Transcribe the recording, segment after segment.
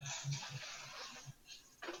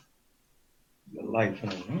light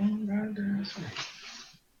on. Oh, goddamn.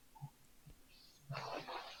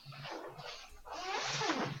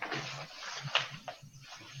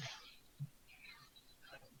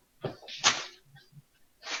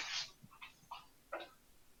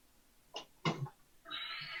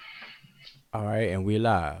 All right, and we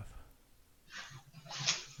live.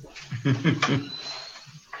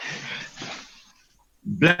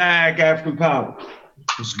 Black African power.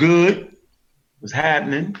 What's good? What's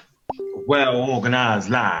happening? Well organized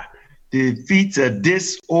lie. Defeats a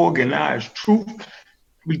disorganized truth.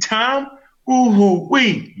 Every time, ooh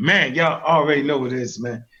wee. Man, y'all already know what it is,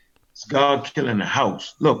 man. It's God killing the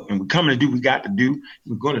house. Look, and we're coming to do what we got to do.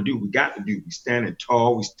 We're going to do what we got to do. We standing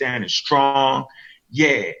tall. We standing strong.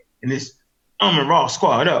 Yeah. And this and Raw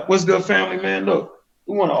squad up. What's good, family, man? Look,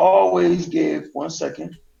 we want to always give, 1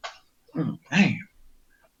 second. Damn.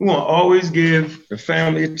 We want to always give the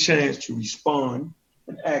family a chance to respond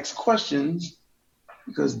and ask questions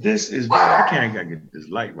because this is, I can't get this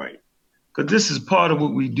light right. Because this is part of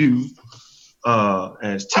what we do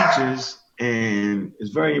as teachers, and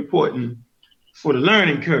it's very important for the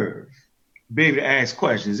learning curve, be able to ask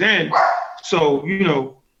questions. And so,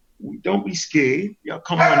 don't be scared. Y'all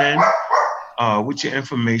come on in with your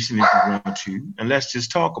information if you want to, and let's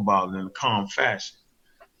just talk about it in a calm fashion.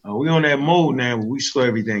 We're on that mode now where we slow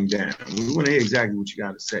everything down. We want to hear exactly what you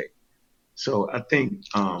got to say. So I think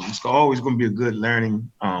it's always going to be a good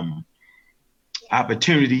learning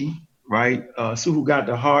opportunity, right? See who got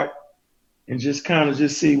the heart and just kind of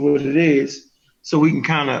just see what it is so we can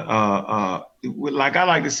kind of, like I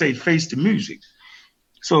like to say, face the music.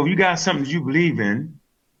 So if you got something that you believe in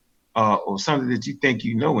or something that you think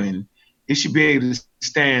you know in, it should be able to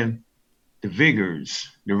stand the rigors,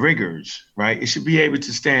 right? It should be able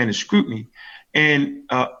to stand the scrutiny. And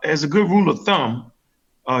as a good rule of thumb,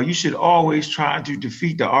 you should always try to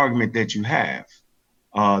defeat the argument that you have.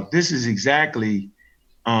 This is exactly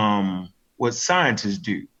what scientists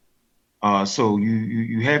do. So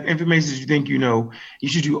you have information that you think you know. You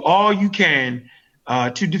should do all you can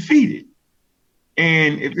to defeat it.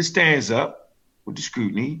 And if it stands up with the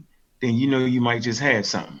scrutiny, then you might just have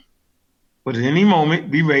something. But at any moment,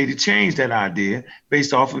 be ready to change that idea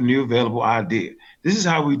based off of a new available idea. This is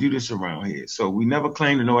how we do this around here. So we never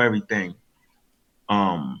claim to know everything.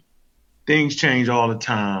 Things change all the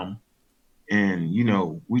time. And,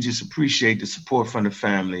 we just appreciate the support from the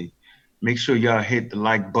family. Make sure y'all hit the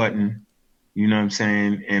like button, you know what I'm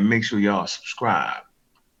saying? And make sure y'all subscribe.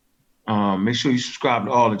 Make sure you subscribe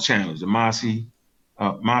to all the channels. The Mossy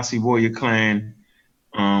Warrior Clan,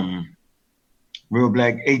 Real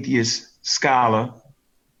Black Atheist Scholar,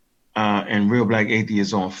 and Real Black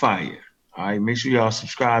Atheist on Fire. All right, make sure y'all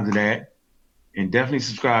subscribe to that, and definitely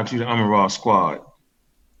subscribe to the Raw Squad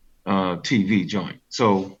TV joint.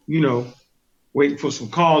 So, waiting for some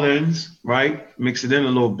call-ins, right? Mix it in a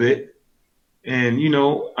little bit. And,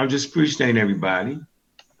 I'm just appreciating everybody.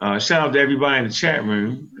 Shout out to everybody in the chat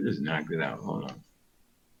room. Let's knock it out. Hold on.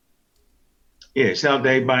 Yeah, shout out to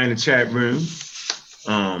everybody in the chat room.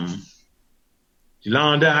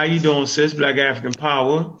 Yolanda, how you doing, sis? Black African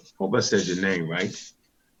Power. Hope I said your name right.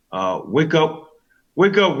 Wake up,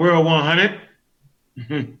 World 100.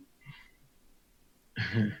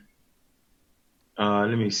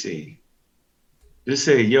 Let me see. Just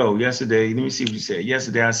say, yesterday, let me see what you said.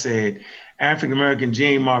 Yesterday I said African American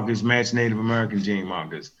gene markers match Native American gene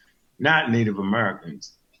markers, not Native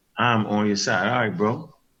Americans. I'm on your side. All right,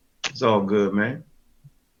 bro. It's all good, man.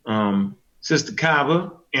 Sister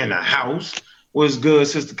Kaba in the house. What's good,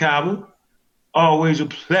 Sister Kaba? Always a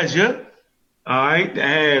pleasure, all right, to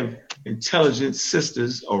have intelligent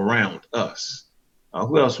sisters around us.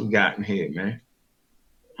 Who else we got in here,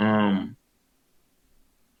 man?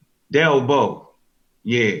 Delbo,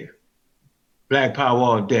 yeah. Black Power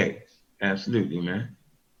all day. Absolutely, man.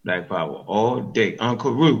 Black Power all day.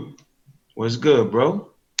 Uncle Root, what's good, bro?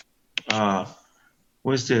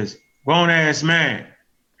 What's this? Grown ass man.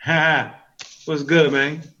 What's good,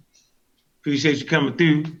 man? Appreciate you coming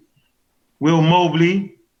through. Will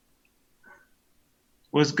Mobley,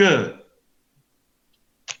 what's good?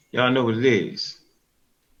 Y'all know what it is.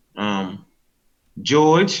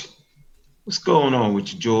 George, what's going on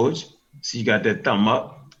with you, George? See, you got that thumb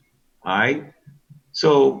up. All right.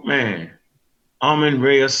 So, man, Amin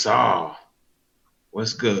Ray Assar,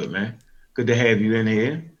 what's good, man? Good to have you in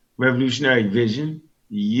here. Revolutionary Vision,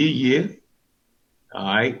 yeah. All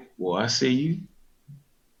right. Well, I see you.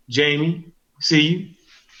 Jamie, see you.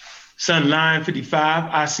 Sun Line 55,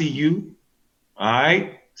 I see you. All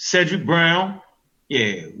right. Cedric Brown,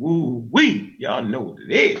 yeah. Woo wee. Y'all know what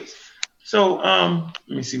it is. So let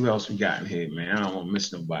me see what else we got in here, man. I don't want to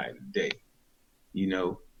miss nobody today. You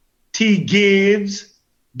know, T. Givens.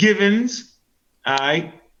 All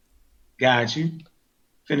right, got you.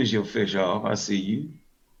 Finish your fish off. I see you.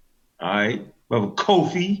 All right, brother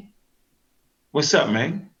Kofi. What's up,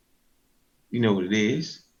 man? You know what it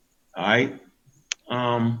is. All right.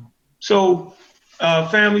 So,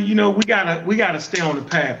 family, you know, we gotta stay on the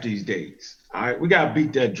path these days. All right, we gotta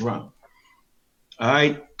beat that drum. All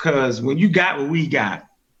right, because when you got what we got,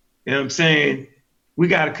 you know what I'm saying, we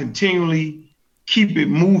gotta continually keep it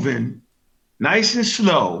moving, nice and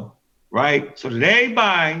slow, right, so that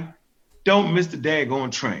everybody don't miss the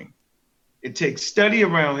daggone train. It takes study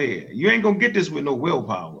around here. You ain't gonna get this with no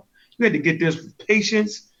willpower. You had to get this with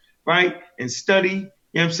patience, right, and study.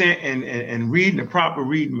 You know what I'm saying, and reading the proper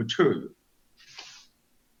reading material.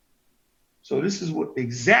 So this is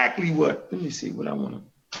exactly what. Let me see what I want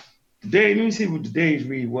to. Today, let me see what today's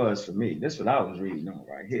read was for me. That's what I was reading on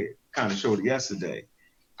right here. Kind of showed it yesterday.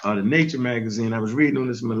 The Nature magazine. I was reading on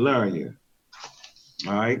this malaria.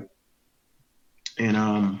 All right,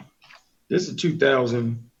 and this is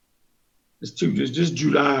 2000. It's just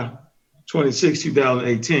July 26,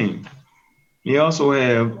 2018. You also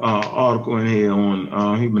have an article in here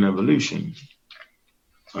on human evolution.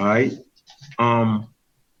 All right.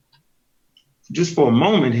 Just for a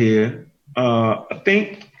moment here, I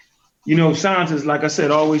think, you know, scientists, like I said,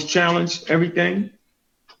 always challenge everything.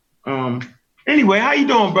 Anyway, how you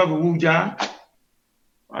doing, brother Wu Jai?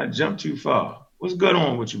 I jumped too far. What's good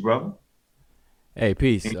on with you, brother? Hey,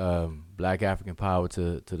 peace. Black African power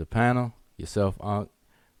to the panel. Yourself, Unc,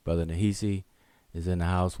 brother Nahisi is in the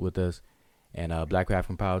house with us, and Black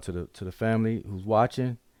African power to the family who's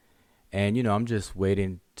watching. And you know, I'm just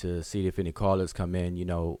waiting to see if any callers come in. You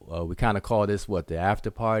know, we kind of call this the after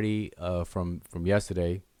party from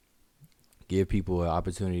yesterday. Give people an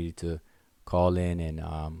opportunity to call in and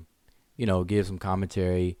you know, give some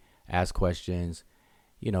commentary, ask questions.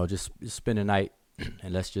 You know, just spend the night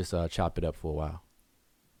and let's just chop it up for a while.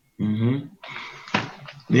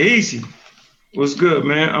 Easy. What's good,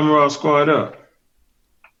 man? I'm Raw Squad Up.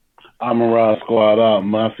 I'm a Raw Squad Up,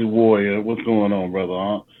 Mossy Warrior. What's going on, brother?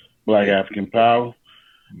 Huh? Black African Power.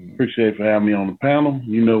 Appreciate for having me on the panel.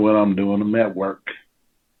 You know what I'm doing. I'm at work.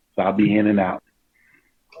 So I'll be in and out.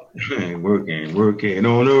 Working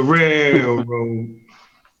on the railroad.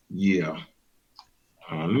 Yeah.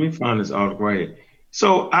 Let me find this article right here.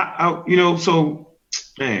 So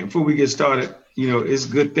man, before we get started, you know, it's a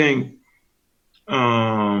good thing.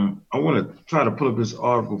 I want to try to pull up this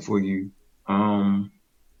article for you.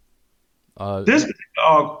 This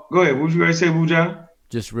go ahead. What was you ready to say, Wuja?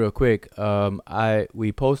 Just real quick,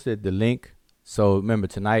 we posted the link. So remember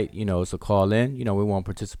tonight, you know, it's a call in. You know, we want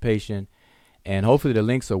participation, and hopefully the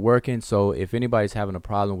links are working. So if anybody's having a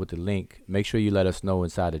problem with the link, make sure you let us know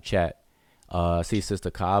inside the chat. I see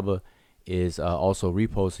Sister Kaaba is also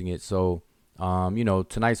reposting it. So you know,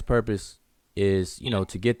 tonight's purpose is, you know,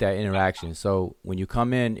 to get that interaction. So when you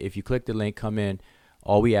come in, if you click the link, come in,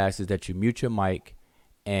 all we ask is that you mute your mic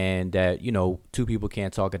and that, you know, two people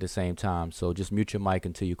can't talk at the same time. So just mute your mic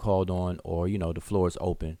until you called on, or, you know, the floor is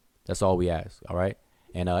open. That's all we ask. All right.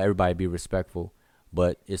 And everybody be respectful,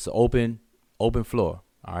 but it's an open floor.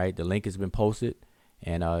 All right. The link has been posted,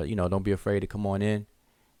 and, you know, don't be afraid to come on in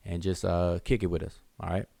and just kick it with us. All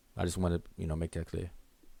right. I just want to, you know, make that clear.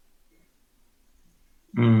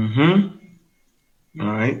 All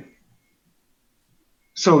right.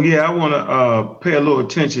 So yeah, I want to pay a little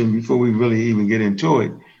attention before we really even get into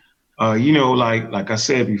it. You know, like I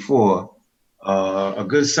said before, a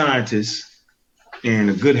good scientist and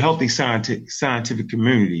a good, healthy scientific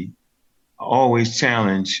community always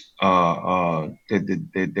challenge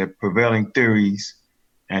the prevailing theories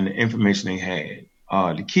and the information they had.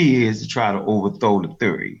 The key is to try to overthrow the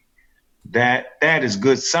theory. That is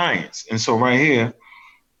good science. And so right here,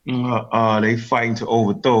 they fighting to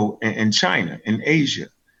overthrow in China, in Asia.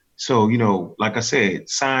 So, you know, like I said,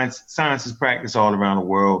 science is practiced all around the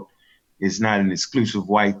world. It's not an exclusive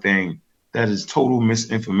white thing. That is total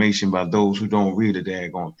misinformation by those who don't read a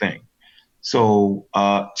daggone thing. So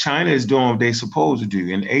China is doing what they're supposed to do.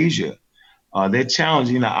 In Asia, they're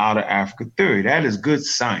challenging the outer Africa theory. That is good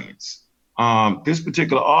science. This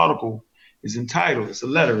particular article is entitled, it's a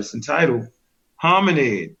letter, it's entitled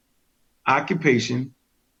Hominid Occupation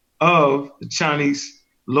of the Chinese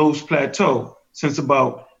Loess Plateau since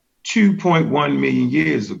about 2.1 million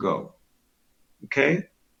years ago. Okay?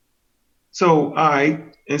 So, all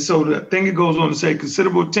right. And so the thing it goes on to say,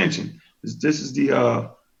 considerable attention. This is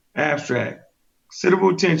the abstract.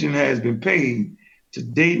 Considerable attention has been paid to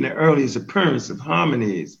dating the earliest appearance of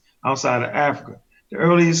hominids outside of Africa. The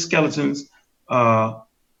earliest skeletons,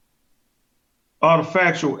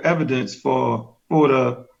 artifactual evidence for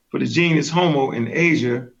for the genus Homo in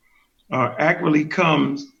Asia accurately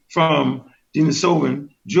comes from Denisovan,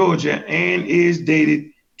 Georgia, and is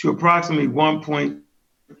dated to approximately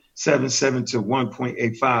 1.77 to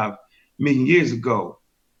 1.85 million years ago.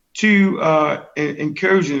 Two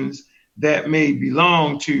incursions that may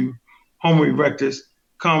belong to Homo erectus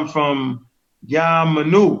come from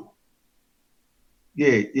Yamanu,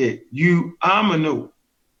 Uamanu,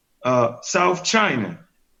 South China,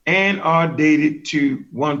 and are dated to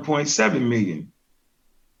 1.7 million.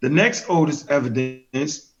 The next oldest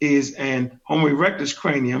evidence is an Homo erectus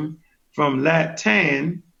cranium from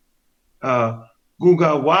Latan,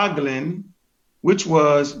 Gugawaglin, which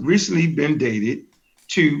was recently been dated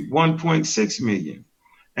to 1.6 million.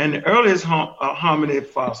 And the earliest hominid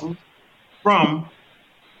fossils from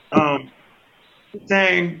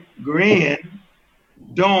Sangrean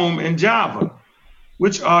Dome in Java,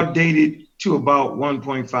 which are dated to about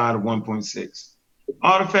 1.5 to 1.6.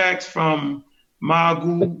 Artifacts from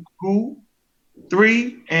Magugu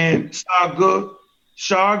 3 and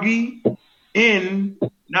Shargi in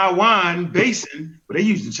Nawan Basin, but they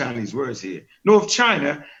use the Chinese words here, North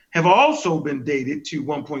China, have also been dated to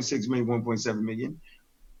 1.6 million, 1.7 million.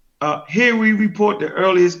 Here we report the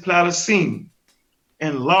earliest Pleistocene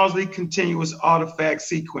and largely continuous artifact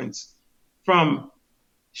sequence from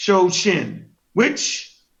Shoshin,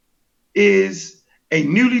 which is a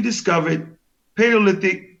newly discovered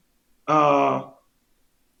Paleolithic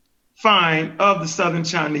find of the southern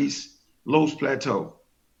Chinese Los Plateau.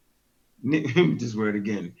 This word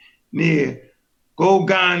again, near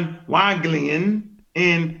Goganwaglian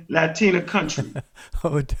in Latina country.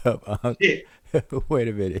 Hold up, Yeah. Wait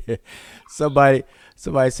a minute. Somebody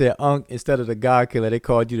said, Unc, instead of the God killer, they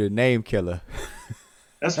called you the name killer.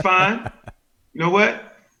 That's fine. You know what?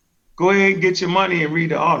 Go ahead and get your money and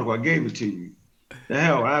read the article. I gave it to you. The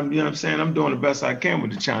hell, you know what I'm saying? I'm doing the best I can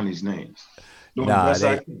with the Chinese names. Doing the best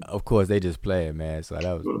I can. Of course, they just playing, man. So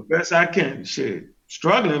that was Doing the best I can. Shit.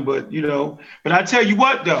 Struggling, but you know. But I tell you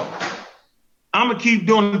what, though. I'm going to keep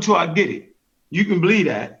doing it until I get it. You can believe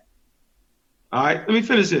that. All right, let me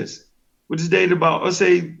finish this. Which is dated about, let's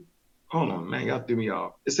say, hold on, man, y'all threw me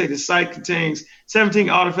off. Let's say the site contains 17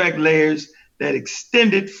 artifact layers that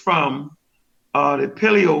extended from the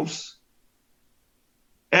Peleos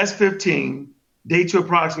S15, date to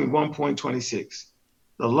approximately 1.26.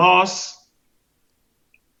 The Los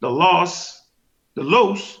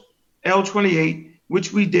L28,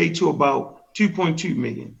 which we date to about 2.2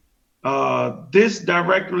 million. This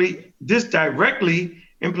directly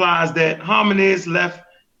implies that hominids left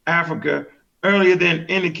Africa earlier than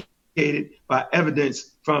indicated by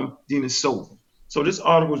evidence from Denisovan. So this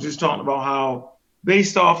article is just talking about how,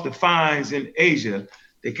 based off the finds in Asia,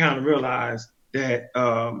 they kind of realized that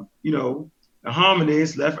the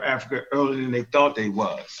hominids left Africa earlier than they thought they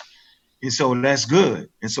was, and so that's good.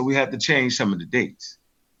 And so we have to change some of the dates.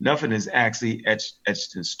 Nothing is actually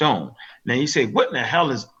etched in stone. Now you say, what in the hell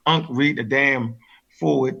is Unc read the damn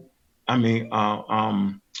forward?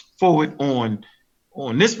 Forward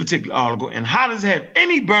on this particular article, and how does it have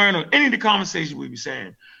any bearing on any of the conversation we be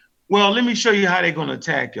saying? Well, let me show you how they're going to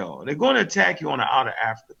attack y'all. They're going to attack you on the outer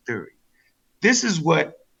Africa theory. This is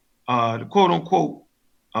what the quote unquote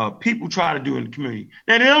people try to do in the community.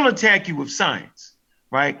 Now, they don't attack you with science,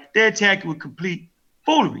 right? They attack you with complete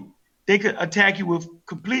foolery. They could attack you with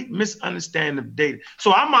complete misunderstanding of data.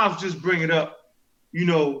 So I might just bring it up.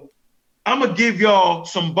 I'm going to give y'all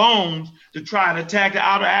some bones to try to attack the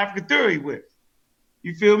outer Africa theory with.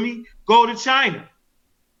 You feel me? Go to China.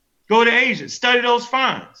 Go to Asia. Study those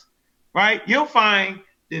finds, right? You'll find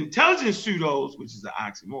the intelligent pseudos, which is an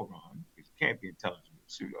oxymoron. It can't be intelligent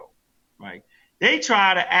pseudo, right? They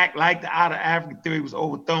try to act like the outer Africa theory was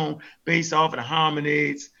overthrown based off of the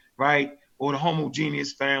hominids, right? Or the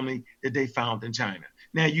homogeneous family that they found in China.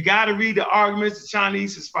 Now, you got to read the arguments. The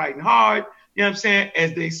Chinese is fighting hard, you know what I'm saying,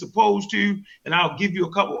 as they supposed to. And I'll give you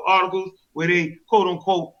a couple of articles where they, quote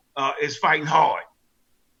unquote, is fighting hard.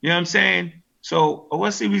 You know what I'm saying? So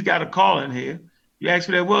let's see, we've got a call in here. You asked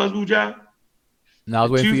who that was, Wuja? No, I was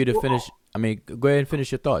waiting for you to finish. I mean, go ahead and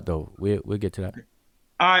finish your thought, though. We'll get to that.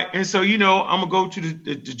 All right, and so, I'm going to go to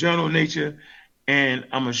the Journal of Nature, and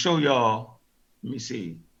I'm going to show y'all, let me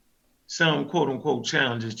see, some quote-unquote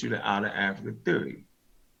challenges to the outer Africa theory.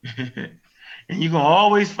 And you're going to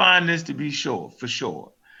always find this to be for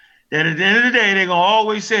sure, that at the end of the day, they're going to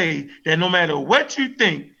always say that no matter what you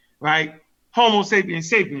think, right, Homo sapiens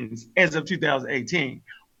sapiens, as of 2018,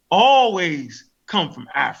 always come from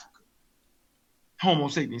Africa. Homo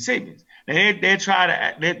sapiens sapiens. They'll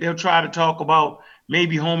try to talk about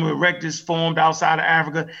maybe Homo erectus formed outside of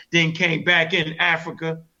Africa, then came back in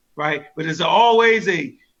Africa, right? But there's always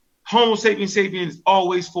a Homo sapiens sapiens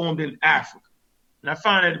always formed in Africa. And I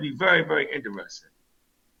find that to be very, very interesting.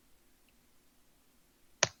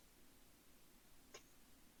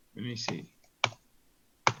 Let me see.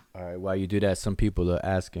 All right, while you do that, some people are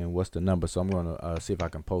asking what's the number, so I'm going to see if I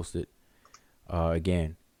can post it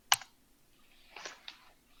again.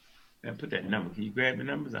 Now put that number. Can you grab the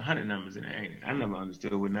numbers? 100 numbers in there, ain't it? I never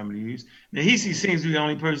understood what number to use. Now, he seems to be the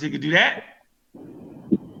only person who could do that.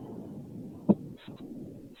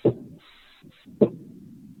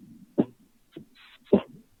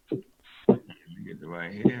 Let me get the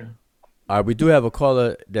right here. All right, we do have a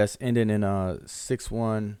caller that's ending in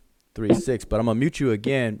 6136, but I'm gonna mute you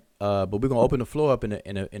again. But we're gonna open the floor up in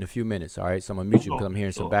a few minutes. All right, so I'm gonna mute you because I'm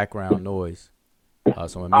hearing some background noise.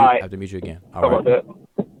 So I'm gonna have to mute you again. All right,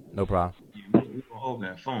 no problem. We're gonna open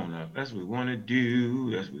that phone up. That's what we want to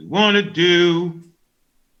do. That's what we want to do.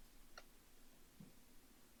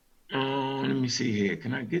 Let me see here.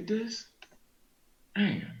 Can I get this?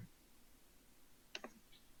 Damn.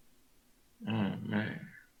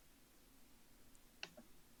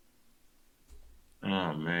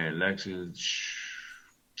 Oh man, Lexus.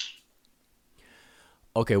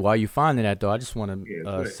 Okay, while you're finding that though, I just want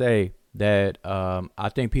to say that I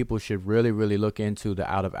think people should really, really look into the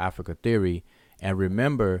Out of Africa theory and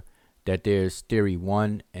remember that there's theory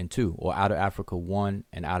 1 and 2, or Out of Africa 1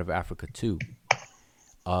 and Out of Africa 2.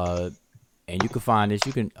 And you can find this.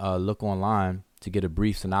 You can look online to get a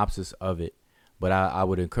brief synopsis of it. But I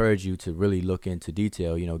would encourage you to really look into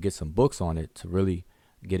detail, get some books on it to really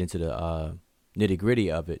get into the nitty gritty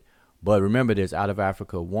of it. But remember, there's Out of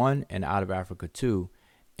Africa 1 and Out of Africa 2.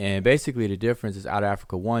 And basically the difference is Out of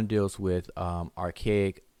Africa 1 deals with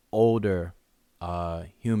archaic, older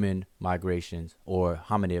human migrations or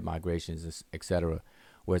hominid migrations, etc.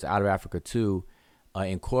 Whereas Out of Africa 2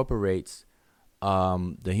 incorporates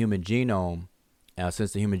the human genome.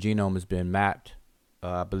 Since the human genome has been mapped,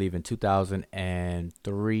 I believe in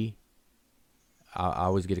 2003. I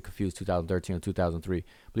always get it confused, 2013 or 2003. I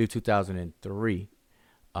believe 2003.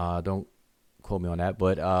 Don't quote me on that.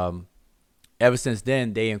 But ever since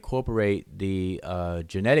then, they incorporate the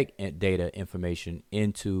genetic data information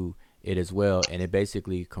into it as well. And it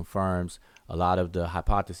basically confirms a lot of the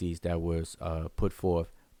hypotheses that was put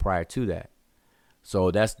forth prior to that.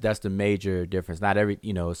 So that's the major difference. Not every,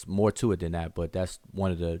 it's more to it than that, but that's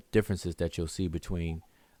one of the differences that you'll see between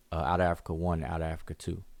Out of Africa 1 and Out of Africa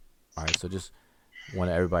 2. All right, so just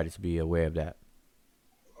want everybody to be aware of that.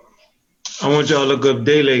 I want y'all to look up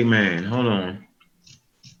Dele Man. Hold on.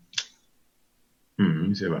 Let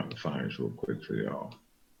me see if I can find this real quick for y'all.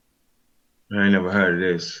 I ain't never heard of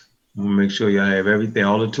this. I'm gonna make sure y'all have everything,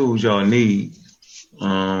 all the tools y'all need.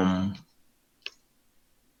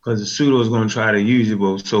 Because the pseudo is going to try to use it,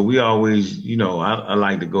 but so we always, I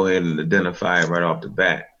like to go ahead and identify it right off the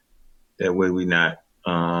bat. That way we not,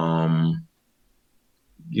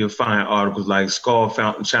 you'll find articles like Skull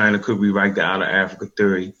Fountain China could rewrite the Out of Africa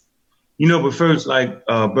theory. But first, like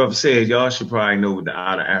Brother said, y'all should probably know what the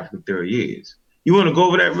Out of Africa theory is. You want to go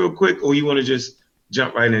over that real quick, or you want to just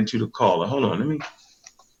jump right into the caller? Hold on, let me.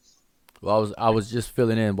 Well, I was just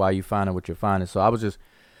filling in while you finding what you're finding. So I was just.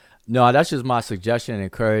 No, that's just my suggestion and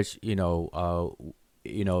encourage, if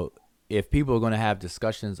people are going to have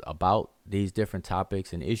discussions about these different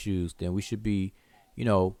topics and issues, then we should be,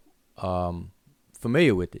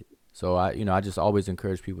 familiar with it. So I just always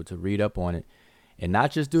encourage people to read up on it and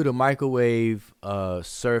not just do the microwave,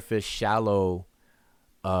 surface, shallow,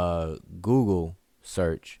 Google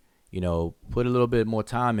search, put a little bit more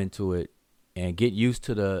time into it and get used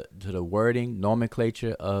to the wording,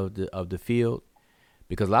 nomenclature of the field.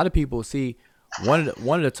 Because a lot of people see one of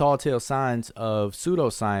the tall tale signs of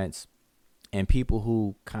pseudoscience and people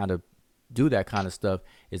who kind of do that kind of stuff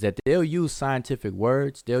is that they'll use scientific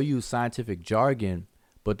words, they'll use scientific jargon,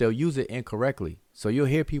 but they'll use it incorrectly. So you'll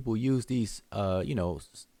hear people use these,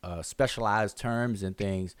 specialized terms and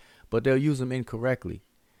things, but they'll use them incorrectly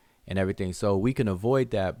and everything. So we can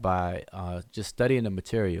avoid that by just studying the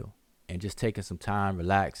material and just taking some time,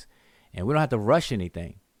 relax, and we don't have to rush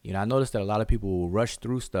anything. I noticed that a lot of people will rush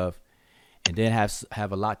through stuff and then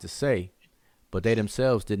have a lot to say, but they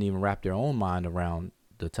themselves didn't even wrap their own mind around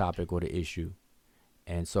the topic or the issue.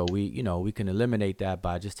 And so we can eliminate that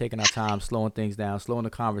by just taking our time, slowing things down, slowing the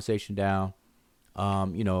conversation down.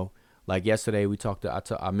 Like yesterday we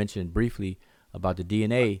I mentioned briefly about the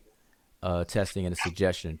DNA testing and a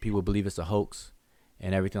suggestion. People believe it's a hoax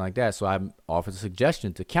and everything like that. So I offered a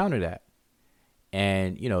suggestion to counter that.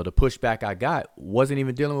 And, the pushback I got wasn't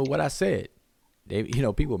even dealing with what I said. They,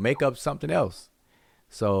 people make up something else.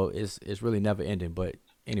 So it's really never ending. But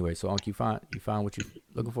anyway, so Unc, you find what you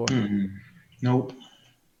looking for? Nope.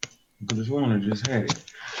 Because this one I just had it.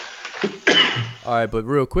 All right, but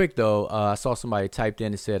real quick though, I saw somebody typed in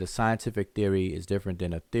and said a scientific theory is different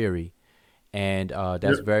than a theory, and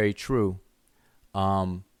that's Yep. very true.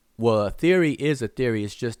 Well, a theory is a theory.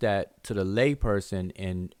 It's just that to the layperson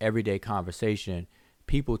in everyday conversation,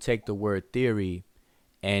 people take the word theory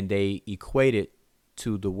and they equate it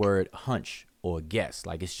to the word hunch or guess.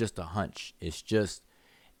 Like it's just a hunch. It's just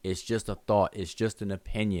a thought. It's just an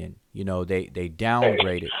opinion. You know, they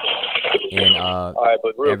downgrade it in All right,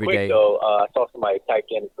 but real quick everyday. though, I saw somebody type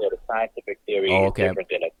in and said a scientific theory Oh, is okay. different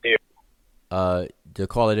than a theory. The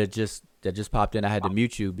caller that just popped in, I had to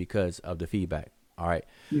mute you because of the feedback. All right.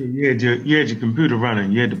 You had your computer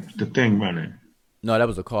running. You had the thing running. No, that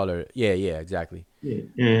was a caller. Yeah, exactly. Yeah,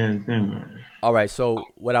 the thing running. All right. So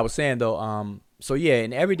what I was saying though, so yeah,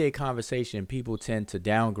 in everyday conversation, people tend to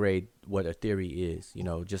downgrade what a theory is, you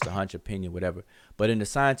know, just a hunch, opinion, whatever. But in the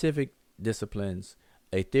scientific disciplines,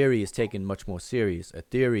 a theory is taken much more serious. A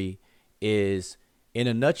theory is, in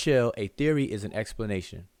a nutshell, a theory is an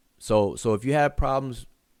explanation. So if you have problems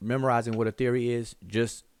memorizing what a theory is,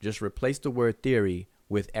 just replace the word theory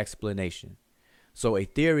with explanation. So a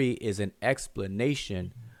theory is an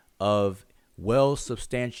explanation of well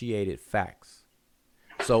substantiated facts.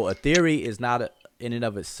 So a theory is not in and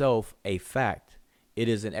of itself a fact. It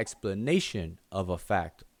is an explanation of a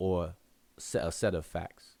fact or a set of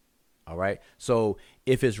facts. All right. So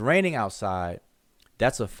if it's raining outside,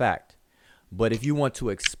 that's a fact. But if you want to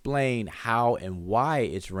explain how and why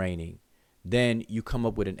it's raining, then you come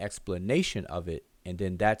up with an explanation of it, and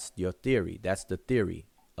then that's your theory. That's the theory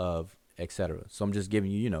of etc. So I'm just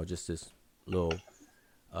giving you, just this little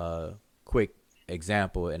quick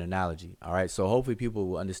example and analogy. All right. So hopefully people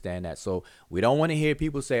will understand that. So we don't want to hear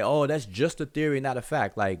people say, "Oh, that's just a theory, not a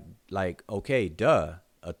fact." Like, okay, duh.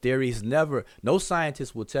 A theory is never. No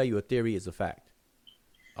scientist will tell you a theory is a fact.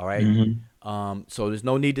 All right. So there's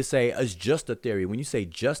no need to say it's just a theory. When you say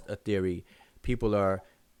just a theory, people are,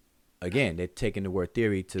 again, they're taking the word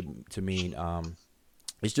theory to mean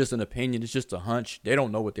it's just an opinion. It's just a hunch. They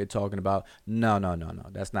don't know what they're talking about. No.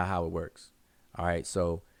 That's not how it works. All right.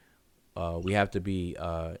 So we have to be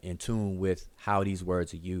in tune with how these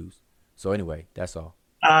words are used. So anyway, that's all.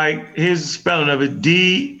 All right, here's the spelling of it: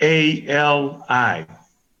 Dali.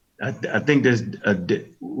 I think there's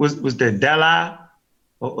was there Dali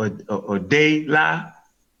or Dali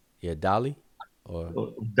Yeah, Dolly or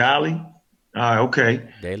or Dali? All right, okay.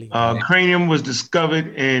 Daily. Cranium was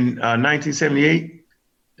discovered in 1978,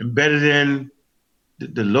 embedded in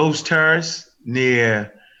the Los Terrace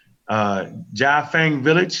near Jiafeng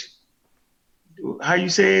Village. How you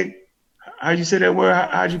say it? How you say that word?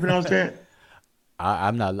 How'd you pronounce that?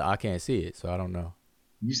 I'm not. I can't see it, so I don't know.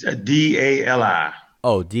 You said Dali.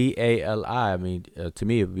 Oh, Dali. I mean, to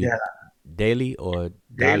me, it would be Yeah, Daily or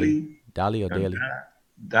Dolly. Daily. Dolly or Daily.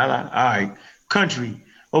 Dala. All right. Country.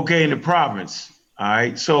 Okay, in the province. All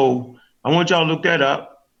right. So I want y'all to look that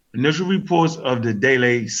up. Initial reports of the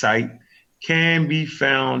Dele site can be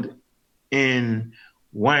found in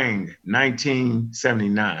Wang,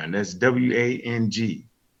 1979. That's Wang.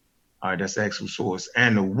 All right, that's the actual source.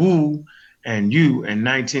 And the Wu and Yu in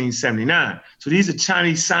 1979. So these are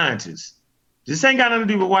Chinese scientists. This ain't got nothing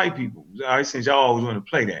to do with white people. All right, since y'all always want to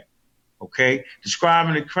play that. Okay,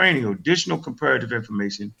 describing the cranial. Additional comparative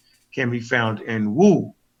information can be found in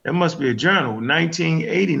Wu. That must be a journal,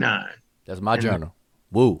 1989. That's my journal.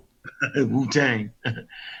 Woo. Wu Tang.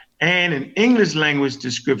 And an English language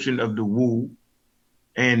description of the Wu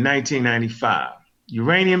in 1995.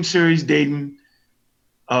 Uranium series dating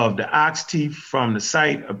of the ox teeth from the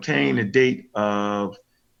site obtained a date of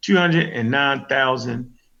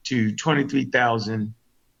 209,000 to 23,000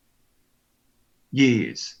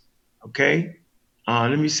 years. Okay,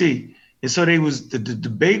 let me see. And so the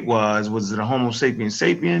debate was it a Homo sapien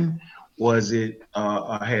sapien? Was it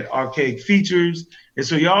had archaic features? And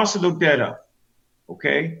so you also look that up.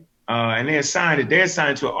 Okay, and they're assigned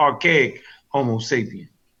to an archaic Homo sapien.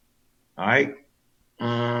 All right.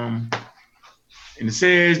 And it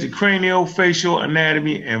says the cranial, facial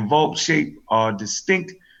anatomy, and vault shape are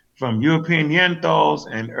distinct from European Neanderthals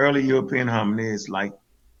and early European hominids like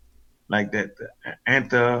that. The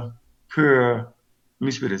Anthropura, let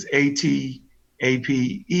me spell this: Atapeuruca.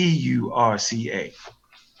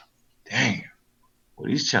 Damn. Well,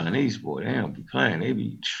 these Chinese boy, they don't be playing. They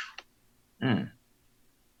be. Anyway,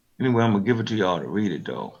 I'm gonna give it to y'all to read it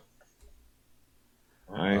though.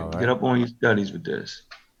 All right. Get up on your studies with this.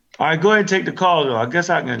 All right, go ahead and take the call though. I guess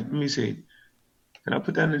I can. Let me see. Can I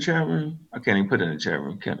put that in the chat room? I can't even put it in the chat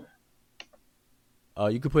room, can I?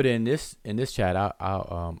 You could put it in this chat.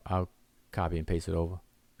 I'll copy and paste it over.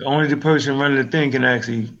 Only the person running the thing can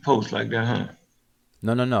actually post like that, huh?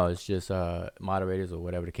 No. It's just moderators or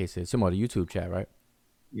whatever the case is. Similar to YouTube chat, right?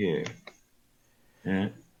 Yeah. Yeah.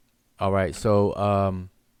 All right. So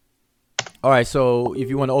if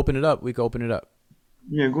you want to open it up, we can open it up.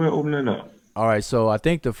 Yeah, go ahead, open it up. All right. So I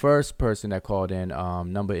think the first person that called in,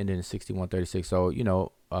 number ended in 6136. So,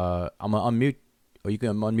 I'm gonna unmute, or you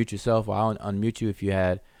can unmute yourself, or I'll unmute you if you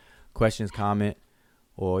had questions, comment,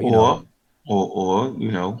 or anything. All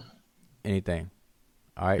right. Anything.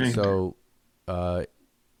 So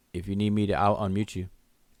if you need me to, I'll unmute you.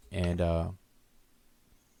 And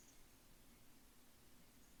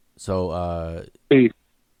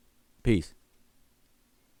peace.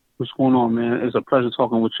 What's going on, man? It's a pleasure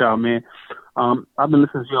talking with y'all, man. I've been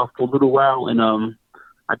listening to y'all for a little while, and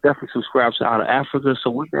I definitely subscribe to Out of Africa.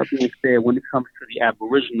 So with that being said, when it comes to the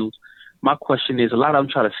Aboriginals, my question is, a lot of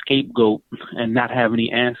them try to scapegoat and not have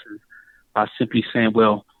any answers by simply saying,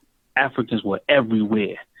 well, Africans were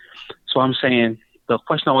everywhere. So I'm saying the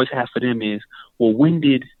question I always have for them is, well, when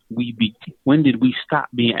did we stop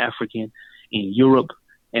being African in Europe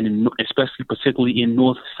and especially particularly in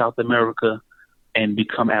North South America and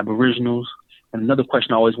become Aboriginals? And another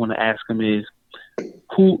question I always want to ask them is,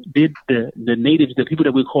 who did the natives, the people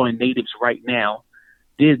that we're calling natives right now,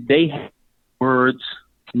 did they have words,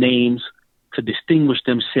 names to distinguish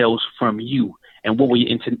themselves from you? And what were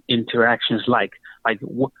your interactions like? Like,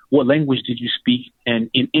 what language did you speak? And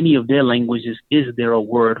in any of their languages, is there a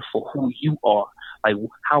word for who you are? Like,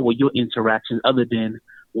 how were your interactions other than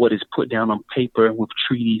what is put down on paper with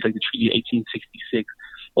treaties, like the Treaty of 1866?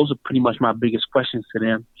 Those are pretty much my biggest questions to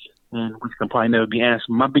them, and which can probably never be answered.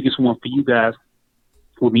 My biggest one for you guys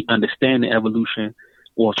would be understanding evolution,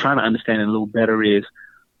 or trying to understand it a little better, is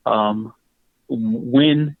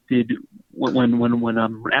when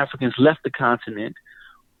Africans left the continent,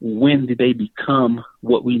 when did they become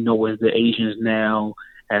what we know as the Asians now,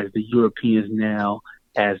 as the Europeans now,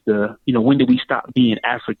 as the, when did we stop being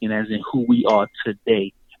African, as in who we are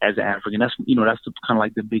today as an African? That's, that's kind of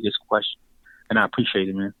like the biggest question. And I appreciate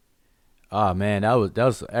it, man. Oh man, that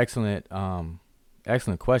was excellent,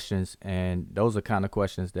 excellent questions, and those are kind of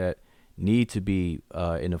questions that need to be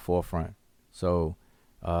in the forefront. So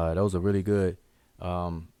those are really good.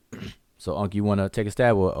 So Unc, you want to take a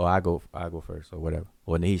stab, or I go first, or whatever,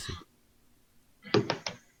 or Nahisi?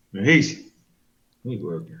 Nahisi,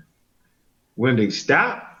 when they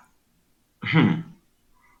stop,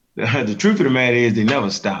 the truth of the matter is they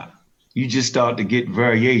never stop. You just start to get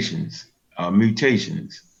variations,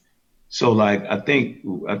 mutations. So, like, I think,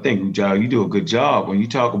 Ujah, you do a good job when you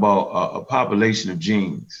talk about a population of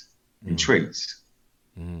genes and traits.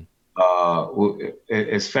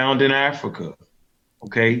 It's found in Africa.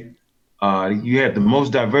 Okay, you have the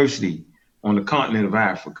most diversity on the continent of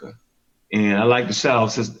Africa, and I like to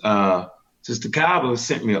shout out Sister Kaba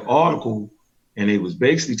sent me an article, and it was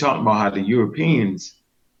basically talking about how the Europeans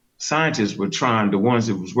scientists were trying, the ones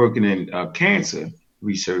that was working in cancer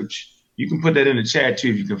research. You can put that in the chat too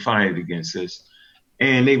if you can find it again, sis.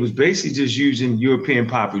 And they was basically just using European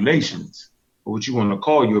populations, or what you want to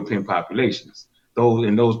call European populations, those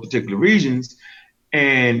in those particular regions,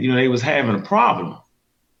 and they was having a problem.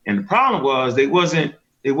 And the problem was they wasn't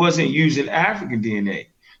using African DNA.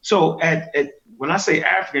 So when I say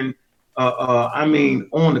African, I mean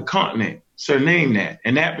on the continent, surname that,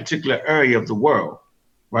 in that particular area of the world,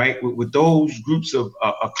 right? With those groups of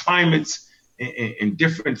climates and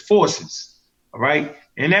different forces, all right?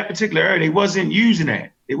 In that particular area, they wasn't using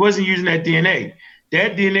that. They wasn't using that DNA.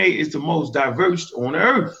 That DNA is the most diverse on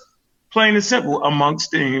Earth, plain and simple,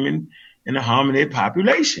 amongst the human and the hominid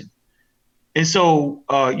population. And so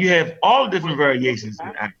you have all different variations in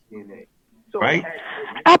African DNA, right?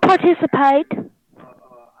 I'll participate.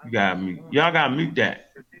 You got to mute. Y'all got to mute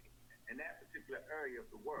that.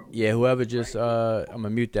 Yeah, whoever just, I'm going to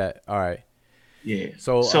mute that. All right. Yeah.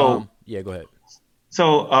 So yeah, go ahead.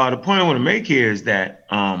 So the point I want to make here is that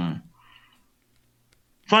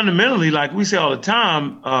fundamentally, like we say all the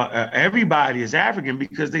time, everybody is African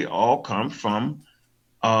because they all come from,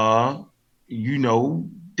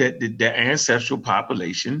 the ancestral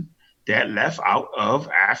population that left out of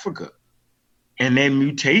Africa. And then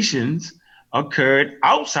mutations occurred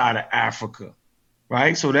outside of Africa,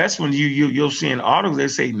 right? So that's when you'll see in articles they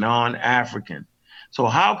say non-African. So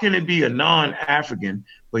how can it be a non-African,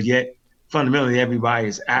 but yet fundamentally everybody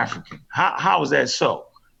is African? How is that so?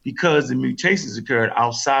 Because the mutations occurred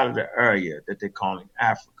outside of the area that they're calling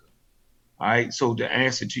Africa. All right. So the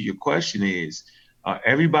answer to your question is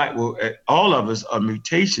all of us are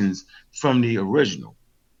mutations from the original.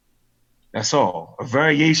 That's all. A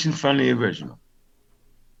variation from the original.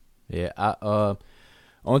 Yeah.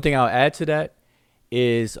 Only thing I'll add to that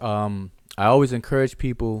is I always encourage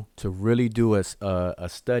people to really do a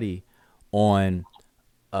study on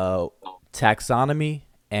taxonomy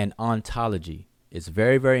and ontology. It's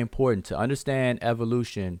very, very important to understand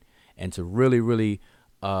evolution and to really, really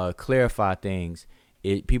clarify things.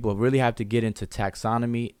 People really have to get into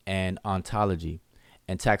taxonomy and ontology.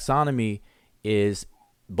 And taxonomy is,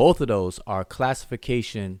 both of those are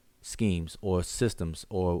classification schemes or systems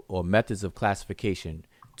or methods of classification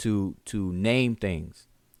to name things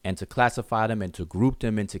and to classify them and to group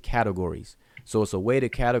them into categories. So it's a way to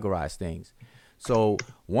categorize things. So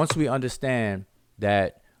once we understand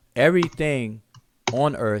that everything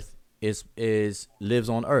on Earth lives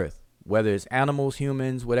on Earth, whether it's animals,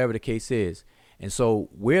 humans, whatever the case is. And so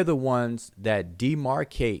we're the ones that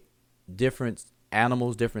demarcate different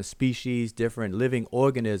animals, different species, different living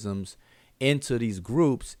organisms into these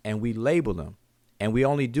groups, and we label them. And we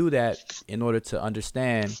only do that in order to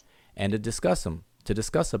understand and to discuss them, to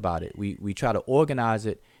discuss about it. We try to organize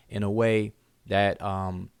it in a way that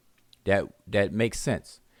that makes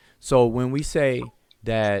sense. So when we say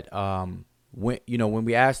that when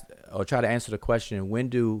we ask or try to answer the question, when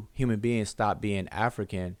do human beings stop being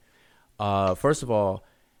African? First of all,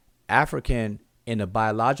 African in a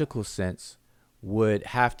biological sense would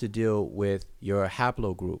have to deal with your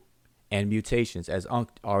haplogroup and mutations, as Unc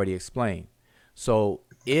already explained. So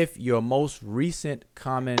if your most recent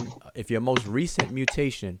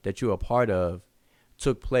mutation that you're a part of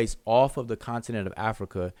took place off of the continent of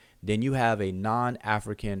Africa, then you have a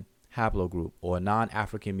non-African haplogroup or a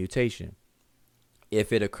non-African mutation.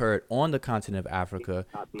 If it occurred on the continent of Africa,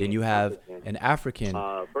 then you have an African.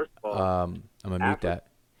 I'm gonna mute that.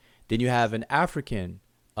 Then you have an African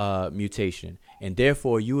mutation, and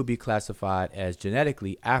therefore you would be classified as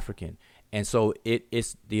genetically African. And so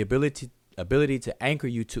it's the ability to anchor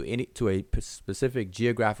you to a specific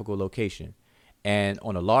geographical location. And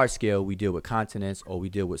on a large scale, we deal with continents or we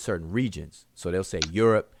deal with certain regions. So they'll say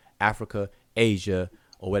Europe, Africa, Asia,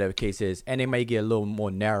 or whatever the case is. And they may get a little more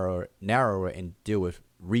narrower and deal with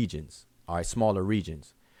regions, all right, smaller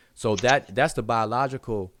regions. So that's the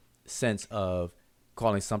biological sense of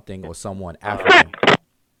calling something or someone African.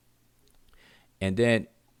 And then,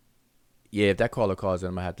 yeah, if that caller calls, then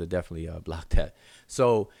I'm going to have to definitely block that.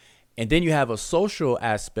 So, and then you have a social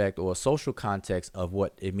aspect or a social context of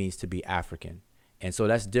what it means to be African. And so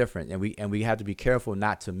that's different. And we have to be careful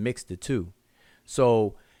not to mix the two.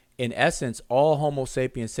 So in essence, all Homo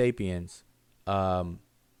sapiens sapiens can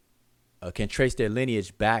trace their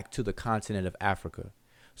lineage back to the continent of Africa.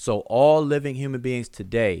 So all living human beings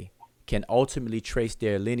today can ultimately trace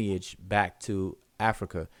their lineage back to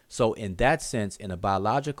Africa. So in that sense, in a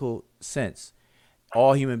biological sense,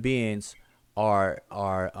 all human beings are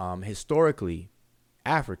historically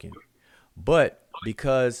African. But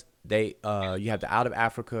because you have the out of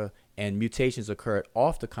Africa and mutations occurred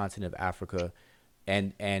off the continent of Africa,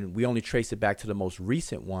 and we only trace it back to the most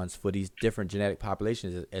recent ones for these different genetic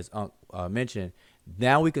populations, as mentioned.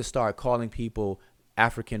 Now we can start calling people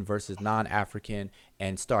African versus non-African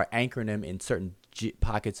and start anchoring them in certain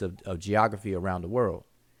pockets of geography around the world.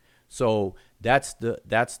 So that's the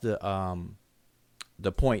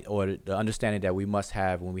point or the understanding that we must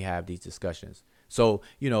have when we have these discussions. So,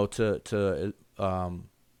 to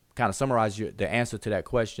kind of summarize the answer to that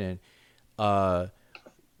question,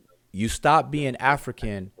 you stop being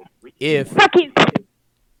African if.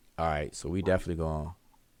 All right, so we definitely go on.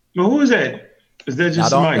 Well, who is that? Is that just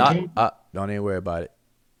somebody? Don't even worry about it.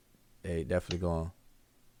 Hey, definitely go on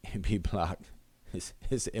and be blocked.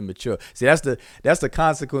 It's immature. See, that's the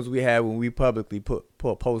consequence we had when we publicly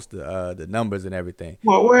post the numbers and everything.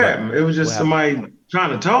 Well, what happened? It was just somebody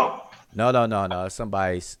trying to talk. No.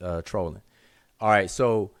 Somebody's trolling. All right,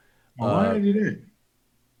 so why did you do that?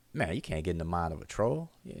 Man, you can't get in the mind of a troll.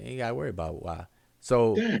 You ain't gotta worry about why.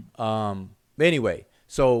 So anyway,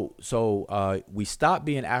 so we stop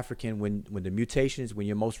being African when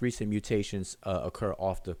your most recent mutations occur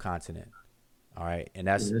off the continent. All right, and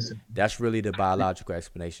that's really the biological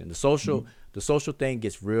explanation. The social thing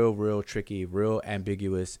gets real tricky, real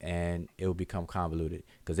ambiguous, and it will become convoluted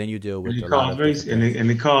because then you deal with and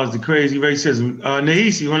it caused the crazy racism.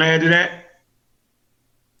 Nahisi, you want to add to that?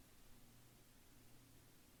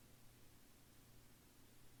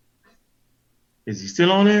 Is he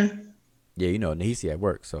still on there? Yeah, Nahisi at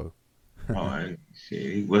work, so. All right,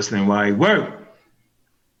 shit, he whistling while he work.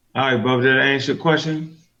 All right, brother, did I answer your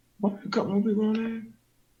question? What, a couple more people on there?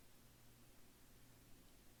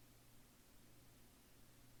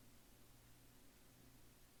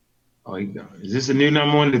 Oh, he gone. Is this a new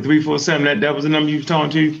number on the 347? That was the number you was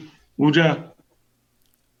talking to, Wuja?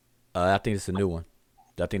 I think it's a new one.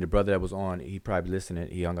 I think the brother that was on, he probably listened.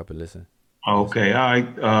 He hung up and listened. Okay, all right.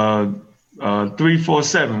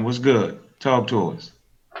 347, what's good? Talk to us.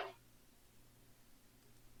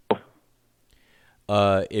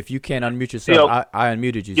 If you can't unmute yourself, I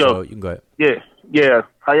unmuted you, so you can go ahead. Yeah.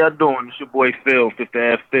 How y'all doing? It's your boy Phil, Fifth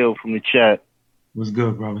Ave Phil from the chat. What's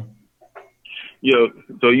good, brother? Yo,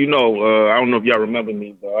 so I don't know if y'all remember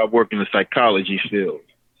me, but I work in the psychology field.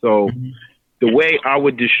 So the way I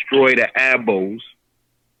would destroy the ABOs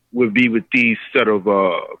would be with these set of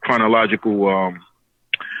chronological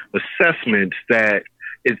assessments that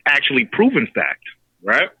is actually proven fact,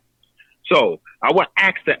 right? So I would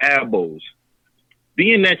ask the ABOs,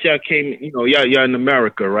 being that y'all came, y'all in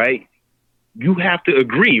America, right? You have to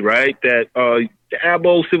agree, right, that the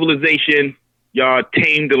Abo civilization, y'all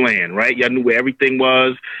tamed the land, right? Y'all knew where everything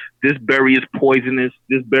was. This berry is poisonous.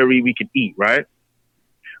 This berry we could eat, right?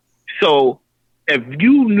 So if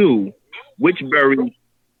you knew which berry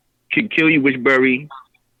can kill you, which berry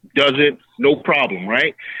doesn't, no problem,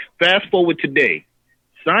 right? Fast forward today,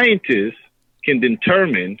 scientists can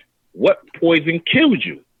determine what poison killed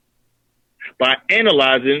you by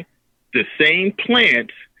analyzing the same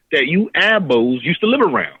plants that you Abos used to live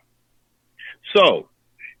around. So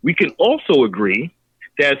we can also agree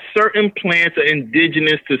that certain plants are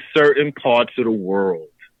indigenous to certain parts of the world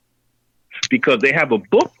because they have a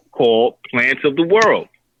book called Plants of the World.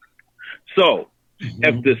 So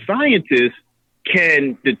if the scientists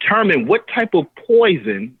can determine what type of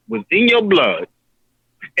poison was in your blood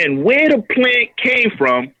and where the plant came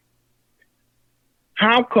from,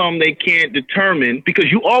 how come they can't determine?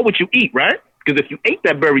 Because you are what you eat, right? Because if you ate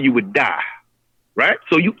that berry, you would die, right?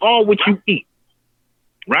 So you are what you eat,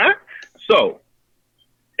 right? So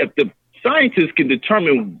if the scientists can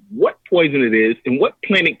determine what poison it is and what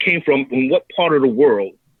plant it came from and what part of the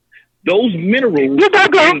world, those minerals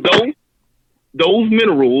and those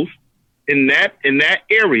minerals in that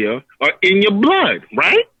area are in your blood,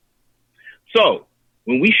 right? So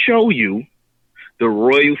when we show you the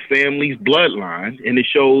royal family's bloodline and it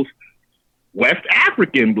shows West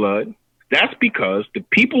African blood, that's because the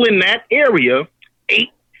people in that area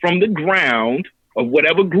ate from the ground of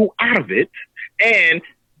whatever grew out of it and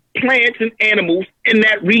plants and animals in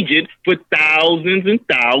that region for thousands and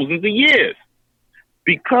thousands of years.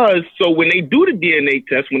 Because so when they do the DNA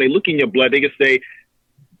test, when they look in your blood, they can say,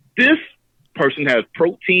 this person has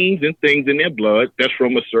proteins and things in their blood that's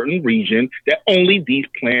from a certain region that only these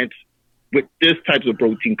plants with this type of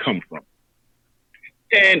protein come from.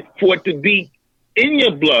 And for it to be in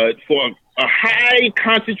your blood for a high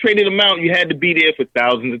concentrated amount, you had to be there for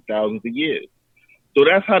thousands and thousands of years. So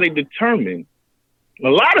that's how they determine, a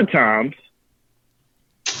lot of times,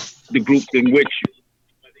 the groups in which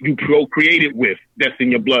you procreated with that's in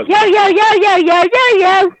your blood. Yeah.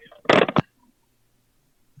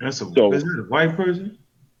 Is it a white person?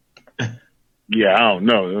 Yeah, I don't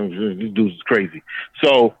know. This dude's crazy.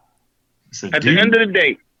 So at the end of the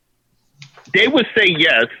day, they would say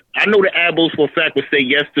yes. I know the Abos for a fact would say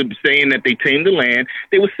yes to saying that they tamed the land.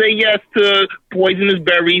 They would say yes to poisonous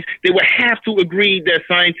berries. They would have to agree that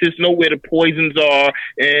scientists know where the poisons are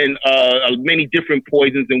and many different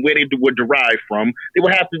poisons and where they were derived from. They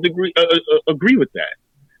would have to agree with that.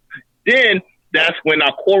 Then that's when I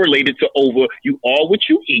correlated to over you are what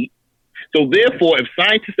you eat. So therefore, if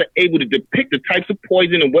scientists are able to depict the types of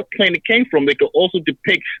poison and what plant it came from, they can also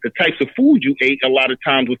depict the types of food you ate a lot of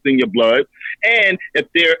times within your blood. And if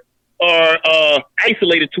they are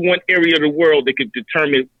isolated to one area of the world, they could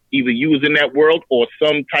determine either you was in that world or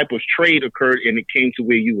some type of trade occurred and it came to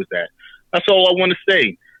where you was at. That's all I want to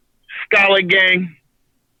say. Scholar gang.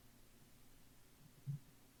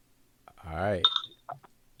 All right.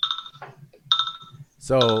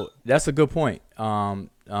 So that's a good point.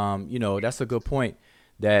 That's a good point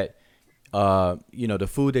that, the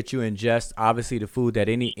food that you ingest, obviously the food that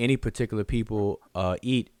any particular people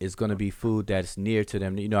eat is going to be food that's near to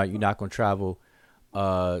them. You're not going to travel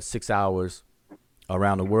 6 hours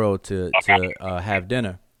around the world to have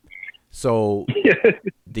dinner. So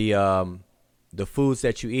the foods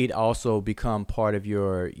that you eat also become part of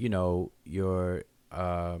your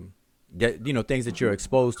things that you're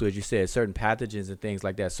exposed to, as you said, certain pathogens and things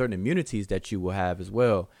like that, certain immunities that you will have as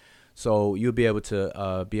well. So you'll be able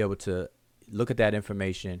to look at that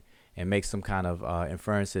information and make some kind of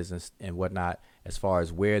inferences and whatnot as far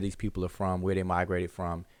as where these people are from, where they migrated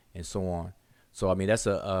from, and so on. So I mean that's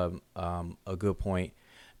a good point.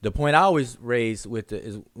 The point I always raise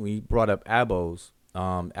is when you brought up Abos,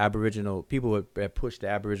 Aboriginal people that push the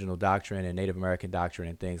Aboriginal doctrine and Native American doctrine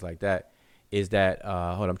and things like that. Is that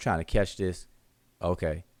hold on, I'm trying to catch this.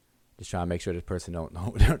 Okay. Just trying to make sure this person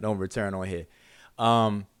don't return on here.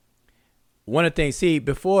 One of the things, see,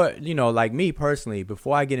 before, like me personally,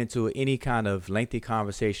 before I get into any kind of lengthy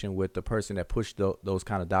conversation with the person that pushed those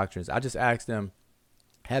kind of doctrines, I just ask them,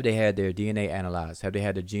 have they had their DNA analyzed? Have they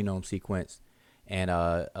had their genome sequenced and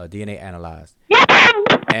DNA analyzed?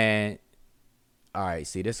 And all right,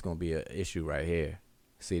 see, this is gonna be an issue right here.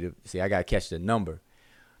 See, I gotta catch the number.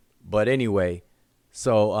 But anyway,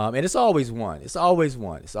 so and it's always one. It's always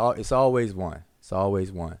one. It's always one. It's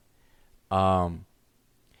always one.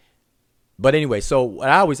 But anyway, so what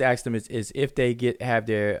I always ask them is if they have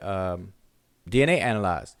their DNA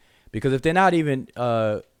analyzed, because if they're not even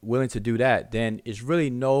willing to do that, then it's really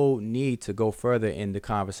no need to go further in the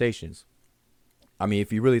conversations. I mean,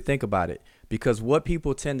 if you really think about it, because what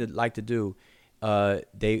people tend to like to do,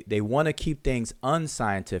 they want to keep things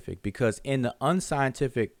unscientific, because in the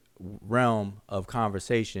unscientific realm of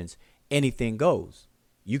conversations, anything goes.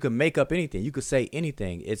 You can make up anything. You could say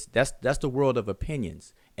anything. That's the world of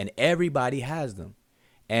opinions, and everybody has them,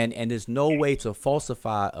 and there's no way to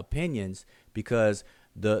falsify opinions, because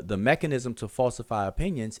the mechanism to falsify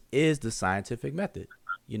opinions is the scientific method.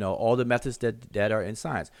 All the methods that are in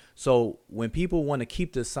science. So when people want to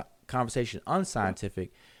keep the conversation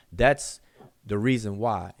unscientific, that's the reason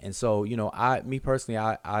why. And so, me personally,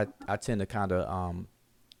 I tend to kind of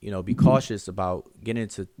be cautious about getting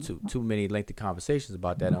into too many lengthy conversations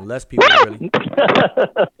about that, unless people really.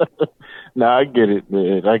 No, I get it,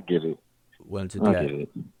 man. I get it. Willing to do that.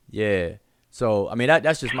 Yeah. So I mean,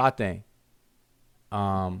 that's just my thing.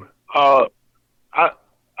 Well,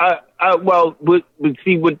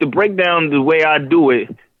 see, with the breakdown, the way I do it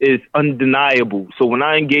is undeniable. So when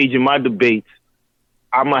I engage in my debates,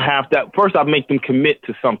 I'm gonna have that. First, I make them commit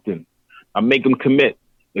to something. I make them commit.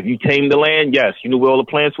 If you tame the land, yes. You knew where all the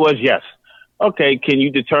plants was, yes. Okay, can you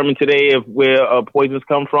determine today where poisons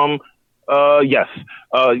come from? Yes.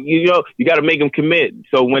 You got to make them commit.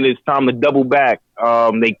 So when it's time to double back,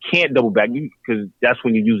 they can't double back, because that's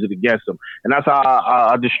when you use it against them. And that's how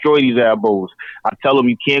I destroy these elbows. I tell them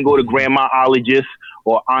you can't go to grandmaologists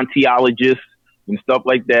or auntiologists and stuff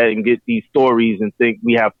like that and get these stories and think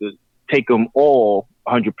we have to take them all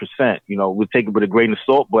 100%. We'll take it with a grain of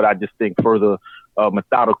salt, but I just think further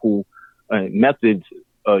methodical methods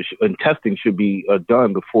and testing should be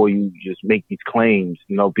done before you just make these claims,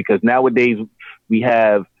 because nowadays we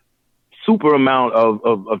have super amount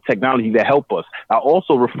of technology that help us. I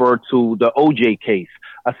also refer to the OJ case.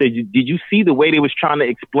 I said, did you see the way they was trying to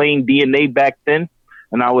explain DNA back then?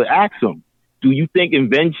 And I would ask them, do you think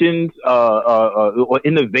inventions or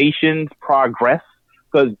innovations progress?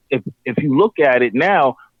 Because if you look at it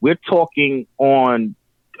now, we're talking on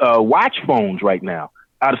watch phones right now.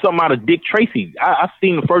 Something out of Dick Tracy. I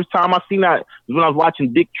seen the first time I seen that was when I was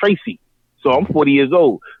watching Dick Tracy. So I'm 40 years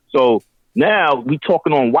old. So now we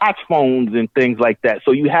talking on watch phones and things like that.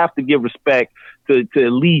 So you have to give respect to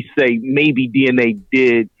at least say maybe DNA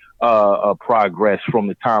did progress from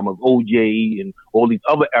the time of OJ and all these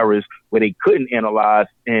other eras where they couldn't analyze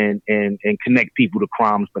and connect people to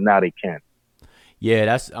crimes, but now they can. Yeah,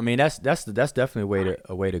 that's definitely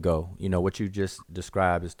a way to go. What you just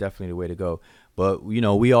described is definitely the way to go. But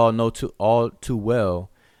we all know all too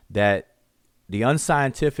well that the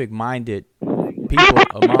unscientific minded people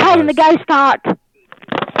among us. The guy start.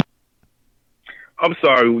 I'm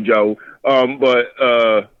sorry, Joe. But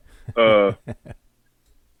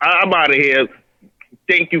I'm out of here.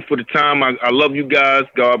 Thank you for the time. I love you guys.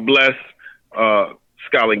 God bless.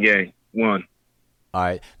 Scholar Gang 1. All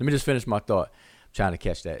right, let me just finish my thought. I'm trying to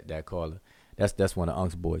catch that caller. That's one of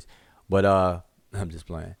Unc's boys. But I'm just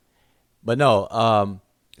playing. But no,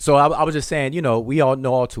 so I was just saying, we all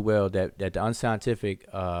know all too well that the unscientific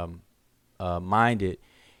minded,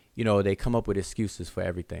 they come up with excuses for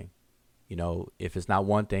everything. If it's not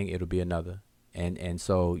one thing, it'll be another. And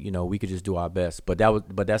so, we could just do our best. But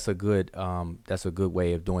that's a good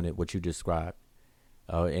way of doing it, what you described.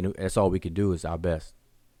 And that's all we can do is our best.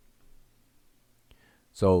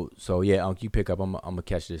 So yeah, Unc, you pick up. I'm gonna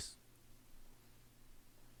catch this.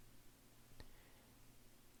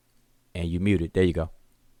 And you muted. There you go.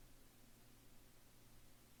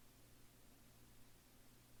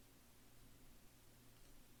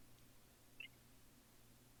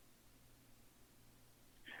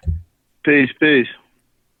 Peace.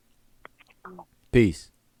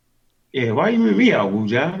 Peace. Yeah, why you move me out,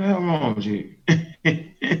 Wu-Ja? What the hell wrong with you?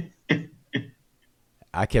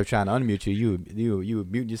 I kept trying to unmute you. You were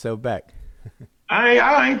muting yourself back.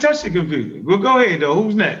 I ain't touched the computer. Well, go ahead though.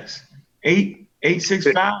 Who's next?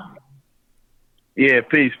 865. Yeah,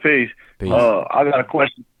 peace. Peace. I got a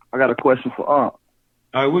question for Aunt.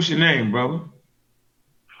 All right, what's your name, brother?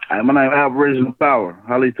 Hi, my name is Aboriginal Power.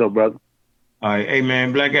 Halito, brother. All right, hey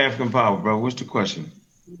man, Black African Power, bro. What's the question?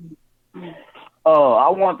 I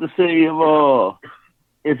want to see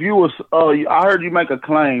if you was I heard you make a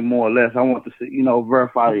claim more or less. I want to see,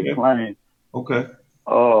 verify your claim. Okay.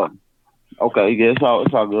 Okay, yeah, it's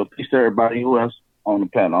all good. Peace to everybody who else on the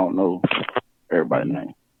panel. I don't know everybody's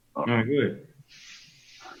name. All right, good.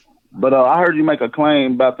 But I heard you make a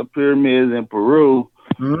claim about the pyramids in Peru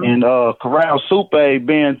and Corral Supe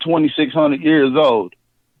being 2,600 years old.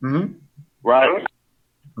 Mm-hmm. Right?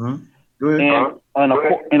 Mm-hmm. Go ahead.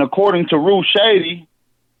 And according to Ruth Shady,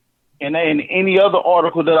 and any other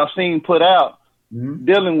article that I've seen put out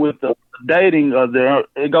dealing with the dating of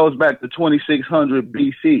it goes back to 2,600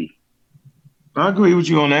 BC. I agree with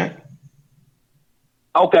you on that.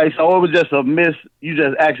 Okay, so it was just a miss. You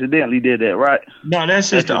just accidentally did that, right? No, that's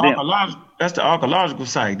just the archaeological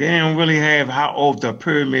site. They don't really have how old the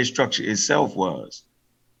pyramid structure itself was.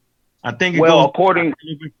 I think it goes. Hold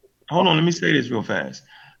on, let me say this real fast.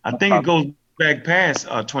 I think it goes back past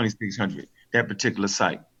 2,600. That particular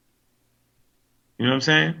site. You know what I'm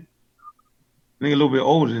saying? I think a little bit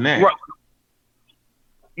older than that. Right.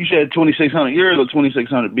 You said 2,600 years or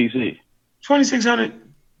 2,600 BC? 2,600,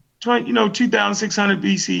 2,600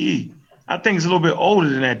 BCE. I think it's a little bit older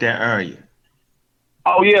than that area.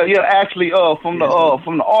 Oh yeah. Actually, from the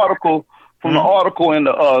article, the article and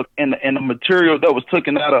the material that was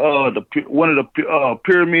taken out of one of the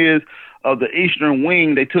pyramids of the Eastern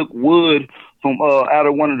Wing, they took wood from out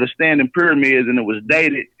of one of the standing pyramids, and it was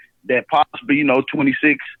dated that possibly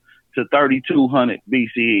 26 to 3,200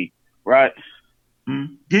 BCE, right?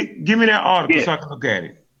 Mm-hmm. Give me that article so I can look at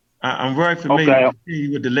it. I'm very familiar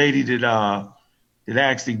with the lady that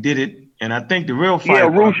actually did it, and I think the real fight. Yeah,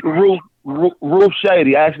 Ruth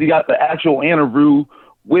Shady. I actually got the actual interview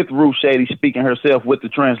with Ruth Shady speaking herself with the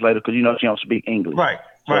translator because she don't speak English. Right.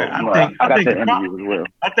 So, I got that interview as well.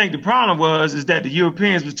 I think the problem is that the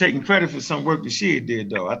Europeans was taking credit for some work that she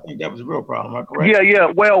did, though. I think that was a real problem. Am I correct?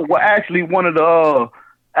 Yeah. Well, actually, one of the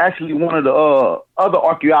other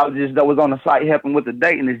archaeologists that was on the site helping with the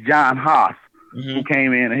dating is John Haas, who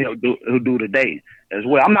came in and helped do the dating as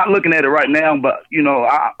well. I'm not looking at it right now, but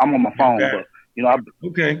I'm on my phone. Okay.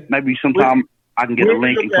 But maybe sometime I can get a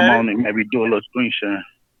link and come on and maybe do a little screen sharing.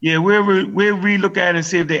 Yeah, we'll relook at it and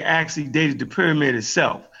see if they actually dated the pyramid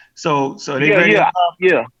itself. So they yeah.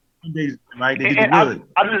 Right, they did good.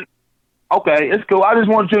 Okay, it's cool. I just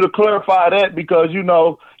wanted you to clarify that because you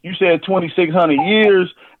said 2,600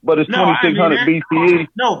 years, but it's 2,600 BCE.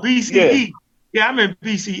 No, BCE. Yeah, I meant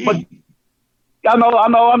BCE. But, I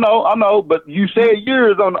know. But you said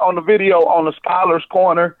years on the video on the Scholars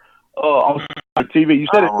Corner on TV. You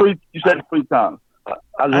said it three times.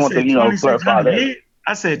 I just want to clarify that.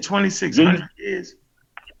 I said 2,600 years.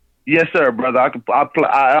 Yes, sir, brother.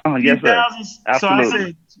 Yes, sir.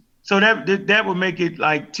 Absolutely. So that would make it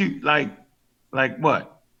like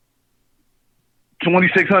what?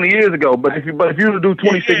 2,600 years ago. But if you to do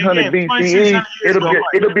 2,600 BCE,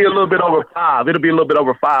 it'll be a little bit over 5. It'll be a little bit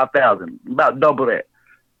over 5,000. About double that.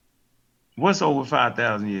 What's over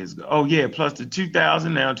 5,000 years ago? Oh yeah, plus the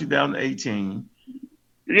 2,000 now, 2018.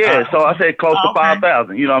 Yeah, so I said close to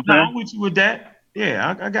 5,000. You know what I'm saying? I'm with you with that.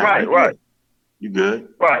 Yeah, I got it. Right. You good?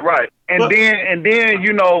 Right. And then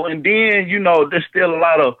there's still a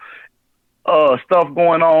lot of stuff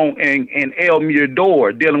going on in El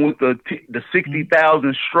Mirador dealing with the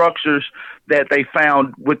 60,000 structures that they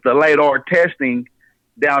found with the LADAR testing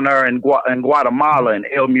down there in Guatemala in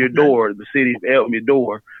El Mirador, the city of El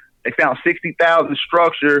Mirador. They found 60,000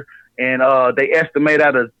 structure, and they estimate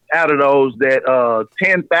out of those that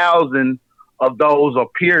 10,000 of those are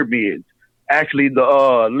pyramids. Actually,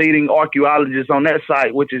 the leading archaeologist on that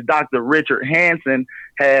site, which is Dr. Richard Hansen,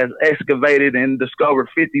 has excavated and discovered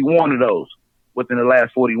 51 of those within the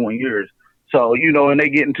last 41 years. So, and they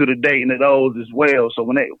get into the dating of those as well. So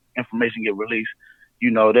when that information get released,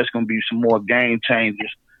 there's going to be some more game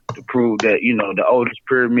changers to prove that, the oldest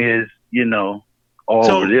pyramids,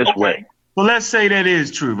 all over this way. Well, let's say that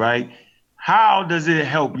is true, right? How does it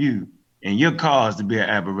help you in your cause to be an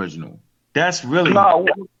Aboriginal? That's really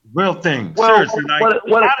real thing. Well, seriously,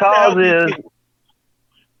 what it causes is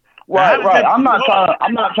right. I'm not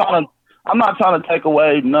trying to take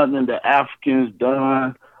away nothing that Africans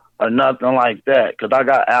done or nothing like that, because I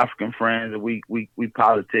got African friends and we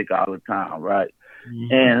politic all the time, right?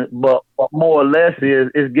 Mm-hmm. But more or less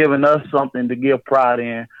is giving us something to give pride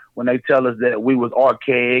in when they tell us that we was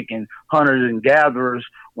archaic and hunters and gatherers.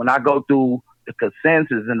 When I go through the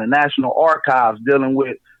consensus in the National Archives dealing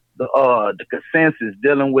with the consensus,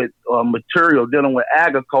 dealing with material, dealing with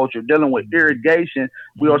agriculture, dealing with irrigation.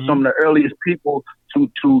 We are some of the earliest people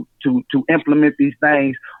to implement these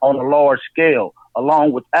things on a large scale,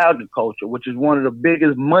 along with agriculture, which is one of the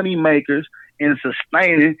biggest money makers in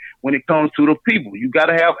sustaining when it comes to the people. You got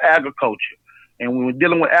to have agriculture. And when we're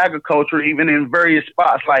dealing with agriculture, even in various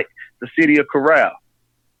spots like the city of Corral,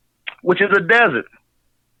 which is a desert.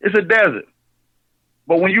 It's a desert.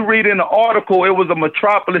 But when you read in the article, it was a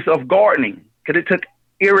metropolis of gardening because it took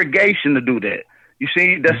irrigation to do that. You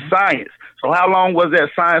see, that's science. So how long was that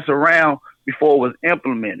science around before it was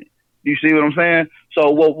implemented? You see what I'm saying? So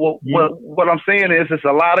what I'm saying is there's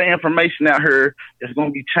a lot of information out here that's going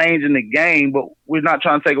to be changing the game, but we're not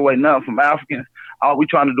trying to take away nothing from Africans. All we're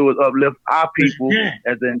trying to do is uplift our people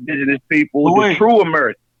as the indigenous people, the true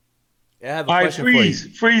Americans. Yeah, I have a All right, question for you.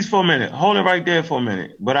 freeze for a minute. Hold it right there for a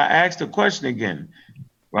minute. But I asked the question again,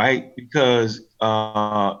 right? Because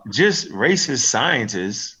just racist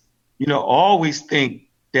scientists, always think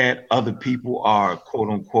that other people are quote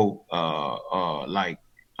unquote like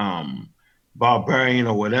barbarian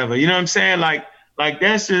or whatever. You know what I'm saying? Like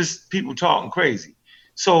that's just people talking crazy.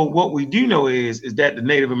 So what we do know is that the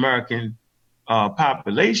Native American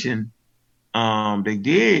population, they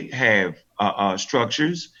did have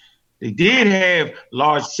structures. They did have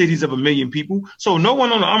large cities of 1 million people. So no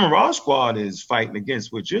one on the Amaral squad is fighting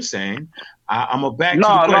against what you're saying. I'm going to back to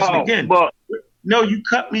the question again. No, you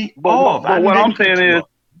cut me off. But what I'm saying is,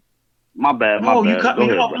 my bad. You cut me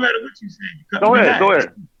off no matter what you say. Go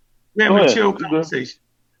ahead. We have a chill conversation.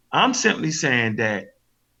 I'm simply saying that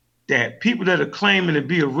people that are claiming to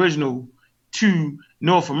be original to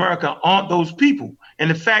North America aren't those people. And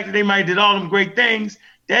the fact that they might did all them great things,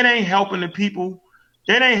 that ain't helping the people.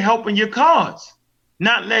 That ain't helping your cause.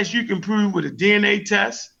 Not unless you can prove with a DNA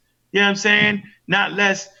test. You know what I'm saying? Not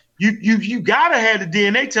unless you gotta have the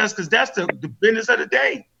DNA test because that's the business of the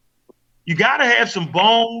day. You gotta have some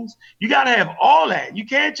bones. You gotta have all that. You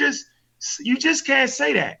just can't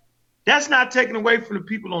say that. That's not taken away from the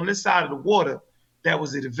people on this side of the water that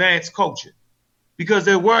was an advanced culture. Because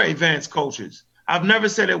there were advanced cultures. I've never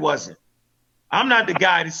said it wasn't. I'm not the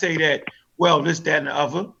guy to say that, well, this, that, and the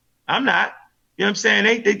other. I'm not. You know what I'm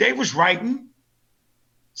saying? They was writing.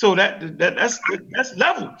 So that's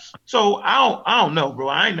levels. So I don't know, bro.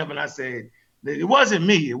 I ain't never not said that it wasn't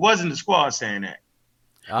me. It wasn't the squad saying that.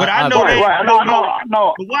 But I know they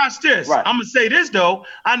no. But watch this. Right. I'm gonna say this though.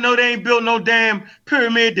 I know they ain't built no damn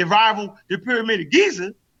pyramid that rival the pyramid of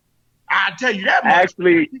Giza. I tell you that much.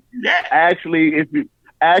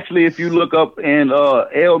 Actually, if you look up in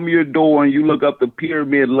El Mirador and you look up the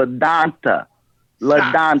pyramid Ladanta.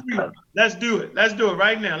 Let's do it. Let's do it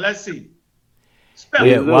right now. Let's see. Spell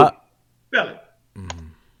Yeah, it. Spell it.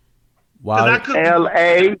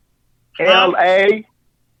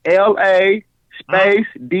 LA space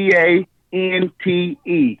DANTE.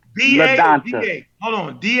 Ladanta. Hold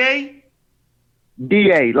on. DA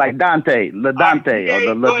like Dante. Ladante or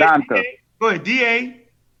the Ladanta. Go ahead. DA.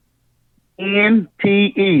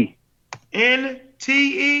 NTE.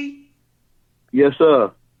 NTE. Yes,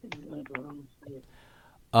 sir.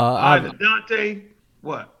 Dante,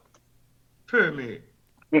 what? Pyramid.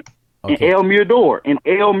 Okay. El Mirador.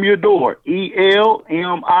 ELMIRA.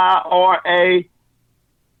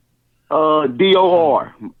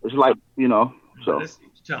 DOR. It's like, so. Let's see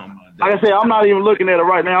what you're talking about. Like I said, I'm not even looking at it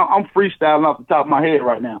right now. I'm freestyling off the top of my head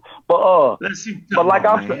right now. But let's see. But like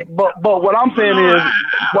I'm saying, but what I'm saying is,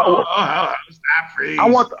 I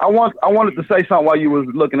wanted to say something while you was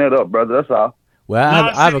looking it up, brother. That's all. Well,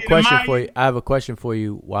 I have a question for you. I have a question for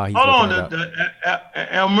you while he's looking it up.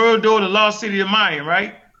 The El Mirador, the lost city of Mayan,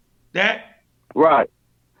 right? That? Right.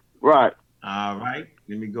 All right.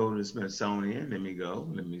 Let me go to the Smithsonian. Let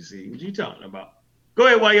me see what you talking about. Go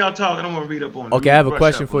ahead while y'all talking. I'm gonna read up on it. Okay, I have a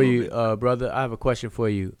question for you, brother. I have a question for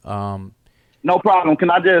you. No problem. Can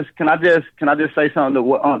I just say something to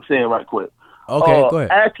what Aunt said right quick? Okay, go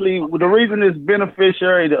ahead. Actually, the reason it's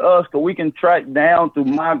beneficiary to us, because we can track down through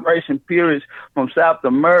migration periods from South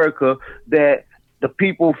America that the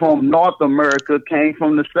people from North America came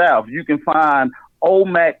from the South. You can find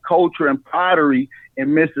Olmec culture and pottery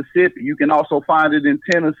in Mississippi. You can also find it in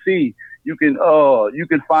Tennessee. You can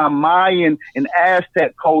find Mayan and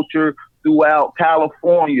Aztec culture throughout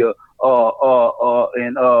California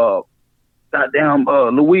and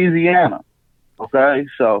Louisiana. Okay,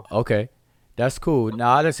 so okay, that's cool.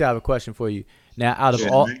 Now I just have a question for you. Now, out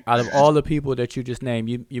of all the people that you just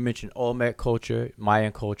named, you mentioned Olmec culture,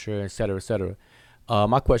 Mayan culture, et cetera, et cetera.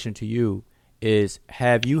 My question to you is: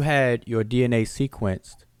 have you had your DNA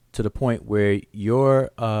sequenced to the point where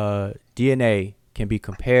your DNA can be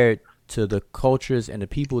compared to the cultures and the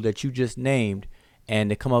people that you just named, and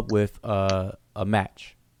to come up with a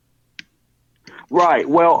match? Right.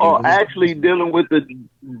 Well, actually, dealing with the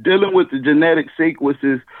genetic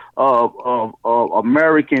sequences of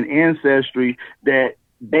American ancestry, that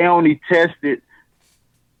they only tested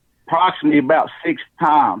approximately about 6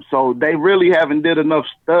 times. So they really haven't did enough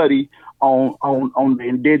study on the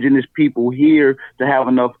indigenous people here to have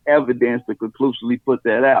enough evidence to conclusively put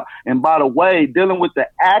that out. And by the way, dealing with the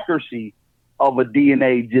accuracy of a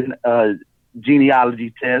DNA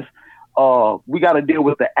genealogy test, we got to deal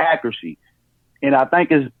with the accuracy. And I think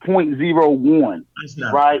it's 0.01,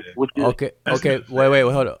 right? Which is, okay. Wait,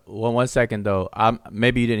 hold on. One second, though.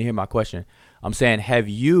 Maybe you didn't hear my question. I'm saying, have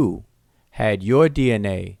you had your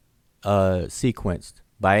DNA sequenced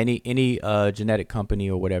by any genetic company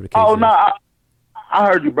or whatever the case is? No, I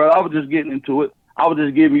heard you, bro. I was just getting into it. I was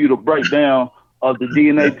just giving you the breakdown of the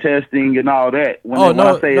DNA testing and all that. When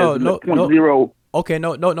I say it's 0.0. Okay,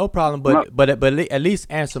 no problem. But at least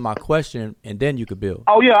answer my question, and then you could build.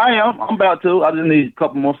 Oh yeah, I am. I'm about to. I just need a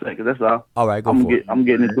couple more seconds. That's all. All right, I'm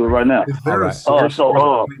getting into it right now. All right.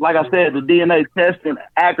 So like I said, the DNA testing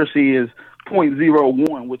accuracy is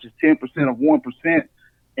 0.01, which is 10% of 1%,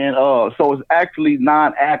 and so it's actually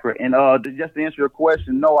non-accurate. And just to answer your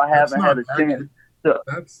question, no, I haven't had a chance to.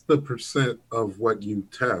 That's the percent of what you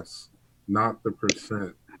test, not the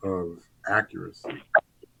percent of accuracy.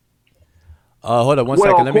 Hold on one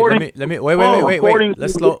second. Let me wait.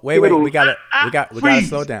 Let's slow. Wait. We gotta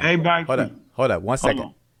slow down. Everybody, hold on. 1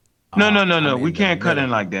 second. No. We can't cut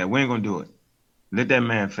in like that. We ain't gonna do it. Let that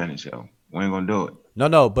man finish, yo. We ain't gonna do it.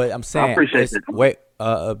 No. But I'm saying, I appreciate it. Wait,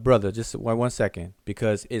 brother, just 1 second,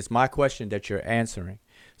 because it's my question that you're answering.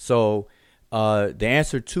 So, the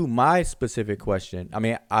answer to my specific question,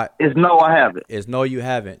 is no, I haven't. Is no, you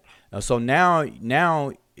haven't. So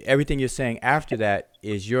now. Everything you're saying after that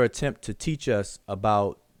is your attempt to teach us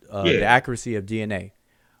about the accuracy of DNA.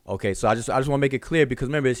 Okay, so I just want to make it clear, because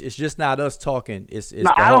remember, it's just not us talking. We have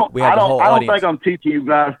the whole audience. I don't think I'm teaching you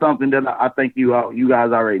guys something that I think you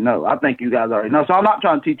guys already know. I think you guys already know. So I'm not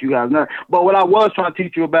trying to teach you guys nothing. But what I was trying to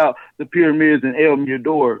teach you about the pyramids and El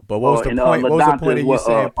Mirador. But what was the point? What was the point of you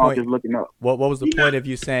saying point? Looking up. What was the point of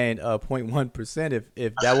you saying 0.1%?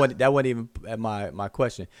 If that wasn't even my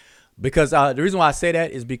question. Because the reason why I say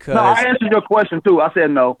that is because... No, I answered your question, too. I said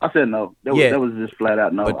no. That was just flat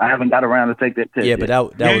out no. But I haven't got around to take that test. Yeah, but that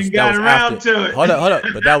was after. To it. Hold up.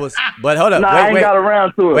 But hold up. No, I ain't got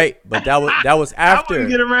around to it. Wait, but that was after. I wouldn't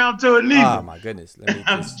get around to it neither. Oh, my goodness. Let me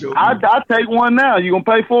I'll take one now. You going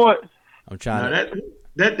to pay for it? I'm trying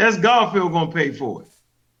That's Garfield going to pay for it.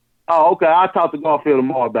 Oh, okay. I'll talk to Garfield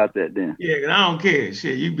tomorrow about that then. Yeah, because I don't care.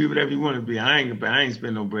 Shit, you be whatever you want to be. I ain't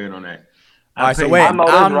spend no bread on that. All right, so wait, I'm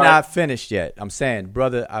not finished yet. I'm saying,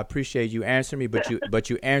 brother, I appreciate you answering me, but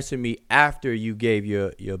you answered me after you gave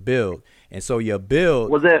your build. And so your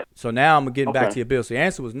build was that. So now I'm getting back to your build. So your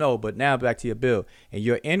answer was no, but now back to your build. And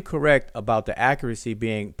you're incorrect about the accuracy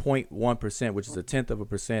being 0.1%, which is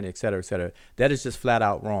 0.1%, et cetera, et cetera. That is just flat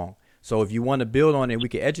out wrong. So if you want to build on it, we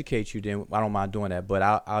can educate you, then I don't mind doing that. But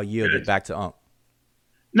I'll yield it back to Unc.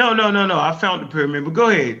 No. I found the pyramid, but go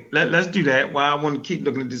ahead. Let's do that. While I want to keep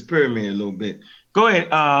looking at this pyramid a little bit. Go ahead.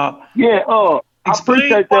 I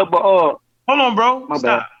appreciate that, but hold on, bro. My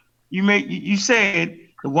Stop. bad. You said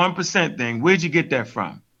the 1% thing. Where'd you get that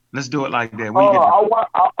from? Let's do it like that.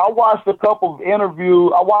 I watched a couple of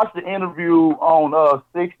interviews. I watched the interview on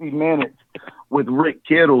 60 Minutes with Rick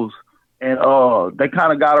Kittles, and they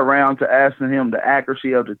kind of got around to asking him the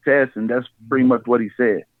accuracy of the test, and that's pretty much what he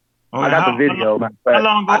said. I got the video.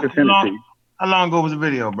 I can send it to you. How long ago was the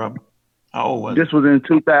video, bro? How old was it? This was in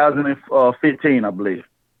 2015, I believe.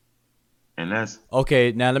 And that's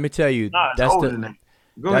okay. Now let me tell you, that's ahead.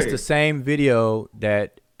 the same video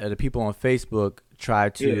that the people on Facebook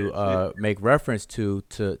tried to make reference to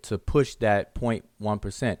push that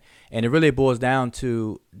 0.1%, and it really boils down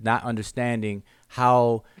to not understanding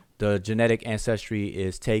how the genetic ancestry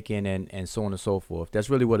is taken and so on and so forth. That's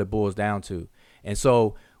really what it boils down to. And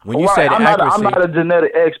so when you say the accuracy, I'm not a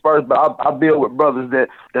genetic expert, but I build with brothers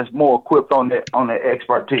that's more equipped on that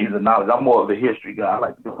expertise and knowledge. I'm more of a history guy. I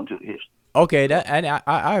like to go into the history. Okay, and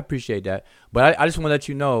I appreciate that, but I just want to let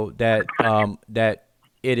you know that that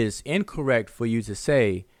it is incorrect for you to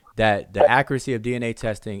say that the accuracy of DNA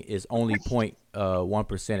testing is only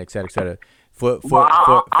 0.1%, et cetera, et cetera.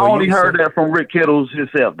 I only heard that from Rick Kittles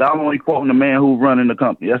himself. I'm only quoting the man who's running the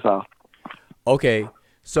company. That's all. Okay.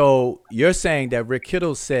 So you're saying that Rick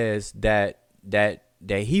Kittles says that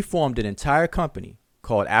he formed an entire company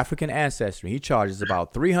called African Ancestry. He charges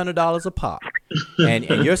about $300 a pop, and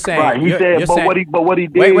you're saying right. He said, what he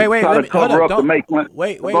did. Wait. Try to cover up to make money.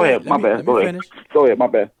 Wait. Go ahead. My bad. Go ahead. Go ahead. My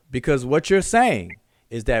bad. Because what you're saying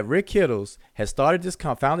is that Rick Kittles has founded this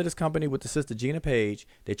company with the sister Gina Page.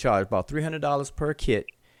 They charge about $300 per kit,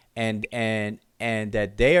 and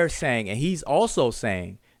that they are saying, and he's also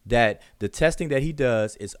saying that the testing that he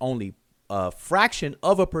does is only a fraction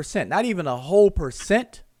of a percent, not even a whole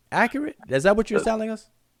percent accurate. Is that what you're telling us?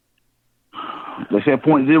 They said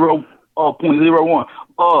 0.01.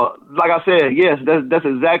 Like I said, yes, that's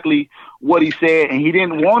exactly what he said, and he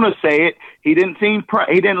didn't want to say it. He didn't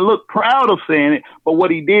look proud of saying it. But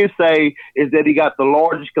what he did say is that he got the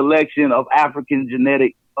largest collection of African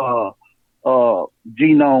genetic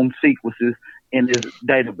genome sequences in his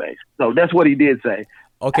database. So that's what he did say.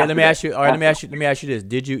 Okay, let me ask you. All right, let me ask you this: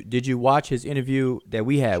 Did you watch his interview that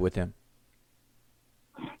we had with him?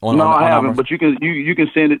 No, I haven't. But you can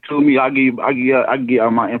send it to me. I get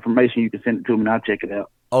my information. You can send it to me, and I'll check it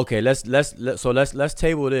out. Okay, let's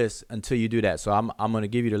table this until you do that. So I'm gonna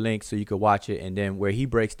give you the link so you can watch it, and then where he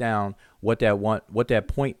breaks down what that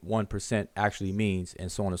 0.1% actually means,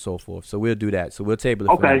 and so on and so forth. So we'll do that. So we'll table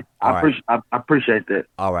it. Okay, I appreciate that.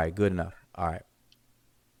 All right, good enough. All right.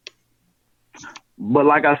 But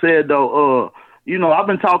like I said though, I've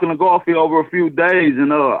been talking to Garfield over a few days, and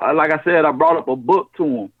like I said, I brought up a book to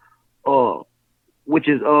him, which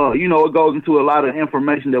is it goes into a lot of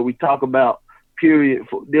information that we talk about. Period,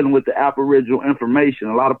 for dealing with the Aboriginal information.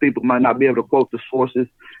 A lot of people might not be able to quote the sources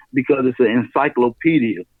because it's an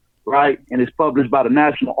encyclopedia, right? And it's published by the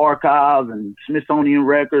National Archives and Smithsonian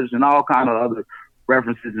Records and all kind of other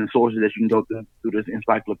references and sources that you can go through this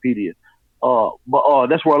encyclopedia. But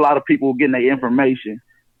that's where a lot of people are getting their information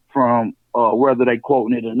from, whether they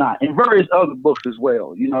quoting it or not, and various other books as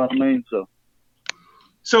well. You know what I mean?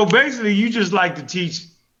 So basically, you just like to teach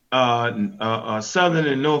Southern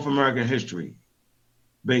and North American history.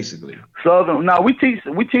 Basically, Southern. Now we teach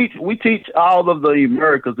all of the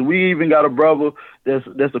Americas. We even got a brother that's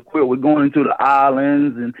equipped with going into the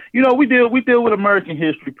islands, and we deal with American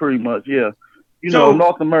history pretty much. Yeah,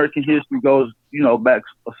 North American history goes back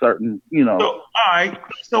a certain So, all right.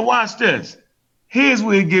 So watch this. Here's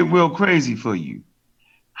where it get real crazy for you.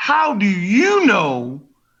 How do you know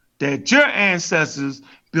that your ancestors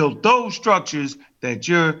built those structures that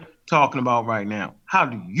you're talking about right now? How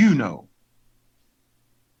do you know?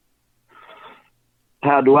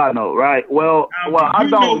 How do I know, right? Well, I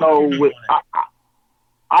don't know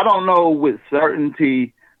I don't know with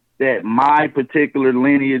certainty that my particular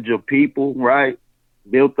lineage of people, right,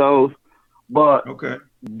 built those. But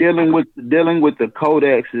dealing with the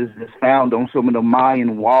codexes that's found on some of the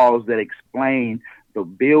Mayan walls that explain the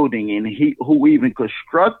building and who even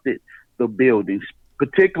constructed the buildings,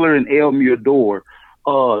 particularly in El Mirador,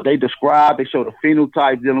 they show the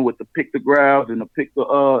phenotype dealing with the pictographs and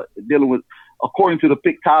dealing with, according to the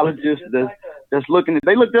pictologists that's looking at,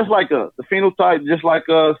 they look just like us, the phenotype just like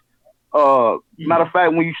us. Matter of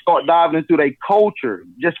fact, when you start diving into their culture,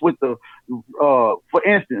 just with for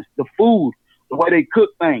instance, the food, the way they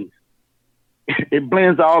cook things, it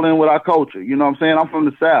blends all in with our culture. You know what I'm saying? I'm from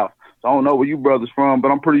the South, so I don't know where you brothers from,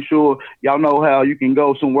 but I'm pretty sure y'all know how you can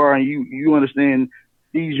go somewhere and you understand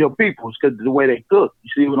these your peoples because the way they cook. You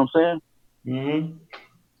see what I'm saying? Mm-hmm.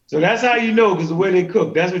 So that's how you know, because the way they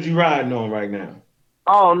cook. That's what you're riding on right now.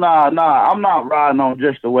 Oh, nah. I'm not riding on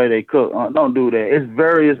just the way they cook. Don't do that. It's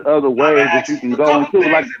various other ways that you can go into.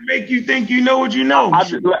 Like make you think you know what you know.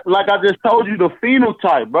 Like I just told you, the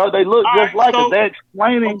phenotype, bro. They look just like us. They're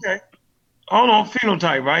explaining. Okay. Hold on,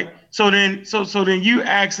 phenotype, right? So then you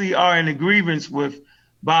actually are in agreement with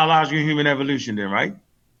biological and human evolution, then, right?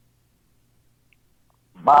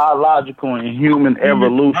 Biological and human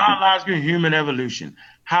evolution. Biological and human evolution.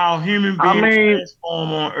 How human beings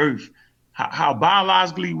transform on Earth. How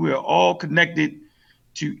biologically we're all connected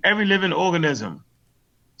to every living organism.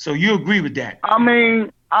 So you agree with that? I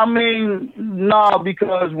mean, no,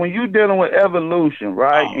 because when you're dealing with evolution,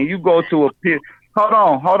 right, and you go to a pit. Hold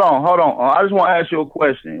on. I just want to ask you a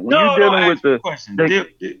question. When you're dealing with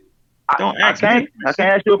don't ask me. I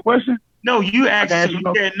can't ask you a question. No, you asked. You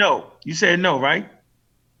said no. You said no, right?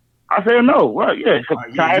 I said no. Right? Yeah.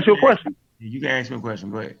 Can I ask you a question? You can ask me a question.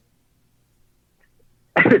 Go ahead.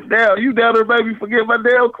 Damn, you down there made me forget my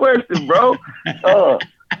damn question, bro.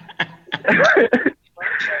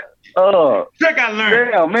 Check I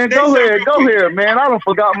learned. Damn, man, go ahead, man. I done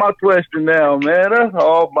forgot my question now, man. That's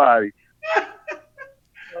almighty.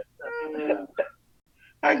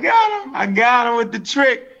 I got him with the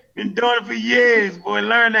trick. Been doing it for years, boy.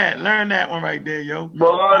 Learn that one right there, yo.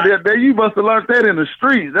 Boy, you must have learned that in the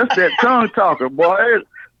streets. That's that tongue talker, boy.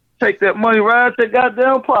 Take that money right out that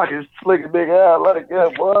goddamn pockets, slick a big out like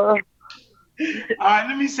that, boy. All right,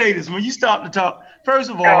 let me say this. When you start to talk,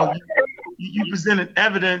 first of all, you presented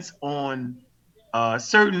evidence on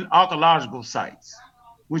certain archaeological sites,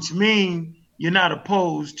 which mean you're not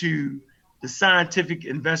opposed to the scientific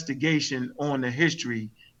investigation on the history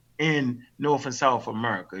in North and South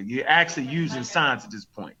America. You're actually using science at this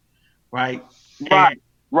point, right? Right,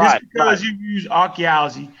 just because you use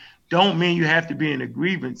archaeology don't mean you have to be in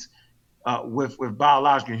agreement with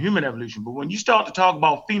biological and human evolution. But when you start to talk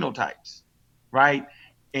about phenotypes, right,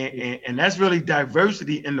 and that's really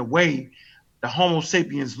diversity in the way the Homo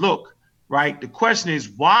sapiens look, right? The question is,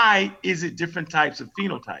 why is it different types of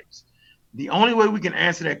phenotypes? The only way we can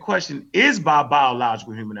answer that question is by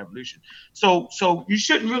biological human evolution. So you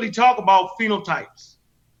shouldn't really talk about phenotypes,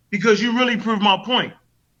 because you really prove my point.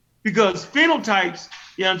 Because phenotypes,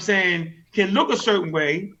 you know what I'm saying, can look a certain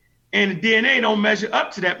way, and the DNA don't measure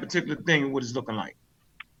up to that particular thing and what it's looking like.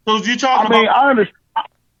 So you're talking I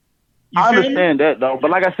understand that though, but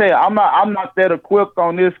like I said, I'm not that equipped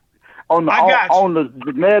on this on the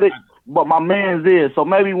genetics. But my man's is. So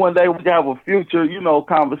maybe one day we can have a future,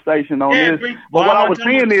 conversation on this. But what I was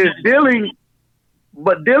saying is dealing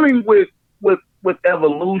with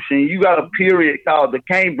evolution, you got a period called the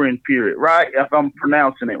Cambrian period, right? If I'm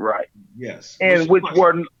pronouncing it right. Yes. And what's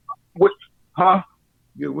your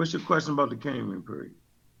question about the Cambrian period?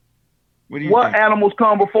 What animals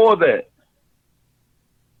come before that? What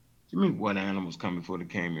do you mean what animals come before the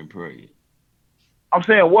Cambrian period? I'm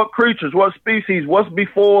saying what creatures, what species, what's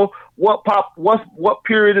before, what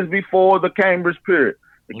period is before the Cambrian period?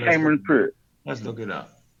 Cambrian period. Let's look it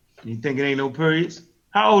up. You think it ain't no periods?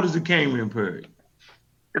 How old is the Cambrian period?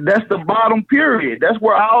 That's the bottom period. That's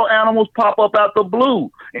where all animals pop up out the blue,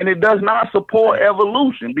 and it does not support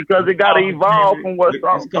evolution because it got to evolve from where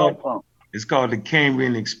something comes from. It's called the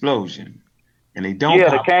Cambrian explosion, and they don't.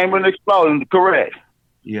 Yeah, the Cambrian explosion, correct.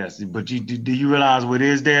 Yes, but do you realize what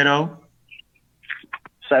is there though?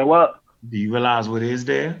 Say what? Do you realize what is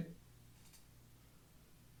there?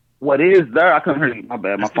 What is there? I couldn't hear you. My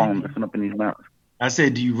bad. My phone messing up in these mountains. I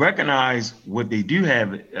said, do you recognize what they do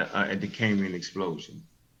have at the Cambrian explosion?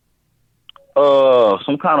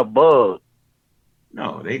 Some kind of bug.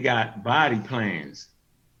 No, they got body plans.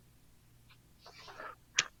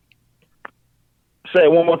 Say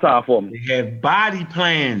it one more time for me. They have body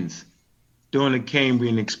plans during the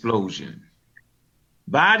Cambrian explosion.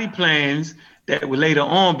 Body plans that will later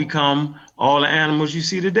on become all the animals you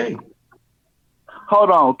see today.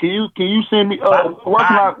 Hold on. Can you send me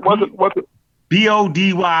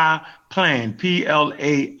BODY plan,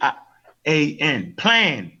 PLAN,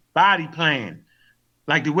 plan, body plan,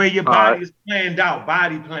 like the way your body is planned out,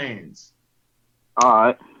 body plans.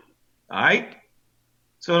 All right.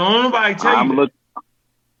 So don't nobody tell you.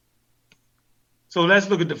 So let's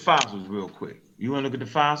look at the fossils real quick. You want to look at the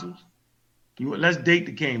fossils? Let's date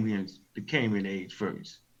the Cambrian age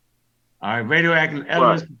first. All right. Radioactive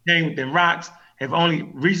elements contained within rocks have only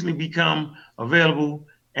recently become available,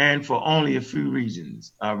 and for only a few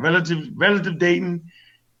regions. Relative dating,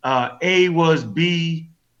 A was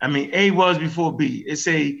before B.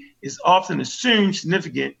 It's often assumed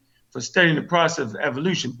significant for studying the process of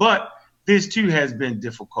evolution, but this too has been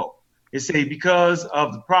difficult. Because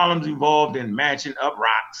of the problems involved in matching up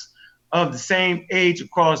rocks of the same age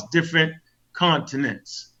across different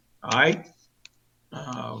continents. All right.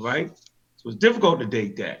 So it's difficult to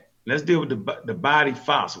date that. Let's deal with the body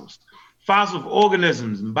fossils. Fossils of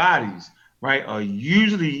organisms and bodies, right, are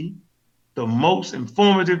usually the most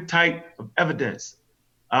informative type of evidence.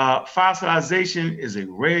 Fossilization is a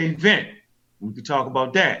rare event. We could talk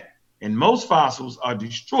about that. And most fossils are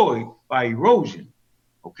destroyed by erosion,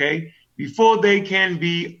 okay, before they can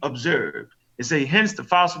be observed. Hence the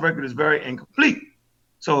fossil record is very incomplete.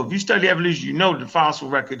 So if you study evolution, you know the fossil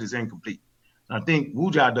record is incomplete. And I think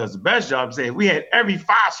Wuja does the best job of saying if we had every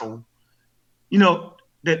fossil,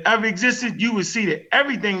 that ever existed, you would see that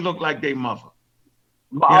everything looked like their mother.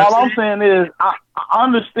 But all I'm saying is, I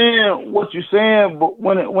understand what you're saying, but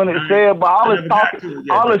when it said, but all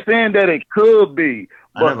it's saying that it could be,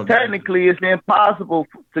 but technically it's impossible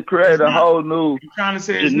to create a whole new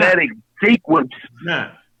genetic sequence.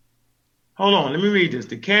 Nah. Hold on, let me read this.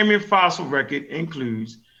 The Cambrian fossil record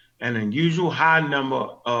includes an unusual high number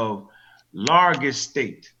of largest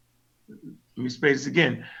state. Let me say this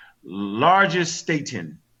again. Largest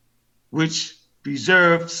statin, which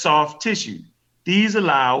preserve soft tissue. These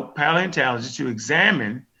allow paleontologists to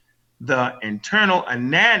examine the internal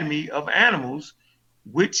anatomy of animals,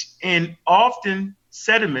 which in often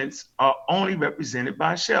sediments are only represented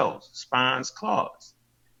by shells, spines, claws,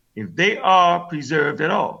 if they are preserved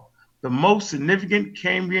at all. The most significant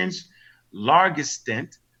Cambrian's largest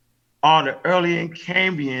stent are the earlier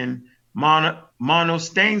Cambrian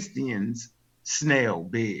monostaceans snail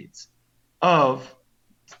beds. of,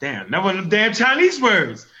 never one of them damn Chinese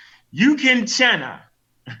words. Yukin China,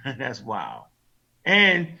 that's wild.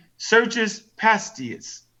 And Certus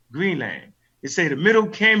pastius, Greenland. It say the Middle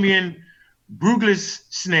Cambrian Brugless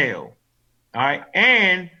snail, all right,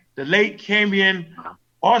 and the Late Cambrian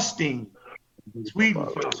Austin, Sweden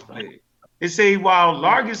first played. It say while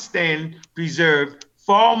Lagersten preserved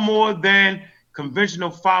far more than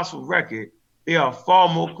conventional fossil record, they are far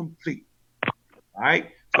more complete. All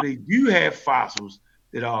right, so they do have fossils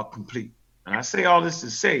that are complete. And I say all this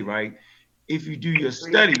to say, right, if you do your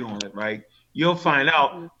study on it, right, you'll find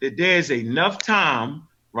out that there's enough time,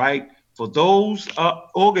 right, for those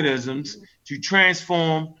organisms to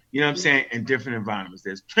transform, you know what I'm saying, in different environments.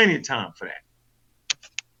 There's plenty of time for that.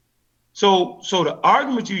 So the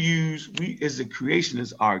argument you use is the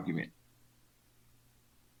creationist argument.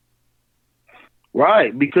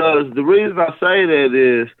 Right, because the reason I say that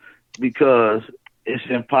is because it's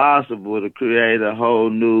impossible to create a whole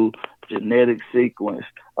new genetic sequence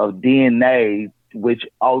of DNA, which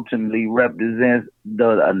ultimately represents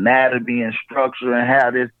the anatomy and structure and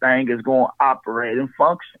how this thing is going to operate and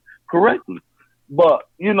function correctly. But,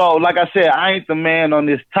 you know, like I said, I ain't the man on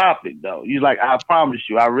this topic, though. I promise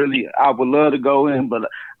you, I would love to go in, but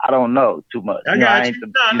I don't know too much. I got you.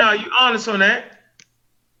 No, you honest on that.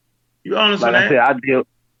 You honest on that. Like I said,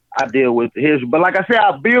 I deal with the history. But like I said,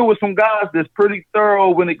 I deal with some guys that's pretty thorough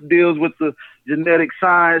when it deals with the genetic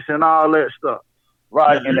science and all that stuff.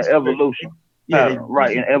 Right, in the evolution. Yeah,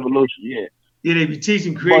 right, in evolution, yeah. Yeah, they be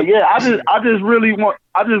teaching creative. But yeah, I just really want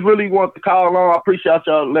to call on. I appreciate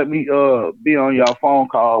y'all let me be on y'all phone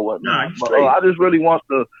call or whatnot. But I just really want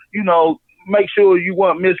to, you know, make sure you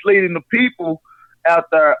weren't misleading the people out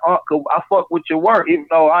there. Cause I fuck with your work, even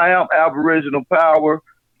though I am Aboriginal Power.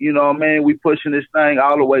 You know what I mean? We pushing this thing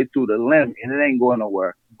all the way to the limit, and it ain't going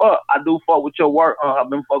nowhere. But I do fuck with your work. I've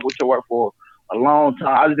been fucking with your work for a long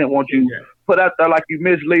time. I just didn't want you put out there like you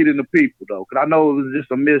misleading the people, though, because I know it was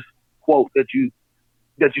just a misquote that you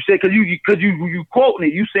said, because you quoting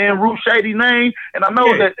it, you saying Ruth Shady name, and I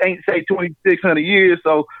know that ain't say 2,600 years,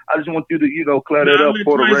 so I just want you to, you know, clear that up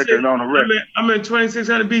for the record and on the record. I'm in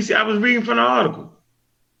 2,600 BC. I was reading from the article.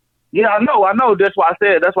 Yeah, I know. That's why I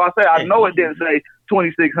said. I know it didn't say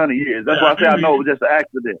 2,600 years. That's why I said I know it was just an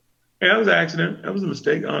accident. Yeah, it was an accident. That was a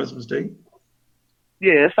mistake, honest mistake.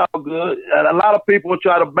 Yeah, it's all good. And a lot of people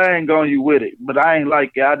try to bang on you with it, but I ain't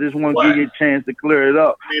like it. I just want to give you a chance to clear it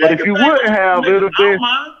up. But if you wouldn't have, it would have been.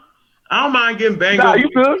 I don't mind getting banged on. Nah, you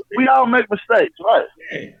good. We all make mistakes, right?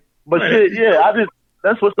 Yeah. But shit, yeah,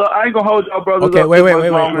 that's what's up. I ain't gonna hold y'all brothers up. Okay,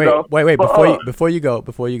 wait. Before you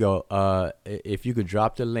go, if you could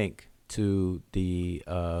drop the link to the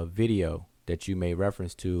video that you made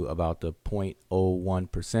reference to about the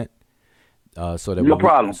 0.01%. So that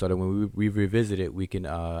when we revisit it, we can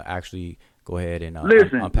actually go ahead and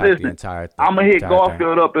unpack the entire thing. I'm gonna hit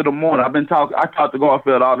Garfield up in the morning. I talk to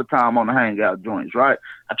Garfield all the time on the hangout joints, right?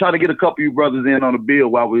 I try to get a couple of you brothers in on the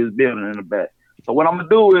build while we was building in the back. So what I'm gonna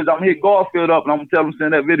do is I'm gonna hit Garfield up and I'm gonna tell him to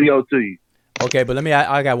send that video to you. Okay, but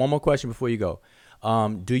I got one more question before you go.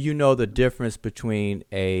 Do you know the difference between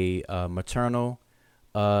a maternal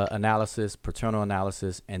analysis, paternal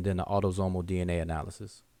analysis, and then the autosomal DNA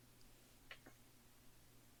analysis?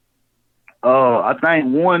 I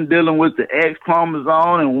think one dealing with the X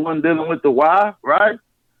chromosome and one dealing with the Y, right?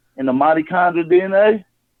 In the mitochondrial DNA.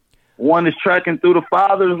 One is tracking through the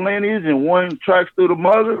father's lineage and one tracks through the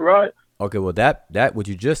mother, right? Okay, well that what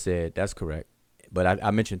you just said, that's correct. But I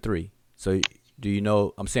mentioned 3. So do you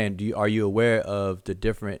know? I'm saying, are you aware of the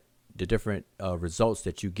different results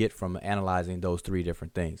that you get from analyzing those 3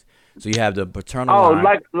 different things? So you have the paternal.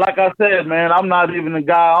 line. Like I said, man, I'm not even the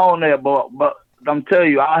guy on that, but I'm telling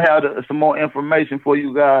you, I have some more information for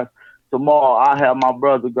you guys tomorrow. I have my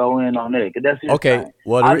brother go in on that. That's his thing.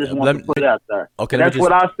 Well, I just want to put it out there. Okay, that's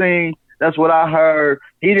what I seen. That's what I heard.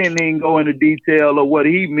 He didn't even go into detail of what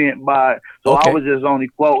he meant by it. So I was just only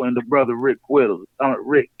quoting the brother Rick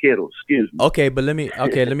Kittle. Excuse me. Okay, but let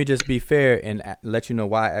me just be fair and let you know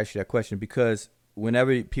why I asked you that question, because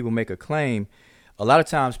whenever people make a claim, a lot of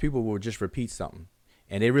times people will just repeat something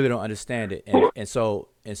and they really don't understand it. And so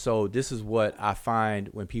this is what I find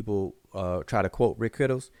when people try to quote Rick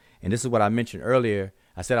Kittles. And this is what I mentioned earlier.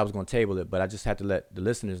 I said I was going to table it, but I just had to let the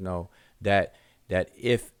listeners know that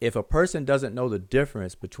if a person doesn't know the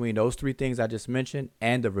difference between those 3 things I just mentioned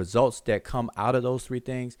and the results that come out of those 3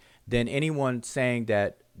 things, then anyone saying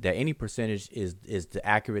that that any percentage is the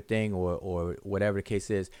accurate thing or whatever the case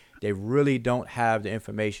is. They really don't have the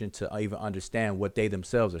information to even understand what they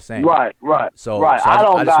themselves are saying. Right. So I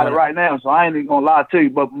don't got it right now, so I ain't even gonna lie to you.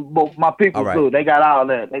 But my people do. They got all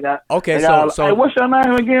that. They got. Okay, they got hey, what's your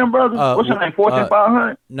name again, brother? What's your name?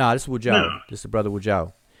 14500. Nah, this is Wujao. This is brother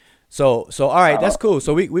Wujao. So all right, that's cool.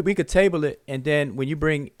 So we could table it, and then when you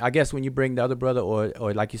bring the other brother,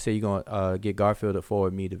 or like you say, you're gonna get Garfield to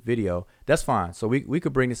forward me the video. That's fine. So we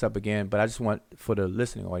could bring this up again, but I just want for the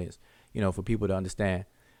listening audience, for people to understand.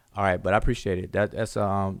 All right, but I appreciate it. That's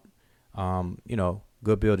good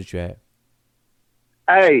build that you had.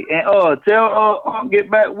 Hey, and tell get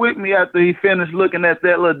back with me after he finished looking at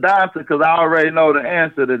that little dancer, because I already know the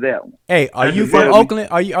answer to that one. Hey, are you from Oakland?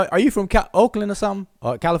 Are you from Oakland or something?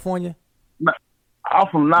 Or California? I'm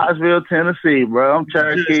from Knoxville, Tennessee, bro. I'm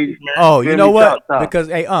Cherokee. Oh, you know what? Because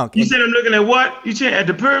hey, Unc. You said I'm looking at what? You said at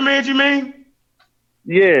the pyramid, you mean?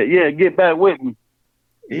 Yeah. Get back with me.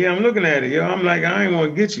 Yeah, I'm looking at it, yo. I'm like, I ain't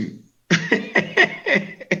want to get you.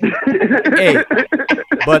 Hey,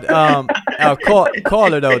 but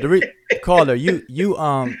caller though, caller, you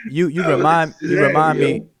remind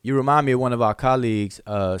me of one of our colleagues,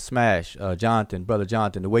 Smash, brother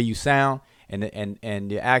Jonathan. The way you sound and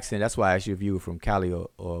the accent. That's why I asked you if you were from Cali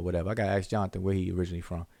or whatever. I gotta ask Jonathan where he originally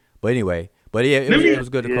from. But anyway, yeah, it was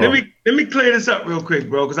good to call. Let me clear this up real quick,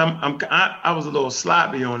 bro, because I was a little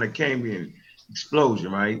sloppy on the Cambrian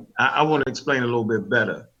explosion, right? I want to explain a little bit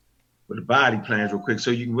better with the body plans real quick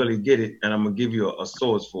so you can really get it, and I'm gonna give you a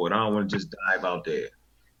source for it. I don't want to just dive out there.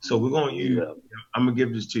 So we're gonna I'm gonna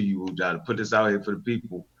give this to you, Wujao, to put this out here for the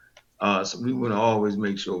people. So we want to always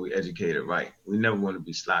make sure we educate it right. We never want to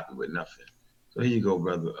be sloppy with nothing. So here you go,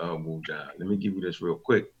 brother Wujao. Let me give you this real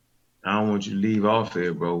quick. I don't want you to leave off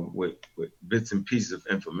here, bro, with bits and pieces of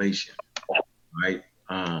information, right?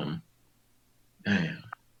 Damn.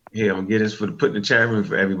 Here, I'm gonna get this put in the chat room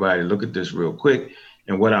for everybody. Look at this real quick.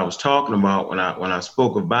 And what I was talking about when I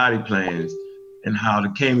spoke of body plans and how the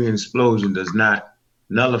Cambrian explosion does not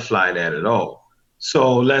nullify that at all.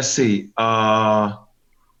 So let's see. Cambrian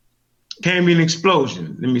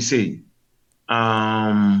explosion. Let me see.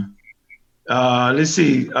 Let's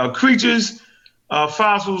see. Creatures,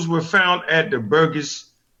 fossils were found at the Burgess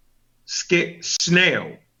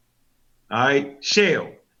snail. All right,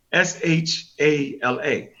 shale.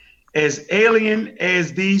 SHALA. As alien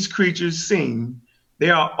as these creatures seem, they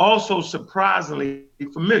are also surprisingly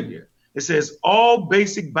familiar. It says all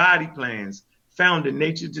basic body plans found in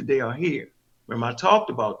nature today are here. Remember, I talked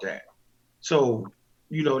about that. So,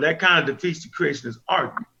 that kind of defeats the creationist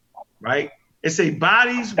argument, right? It say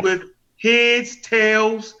bodies with heads,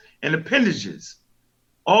 tails, and appendages,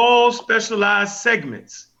 all specialized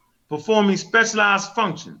segments performing specialized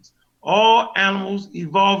functions. All animals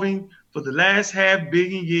evolving for the last 500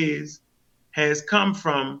 million years has come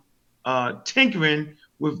from tinkering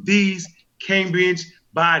with these Cambrian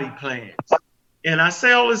body plans. And I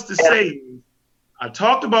say all this to say, I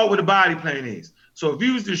talked about what a body plan is. So if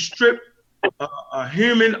you was to strip a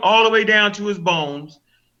human all the way down to his bones,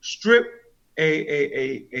 strip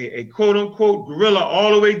a quote unquote gorilla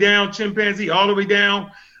all the way down, chimpanzee all the way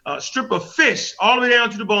down, strip a fish all the way down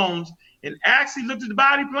to the bones, and actually looked at the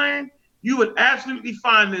body plan, you would absolutely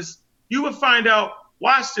find this. You would find out,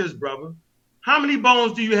 watch this, brother. How many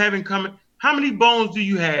bones do you have in common? How many bones do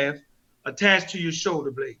you have attached to your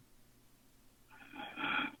shoulder blade?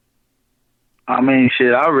 I mean,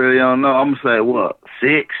 shit, I really don't know. I'm going to say, what,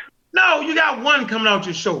 6? No, you got one coming out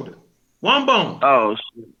your shoulder. One bone. Oh,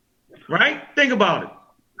 shit. Right? Think about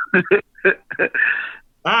it.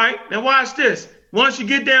 All right, now watch this. Once you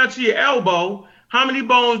get down to your elbow, how many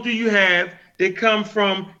bones do you have that come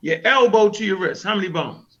from your elbow to your wrist? How many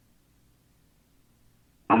bones?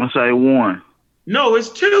 I'm going to say 1. No, it's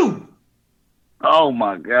 2. Oh,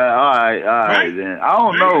 my God. All right, then. I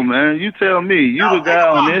don't know, man. You tell me. You the guy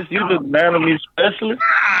on this. You the anatomy specialist.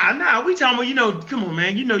 Nah, we talking about, come on,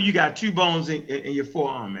 man. You got 2 bones in your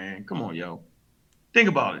forearm, man. Come on, yo. Think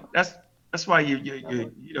about it. That's why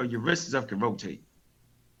your wrists up can rotate.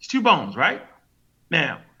 It's 2 bones, right?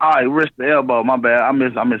 Now. All right, wrist to elbow. My bad. I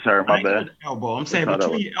misheard. My bad. Elbow. I'm saying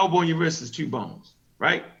between your elbow and your wrist is 2 bones,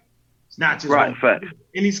 right? It's not just right. Fact.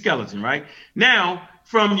 Any skeleton, right? Now,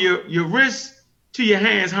 from your wrist to your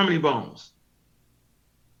hands, how many bones?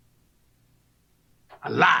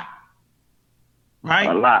 A lot, right?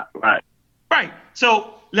 A lot, right? Right.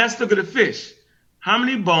 So let's look at a fish. How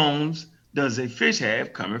many bones does a fish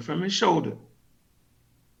have coming from his shoulder?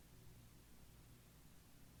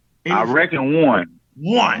 I reckon 1.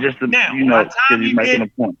 1. Just to, now, because you're making a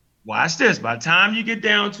point. Watch this. By the time you get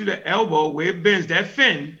down to the elbow where it bends that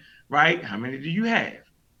fin, right? How many do you have?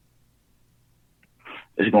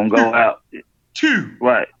 it's gonna go out. 2.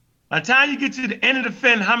 Right. By the time you get to the end of the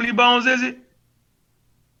fin, how many bones is it?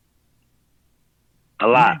 A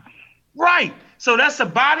lot. Right. So that's a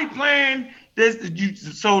body plan.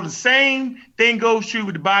 So the same thing goes true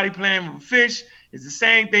with the body plan of a fish. It's the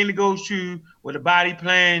same thing that goes true with a body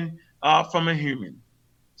plan from a human.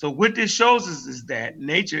 So what this shows us is that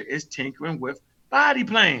nature is tinkering with body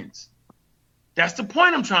plans. That's the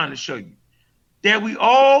point I'm trying to show you. That we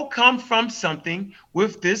all come from something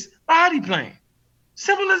with this body plan.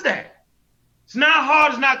 Simple as that. It's not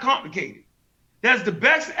hard, it's not complicated. That's the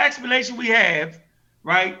best explanation we have,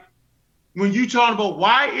 right? When you talking about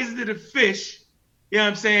why is it a fish, you know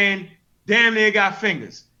what I'm saying, damn near got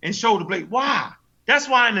fingers and shoulder blades. Why? That's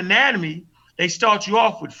why in anatomy, they start you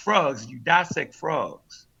off with frogs. You dissect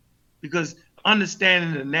frogs. Because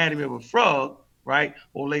understanding the anatomy of a frog, right,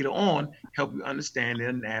 or later on, help you understand the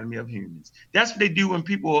anatomy of humans. That's what they do when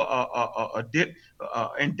people are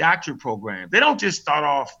in doctorate programs. They don't just start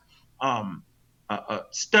off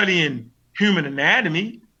studying human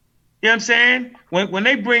anatomy. You know what I'm saying? When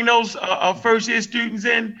they bring those first year students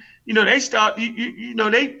in, you know, they start, you know,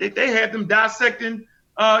 they have them dissecting,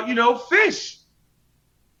 fish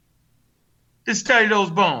to study those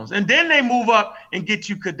bones. And then they move up and get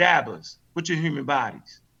you cadavers, which are human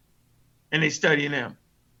bodies. And they study them.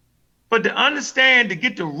 But to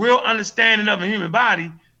get the real understanding of a human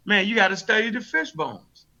body, man, you got to study the fish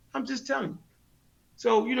bones. I'm just telling you.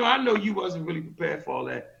 So, you know, I know you wasn't really prepared for all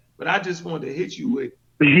that, but I just wanted to hit you with.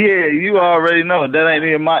 Yeah, you already know that ain't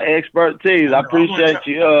even my expertise. I appreciate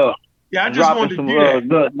you. I just wanted to do that.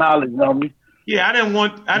 Good knowledge on me. Yeah, I didn't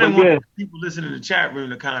want people listening in the chat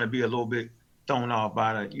room to kind of be a little bit thrown off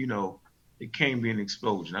by the, you know, it can be an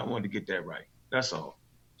explosion. I wanted to get that right. That's all.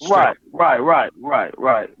 Right. But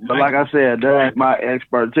like I said, that ain't my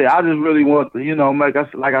expertise. I just really want to, you know, like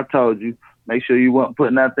I told you, make sure you weren't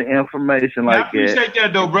putting out the information like that. I appreciate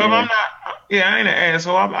that though, brother. I ain't an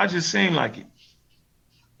asshole. I just seem like it.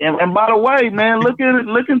 And by the way, man, look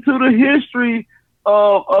into the history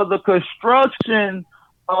of the construction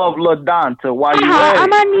of LaDonta. Why you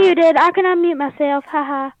I'm unmuted. I can unmute myself.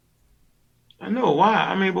 Haha. I know why.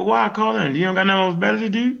 I mean, but why call in? You don't got nothing else better to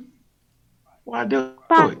do? Why do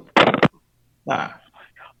it? Why?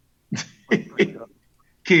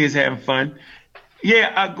 Kids having fun.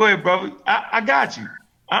 Yeah, go ahead, brother. I got you.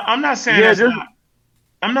 I'm not saying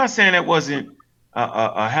I'm not saying that wasn't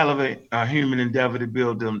a hell of a human endeavor to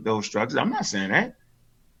build those structures. I'm not saying that.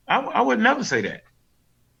 I would never say that.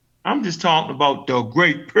 I'm just talking about the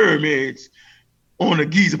Great Pyramids on the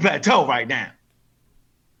Giza Plateau right now.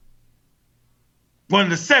 One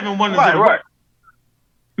of the 7 wonders of the world.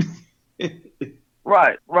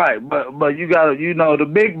 Right. But you gotta, you know, the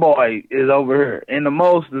big boy is over here, and the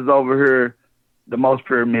most is over here. The most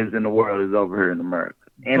pyramids in the world is over here in America,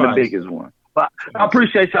 and the biggest one. But I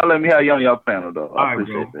appreciate y'all letting me have you on your panel, though. I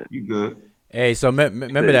appreciate that. You good? Hey, so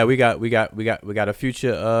remember that we got a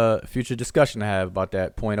future discussion to have about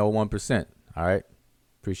that 0.01%. All right,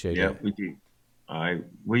 appreciate that. Yeah, we do. All right,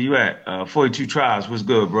 where you at? 42 Tribes. What's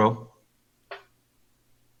good, bro?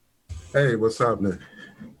 Hey, what's happening?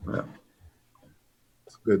 Yeah.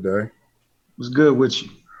 It's a good day. What's good with you?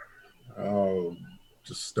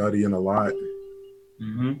 Just studying a lot,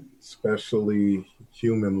 especially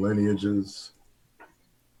human lineages.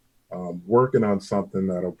 Working on something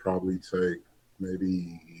that'll probably take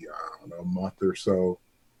maybe, I don't know, a month or so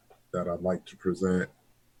that I'd like to present.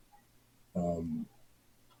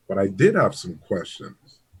 But I did have some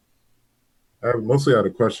questions. I mostly had a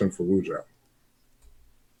question for Wuja.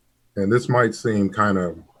 And this might seem kind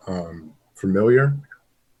of familiar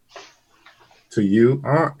to you,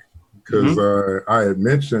 Ankh, because I had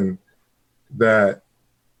mentioned that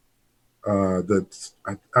I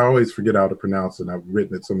always forget how to pronounce it. And I've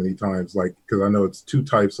written it so many times, like, because I know it's 2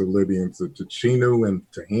 types of Libyans, the Tachinu and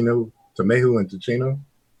Tahinu, Tamehu and Tachinu,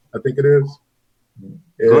 I think it is.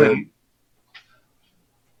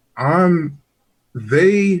 And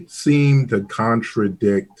they seem to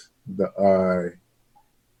contradict the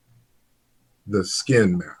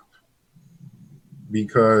skin map,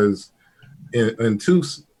 because in two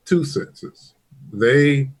senses,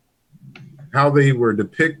 how they were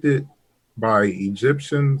depicted by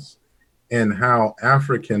Egyptians and how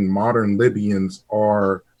African modern Libyans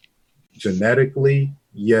are genetically,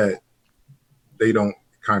 yet they don't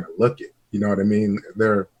kind of look it. You know what I mean?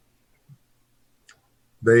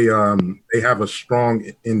 They have a strong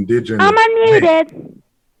indigenous. I'm unmuted.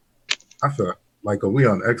 I felt like, are we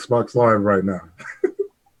on Xbox Live right now?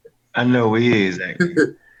 I know he is,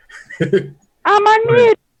 actually. I'm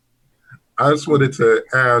unmuted. I just wanted to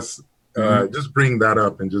ask, just bring that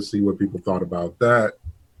up and just see what people thought about that.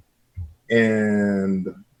 And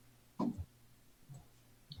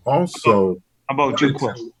also, how about your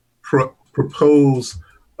question? Propose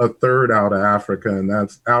a third out of Africa, and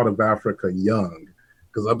that's out of Africa young,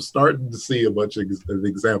 because I'm starting to see a bunch of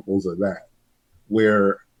examples of that,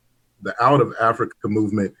 where the out of Africa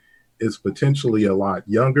movement is potentially a lot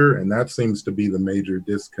younger, and that seems to be the major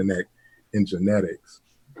disconnect in genetics,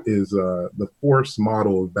 is the forced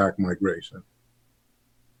model of back migration.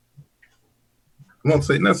 I won't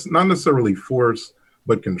say that's not necessarily forced,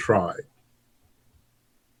 but contrived.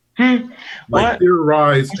 Like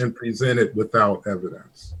theorized and presented without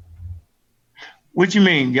evidence. What you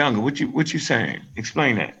mean younger? What you saying?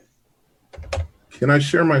 Explain that. Can I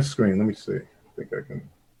share my screen? Let me see. I think I can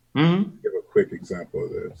give a quick example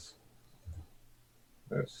of this.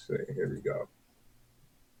 Let's see. Here we go.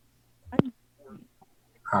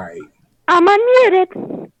 Hi. I'm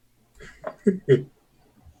unmuted.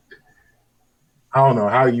 I don't know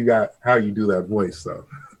how you do that voice though.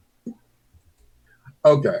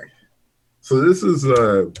 Okay. So this is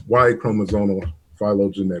a Y chromosomal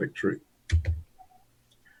phylogenetic tree.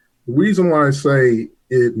 The reason why I say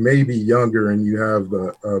it may be younger and you have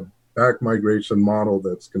the back migration model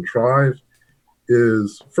that's contrived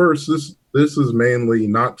is, first, this is mainly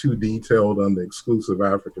not too detailed on the exclusive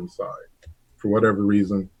African side. For whatever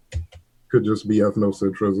reason, could just be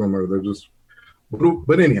ethnocentrism, or they're just,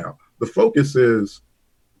 but anyhow, the focus is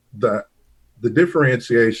that the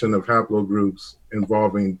differentiation of haplogroups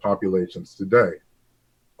involving populations today.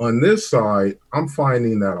 On this side, I'm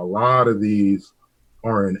finding that a lot of these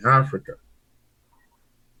are in Africa,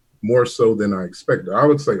 more so than I expected. I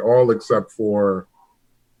would say all except for,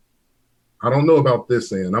 I don't know about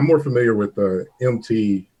this end. I'm more familiar with the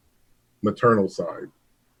MT maternal side,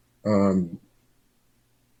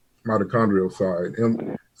 mitochondrial side.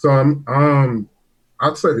 And so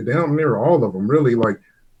I'd say down near all of them, really. Like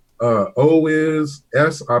O is,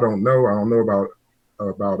 S, I don't know. I don't know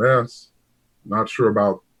about S. Not sure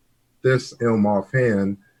about this M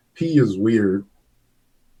offhand. P is weird.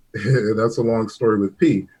 That's a long story with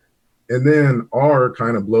P. And then R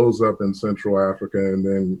kind of blows up in Central Africa, and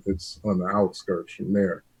then it's on the outskirts from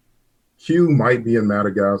there. Q might be in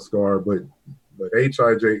Madagascar, but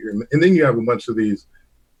HIJ, and then you have a bunch of these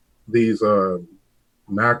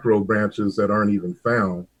macro branches that aren't even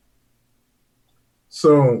found.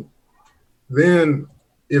 So then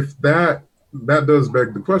if that does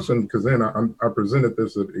beg the question, because then I presented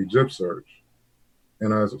this at EgyptSearch,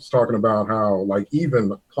 and I was talking about how, like,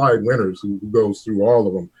 even Clyde Winters, who goes through all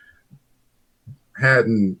of them, I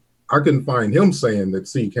couldn't find him saying that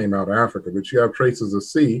C came out of Africa, but you have traces of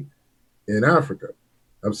C in Africa.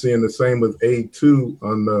 I'm seeing the same with A2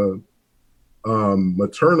 on the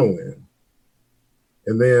maternal end,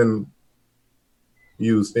 and then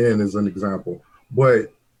used N as an example.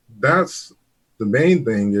 But that's the main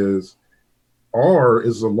thing, is R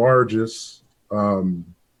is the largest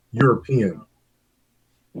European.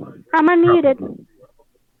 I'm unmuted.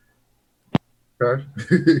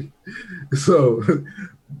 Okay. So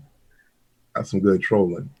that's some good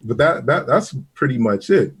trolling. But that's pretty much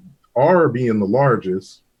it. R being the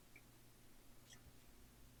largest,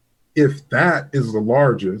 if that is the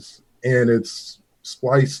largest and it's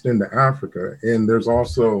spliced into Africa, and there's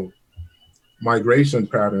also migration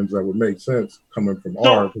patterns that would make sense coming from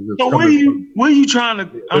R. So where you trying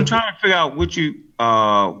to? I'm trying to figure out what you.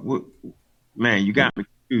 Man, you got me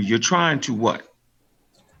confused. You're trying to what?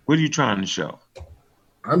 What are you trying to show?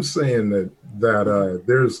 I'm saying that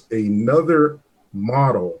there's another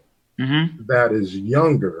model that is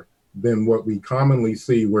younger than what we commonly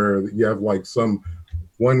see, where you have like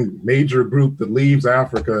one major group that leaves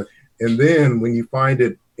Africa, and then when you find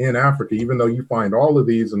it in Africa, even though you find all of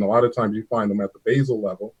these, and a lot of times you find them at the basal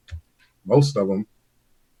level, most of them,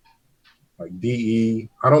 like DE.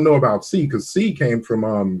 I don't know about C, because C came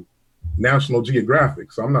from National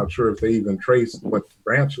Geographic, so I'm not sure if they even traced what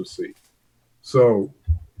branch of C. So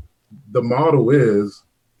the model is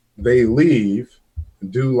they leave,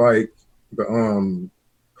 do like the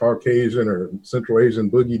Caucasian or Central Asian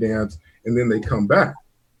boogie dance, and then they come back.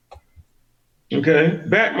 Okay,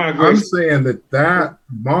 back migration. I'm saying that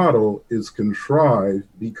model is contrived,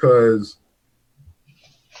 because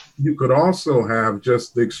you could also have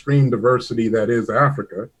just the extreme diversity that is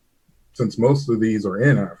Africa, since most of these are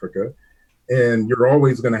in Africa, and you're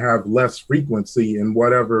always going to have less frequency in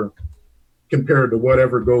whatever compared to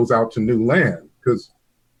whatever goes out to new land. Because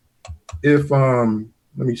if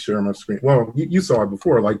let me share my screen. Well, you saw it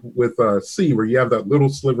before, like with C, where you have that little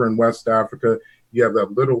sliver in West Africa, you have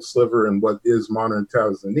that little sliver in what is modern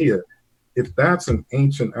Tanzania. If that's an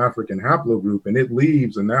ancient African haplogroup and it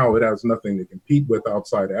leaves and now it has nothing to compete with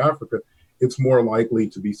outside of Africa, it's more likely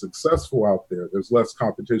to be successful out there. There's less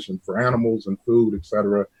competition for animals and food,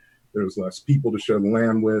 etc. There's less people to share the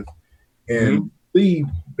land with. And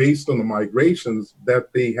based on the migrations,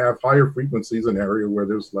 that they have higher frequencies in an area where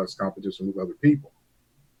there's less competition with other people.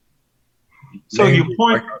 So your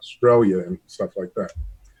point, like Australia and stuff like that.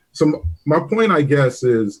 So my point, I guess,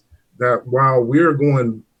 is that while we're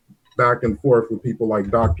going back and forth with people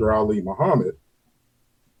like Dr. Ali Muhammad,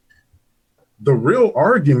 the real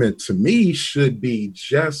argument to me should be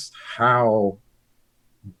just how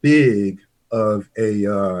big of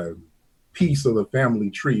a piece of the family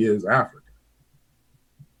tree is Africa.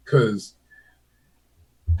 Because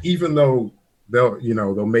even though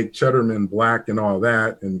they'll make Cheddarman black and all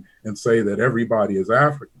that and say that everybody is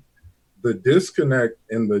African, the disconnect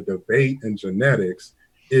in the debate in genetics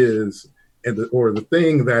is, or the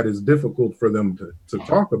thing that is difficult for them to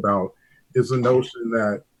talk about is the notion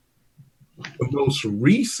that the most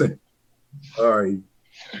recent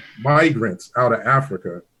migrants out of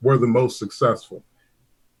Africa were the most successful.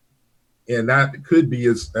 And that could be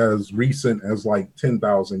as recent as like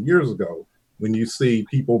 10,000 years ago, when you see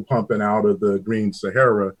people pumping out of the Green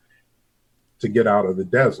Sahara to get out of the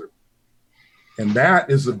desert. And that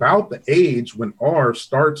is about the age when R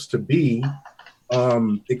starts to be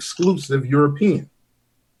exclusive European.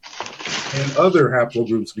 And other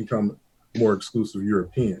haplogroups become more exclusive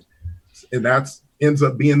European. And that ends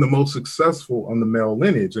up being the most successful on the male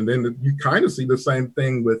lineage. And then you kind of see the same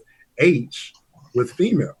thing with H with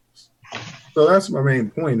females. So that's my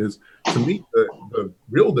main point is, to me, the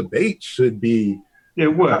real debate should be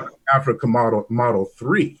Africa model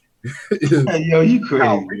 3. Hey, yo, you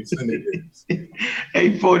crazy.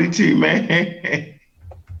 Hey, 42, man.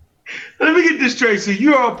 Let me get this straight. So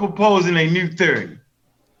you are proposing a new theory.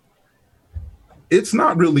 It's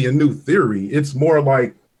not really a new theory. It's more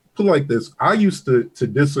like, put it like this. I used to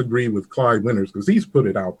disagree with Clyde Winters because he's put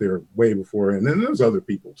it out there way before, and then there's other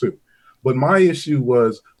people too. But my issue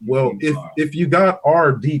was, well, if you got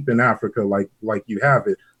R deep in Africa, like you have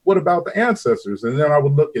it, what about the ancestors? And then I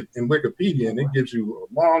would look in Wikipedia, and it gives you a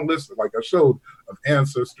long list, like I showed, of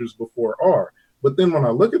ancestors before R. But then when I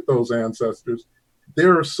look at those ancestors,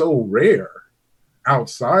 they're so rare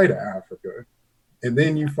outside of Africa. And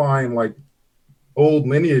then you find like old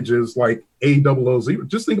lineages like A000.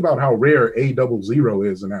 Just think about how rare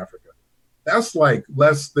A00 is in Africa. That's like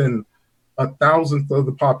less than 1,000th of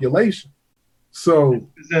the population. So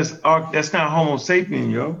that's not Homo sapien,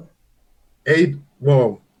 yo. It's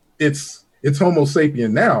Homo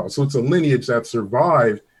sapien now. So it's a lineage that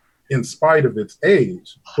survived in spite of its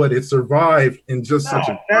age, but it survived in just such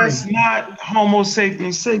a that's not Homo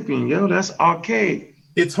sapien, yo. That's archaic.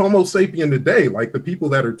 It's Homo sapien today. Like the people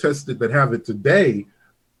that are tested that have it today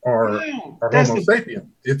are Homo sapien.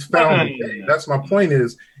 It's found today. That's my point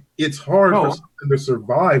is, it's hard for something to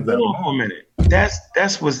survive that. Hold on for a minute.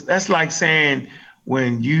 That's like saying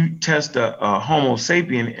when you test a Homo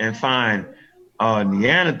sapien and find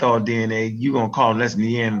Neanderthal DNA, you're gonna call them that's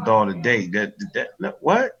Neanderthal today.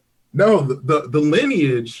 What? No, the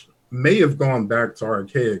lineage may have gone back to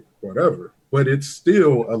archaic, whatever, but it's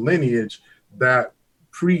still a lineage that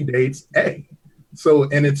predates A. So,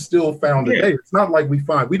 and it's still found today. It's not like we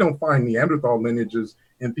don't find Neanderthal lineages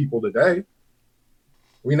in people today.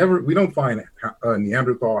 We don't find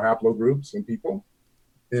Neanderthal haplogroups in people,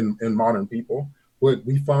 in modern people. But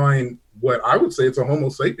we find what I would say it's a Homo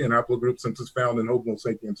sapien haplogroup since it's found in Homo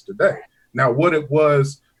sapiens today. Now, what it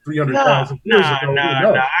was 300,000 years ago,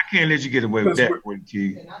 I can't let you get away with that,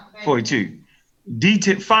 42.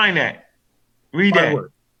 Find that. Read that.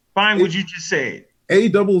 Find what you just said.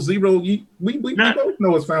 A00, we both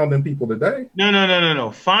know it's found in people today.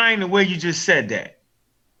 No. Find the way you just said that.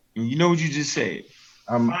 You know what you just said.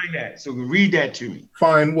 Find that. So read that to me.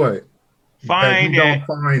 Find what? Find that.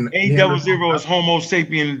 A00 is Homo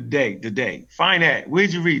sapien today. Find that.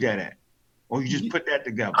 Where'd you read that at? Or you just put that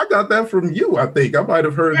together? I got that from you, I think. I might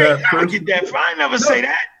have heard that first. I get that. I never say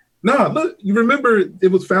that. No, look, you remember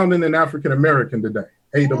it was found in an African American today.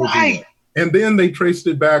 A00. Right. And then they traced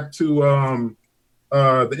it back to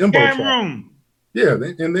the Imbo tribe. Yeah,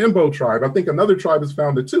 in the Imbo tribe. I think another tribe has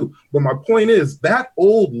found it too. But my point is that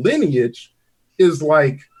old lineage is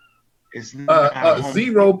like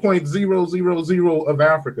 0.000 of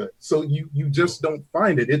Africa. So you just don't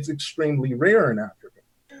find it. It's extremely rare in Africa.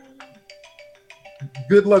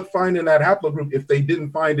 Good luck finding that haplogroup if they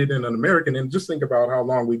didn't find it in an American. And just think about how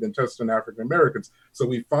long we've been testing African Americans. So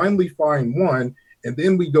we finally find one, and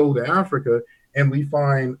then we go to Africa and we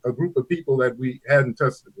find a group of people that we hadn't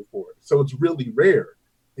tested before. So it's really rare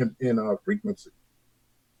in frequency.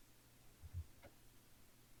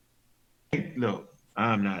 Look,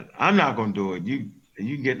 I'm not gonna do it. You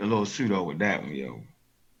getting a little pseudo with that one, yo.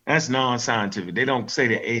 That's non-scientific. They don't say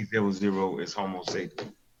that 800 is Homo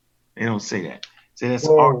sapien. They don't say that. Say that's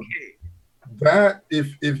archaic. That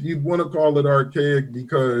if you want to call it archaic,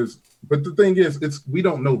 but the thing is, we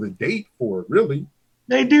don't know the date for it, really.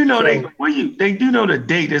 They do know they do know the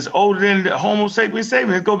date is older than the Homo sapiens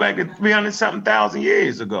sapien. It go back to 300-something thousand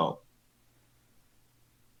years ago.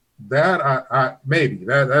 That I maybe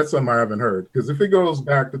that's something I haven't heard, because if it goes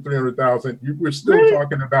back to 300,000, we're still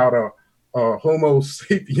talking about a Homo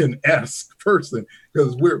sapien-esque person,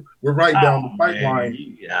 because we're right down the pipeline.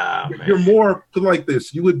 You're more like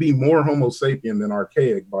this. You would be more Homo sapien than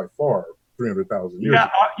archaic by far. 300,000 years.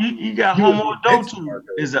 You got Homo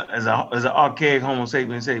erectus as an archaic Homo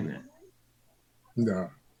sapien. No,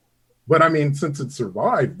 but I mean, since it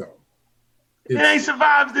survived though, it ain't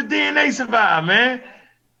survived. The DNA survived, man.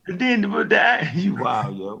 You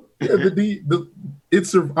wild, yo. Yeah,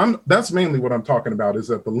 that's mainly what I'm talking about, is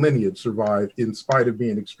that the lineage survived in spite of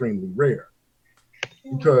being extremely rare,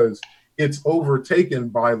 because it's overtaken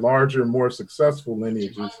by larger, more successful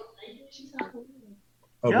lineages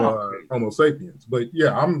of Homo sapiens. But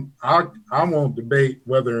yeah, I won't debate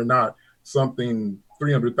whether or not something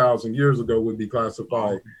 300,000 years ago would be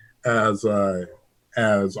classified as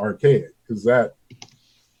archaic, because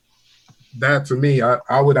that to me,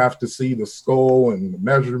 I would have to see the skull and the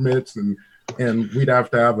measurements, and we'd have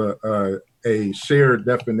to have a shared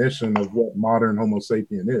definition of what modern Homo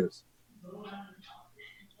sapien is.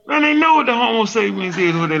 And they know what the Homo sapiens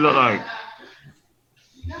is, what they look like.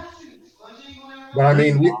 But I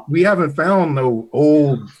mean, we haven't found no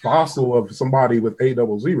old fossil of somebody with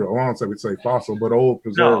 800. I don't say we say fossil, but old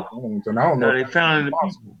preserved bones. And I don't know. They found it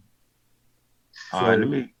possible. All right, let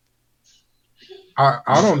me.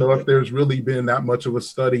 I don't know if there's really been that much of a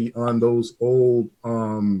study on those old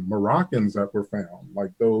Moroccans that were found,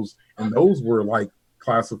 like those, and those were like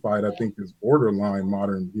classified, I think, as borderline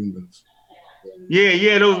modern humans.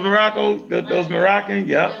 Yeah, those Moroccan,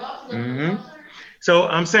 yeah. Mm-hmm. So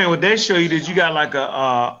I'm saying what they show you is you got like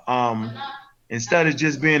instead of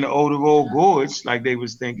just being the old gorge like they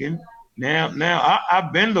was thinking. Now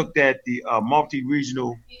I've been looked at the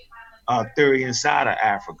multi-regional theory inside of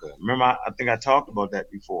Africa. Remember, I think I talked about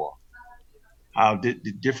that before. How the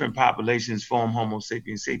different populations form Homo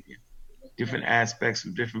sapiens sapien. Different aspects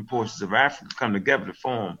of different portions of Africa come together to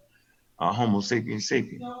form Homo sapiens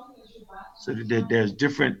sapien. So there's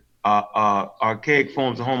different archaic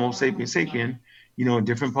forms of Homo sapiens sapien, in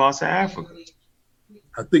different parts of Africa.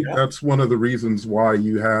 I think that's one of the reasons why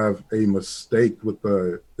you have a mistake with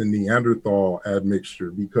the Neanderthal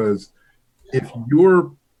admixture, because if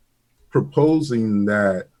you're proposing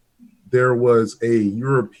that there was a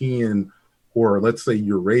European, or let's say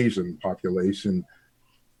Eurasian population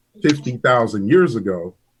 50,000 years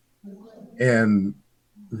ago, and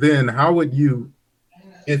then how would you,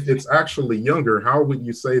 if it's actually younger, how would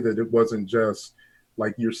you say that it wasn't just,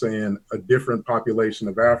 like you're saying, a different population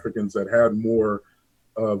of Africans that had more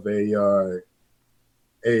of a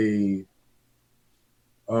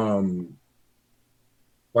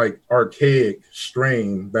like archaic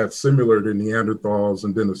strain that's similar to Neanderthals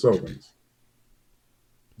and Denisovans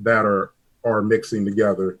that are mixing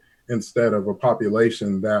together, instead of a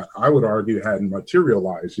population that I would argue hadn't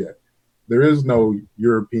materialized yet. There is no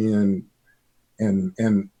European,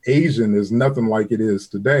 and Asian is nothing like it is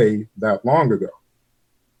today that long ago.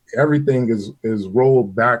 Everything is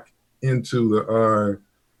rolled back into the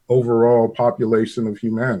overall population of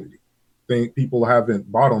humanity. People haven't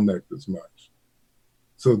bottlenecked as much.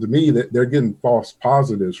 So to me, that they're getting false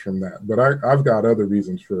positives from that. But I've got other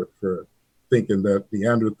reasons for thinking that the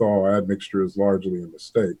Neanderthal admixture is largely a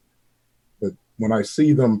mistake. But when I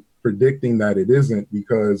see them predicting that it isn't,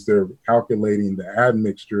 because they're calculating the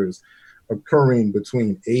admixture is occurring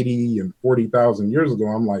between 80 and 40,000 years ago,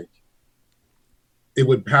 I'm like, it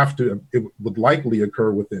would likely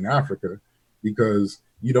occur within Africa, because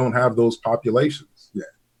you don't have those populations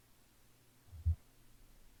yet.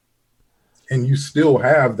 And you still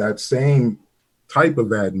have that same type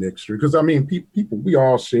of admixture, because I mean, people, we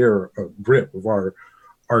all share a grip of our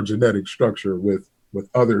genetic structure with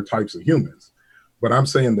other types of humans. But I'm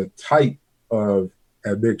saying the type of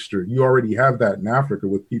admixture, you already have that in Africa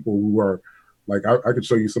with people who are, like, I could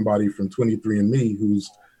show you somebody from 23andMe who's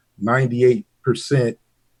 98%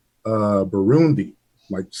 Burundi,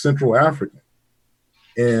 like Central African.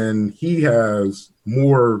 And he has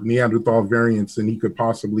more Neanderthal variants than he could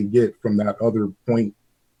possibly get from that other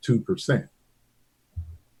 0.2%.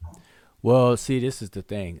 Well, see, this is the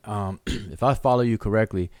thing. If I follow you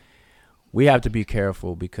correctly, we have to be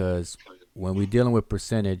careful, because when we're dealing with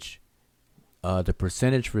percentage, the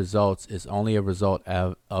percentage results is only a result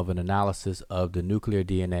of an analysis of the nuclear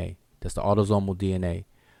DNA. That's the autosomal DNA.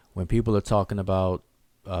 When people are talking about,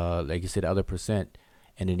 like you said, the other percent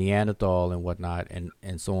and the Neanderthal and whatnot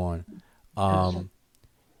and so on,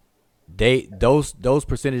 those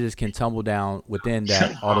percentages can tumble down within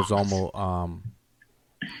that autosomal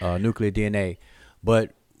nuclear DNA.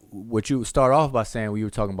 But what you start off by saying, when you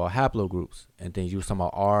were talking about haplogroups and things, you were talking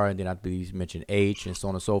about R, and then I believe you mentioned H, and so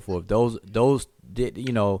on and so forth. Those,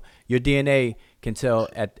 you know, your DNA can tell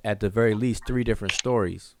at the very least 3 different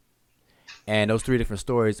stories, and those 3 different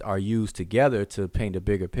stories are used together to paint a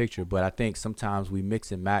bigger picture. But I think sometimes we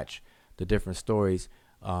mix and match the different stories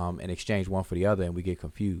and exchange one for the other, and we get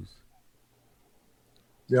confused.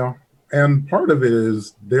 Yeah, and part of it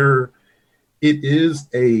is it is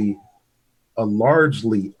a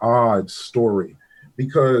largely odd story,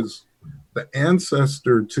 because the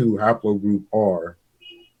ancestor to haplogroup R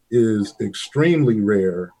is extremely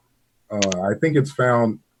rare. I think it's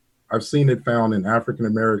found, I've seen it found in African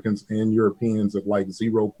Americans and Europeans at like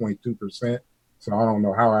 0.2%. So I don't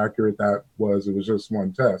know how accurate that was. It was just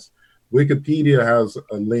one test. Wikipedia has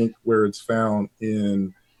a link where it's found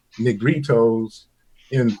in Negritos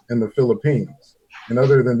in the Philippines. And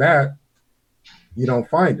other than that, you don't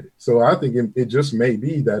find it. So I think it just may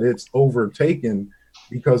be that it's overtaken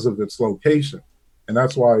because of its location. And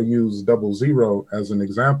that's why I use 00 as an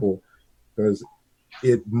example, because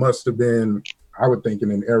it must have been, I would think,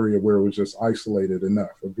 in an area where it was just isolated enough,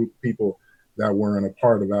 a group of people that were in a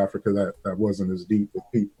part of Africa that wasn't as deep with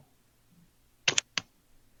people.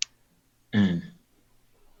 And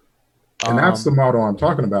that's the model I'm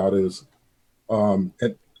talking about is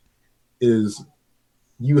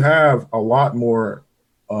you have a lot more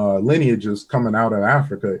lineages coming out of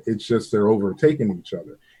Africa. It's just they're overtaking each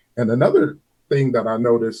other. And another thing that I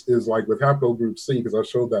noticed is, like with haplogroup C, because I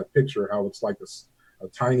showed that picture, how it's like a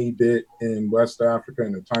tiny bit in West Africa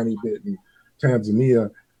and a tiny bit in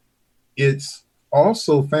Tanzania. It's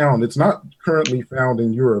also found, it's not currently found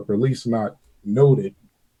in Europe, or at least not noted,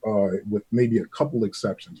 with maybe a couple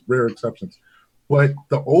exceptions, rare exceptions. But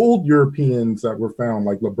the old Europeans that were found,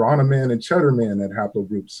 like Lebranaman and Cheddarman, had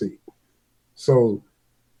haplogroup C. So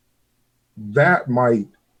that might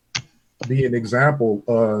be an example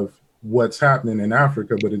of what's happening in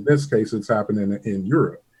Africa, but in this case, it's happening in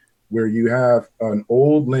Europe, where you have an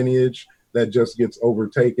old lineage that just gets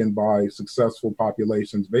overtaken by successful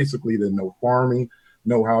populations, basically that know farming,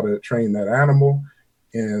 know how to train that animal.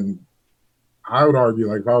 And I would argue,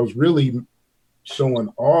 like, if I was really showing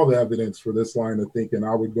all the evidence for this line of thinking,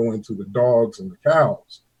 I would go into the dogs and the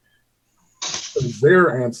cows, because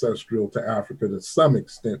they're ancestral to Africa to some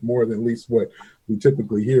extent, more than at least what we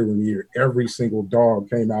typically hear when we hear every single dog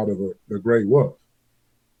came out of the gray wolf.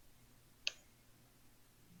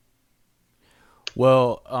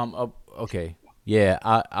 Well, okay, yeah,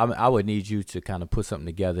 I would need you to kind of put something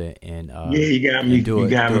together and yeah, you got me. You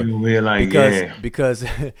got me real, like, because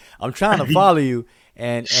I'm trying to follow you,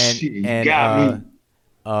 and got me.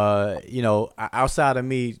 You know, outside of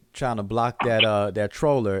me trying to block that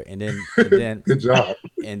troller, and then good job,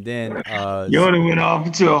 and then you only went off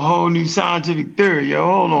into a whole new scientific theory. Yo,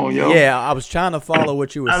 hold on, yo. Yeah, I was trying to follow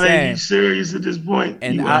what you were saying. Are you serious at this point?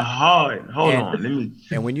 And you are hard. Hold on, let me.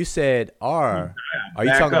 And when you said R, are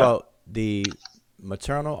you talking about the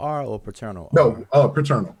maternal R or paternal R? No,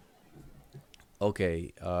 paternal.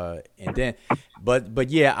 Okay, and then, but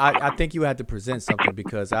yeah, I think you had to present something,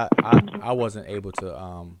 because I wasn't able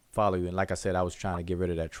to follow you, and like I said, I was trying to get rid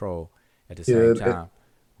of that troll at the same time.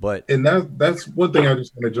 And that's one thing I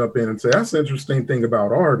just want to jump in and say. That's the interesting thing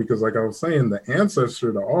about R, because like I was saying, the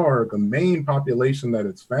ancestor to R, the main population that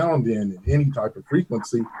it's found in any type of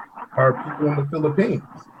frequency, are people in the Philippines.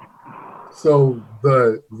 So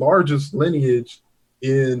the largest lineage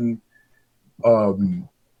in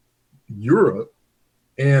Europe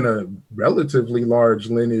and a relatively large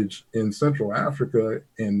lineage in Central Africa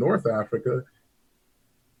and North Africa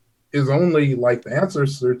is only, like, the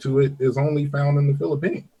ancestor to it is only found in the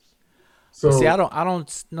Philippines. So see, I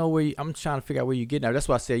don't know where I'm trying to figure out where you're getting at. That's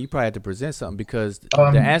why I said you probably had to present something, because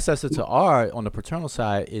the ancestor to R on the paternal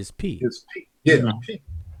side is P. It's P. Yeah, P.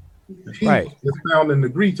 Right. It's found in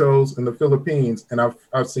Negritos in the Philippines, and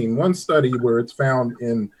I've seen one study where it's found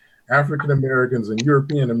in African Americans and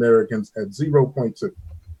European Americans at 0.2.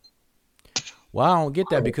 Well, I don't get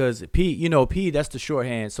that, because P, that's the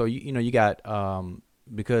shorthand. So you got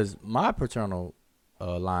because my paternal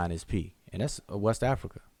line is P, and that's West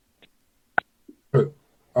Africa.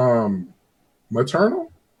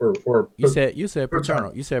 Maternal or you said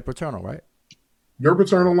paternal. You said paternal, right? Your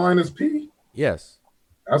paternal line is P? Yes.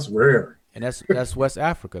 That's rare. And that's West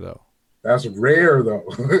Africa, though. That's rare, though.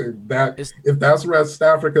 If that's West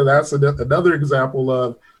Africa, that's another example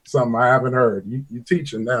of something I haven't heard. You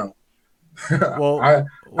teaching now. Well,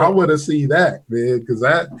 I want to see that, man, because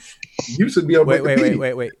that you should be able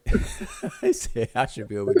to wait. I said I should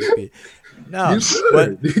be able to compete. No, you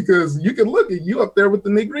should, because you can look at you up there with the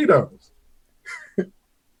Negritos.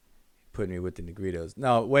 Putting me with the Negritos.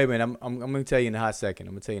 No, wait a minute. I'm going to tell you in a hot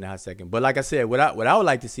second. But like I said, what I would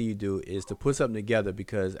like to see you do is to put something together,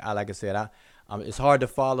 because it's hard to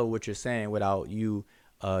follow what you're saying without you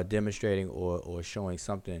demonstrating or showing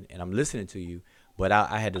something. And I'm listening to you, but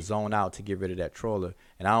I had to zone out to get rid of that troller.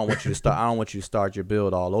 And I don't want you to start. I don't want you to start your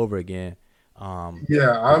build all over again. I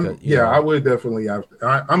would definitely have.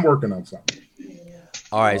 I'm working on something.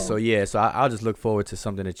 All right, so I'll just look forward to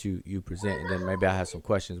something that you present, and then maybe I have some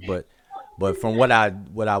questions. But from what I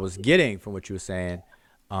was getting from what you were saying,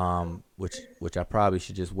 which I probably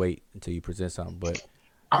should just wait until you present something. But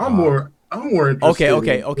I'm more interested.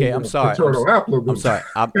 Okay. I'm sorry. I'm sorry.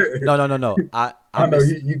 No. I know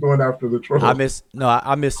you going after the troll. I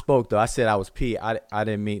misspoke though. I said I was P. I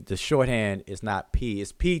didn't mean the shorthand is not P.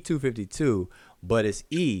 It's P252, but it's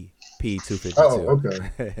EP252. Oh,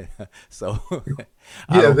 okay. So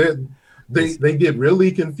they get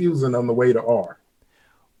really confusing on the way to R.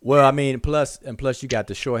 Well, I mean, plus you got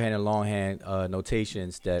the shorthand and longhand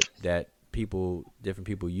notations that different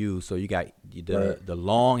people use. So you got the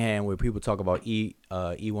longhand where people talk about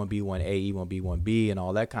E1B1A, E1B1B, and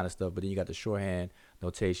all that kind of stuff. But then you got the shorthand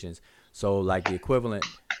notations. So like the equivalent,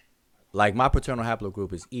 like my paternal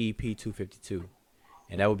haplogroup is EP252,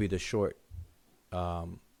 and that would be the short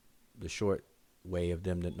way of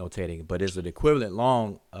them notating. But it's an equivalent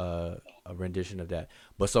long a rendition of that.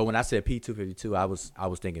 But so when I said P252, I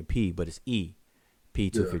was thinking P, but it's E,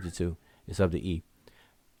 P252. Yeah. It's of the E.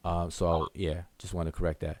 So yeah, just want to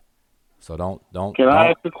correct that. So don't. Can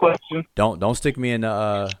I ask a question? Don't stick me in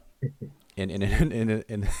the in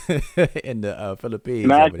the Philippines.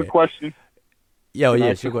 Can I ask a question?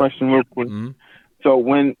 Ask a question real quick. Mm-hmm. So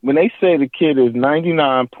when they say the kid is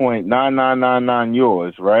 99.9999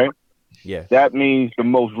 yours, right? Yeah. That means the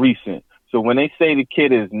most recent. So when they say the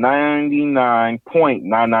kid is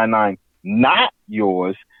 99.999 not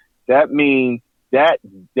yours, that means that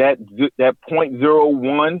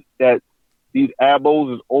 0.01 that these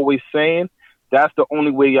abos is always saying, that's the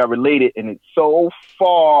only way y'all related, and it's so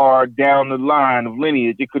far down the line of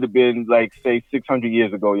lineage, it could have been like, say, 600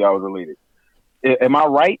 years ago y'all was related. Am I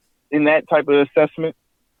right in that type of assessment?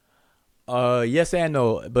 Yes and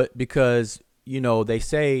no, but because they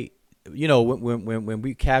say, when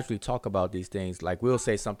we casually talk about these things, like we'll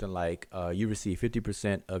say something like you receive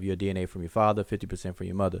 50% of your DNA from your father, 50% from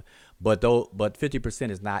your mother, but 50%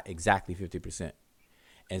 is not exactly 50%,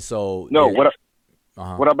 and so what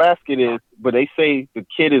I'm asking is, but they say the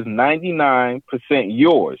kid is 99%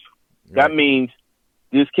 yours. Right. That means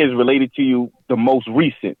this kid's related to you the most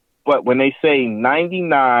recent. But when they say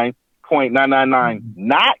 99.999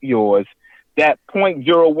 not yours, that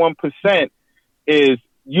 0.01% is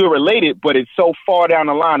you're related, but it's so far down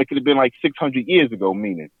the line, it could have been like 600 years ago,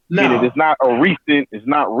 meaning it's not recent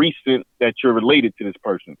that you're related to this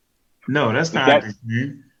person. No, that's not.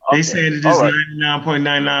 They said it is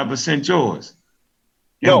 99.99% yours.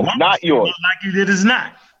 No, not yours. Like you did is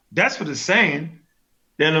not. That's what it's saying.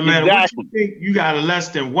 Then no matter what you think, you got a less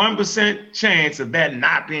than 1% chance of that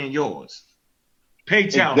not being yours. Pay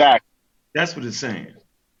child. Exactly. That's what it's saying.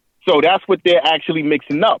 So that's what they're actually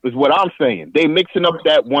mixing up, is what I'm saying. They mixing up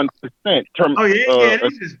that 1% term. Oh yeah,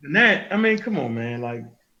 that's just that. I mean, come on, man. Like,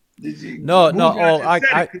 you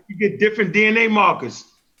get different DNA markers.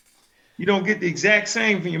 You don't get the exact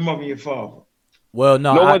same from your mother and your father. Well,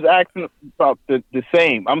 no one's asking about the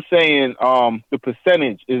same. I'm saying the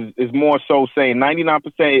percentage is more so saying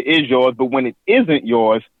 99% is yours, but when it isn't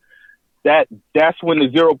yours, that's when the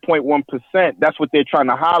 0.1%, that's what they're trying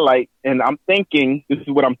to highlight. And I'm thinking, this is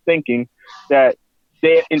what I'm thinking, that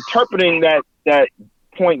they're interpreting that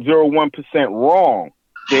 0.01% wrong.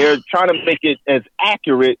 They're trying to make it as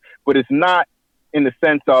accurate, but it's not in the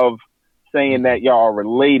sense of saying that y'all are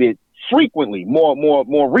related frequently, more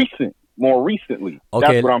recently.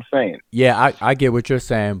 Okay. That's what I'm saying. Yeah, I get what you're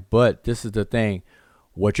saying, but this is the thing.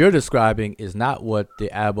 What you're describing is not what the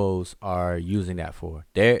abos are using that for.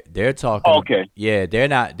 They're talking. Okay. Yeah, they're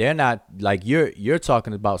not like you're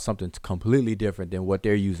talking about something completely different than what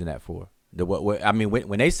they're using that for.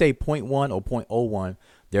 When they say 0.1 or 0.01,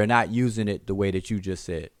 they're not using it the way that you just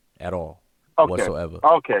said at all whatsoever.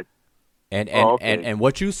 Okay. And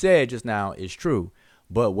what you said just now is true,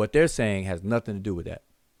 but what they're saying has nothing to do with that.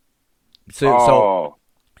 So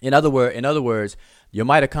In other words, your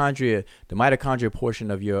mitochondria, the mitochondria portion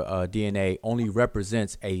of your DNA only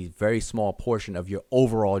represents a very small portion of your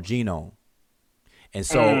overall genome. And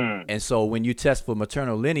so when you test for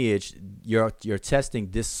maternal lineage, you're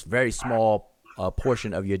testing this very small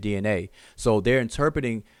portion of your DNA. So they're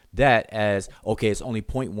interpreting that as, okay, it's only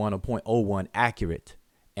 0.1 or 0.01 accurate,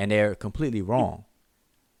 and they're completely wrong.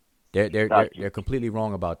 They're completely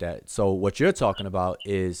wrong about that. So what you're talking about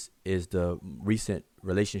is the recent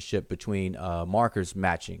relationship between markers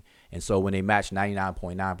matching. And so when they match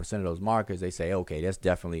 99.9% of those markers, they say, okay, that's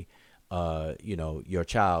definitely your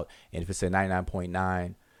child. And if it's a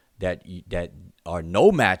 99.9 that are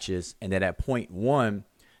no matches, and then at 0.1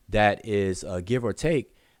 that is give or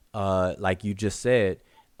take, like you just said,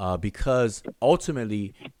 because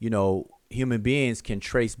ultimately, human beings can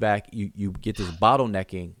trace back. You get this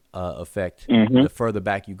bottlenecking effect the further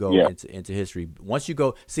back you go into history. Once you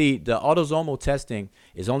go, see, the autosomal testing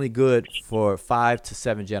is only good for 5 to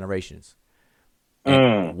 7 generations.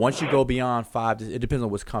 And once you go beyond 5, it depends on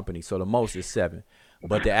which company. So the most is 7,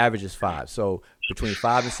 but the average is 5. So between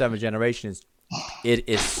 5 and 7 generations, it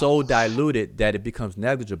is so diluted that it becomes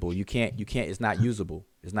negligible. You can't. It's not usable.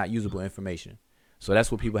 It's not usable information. So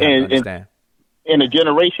that's what people have to understand. And a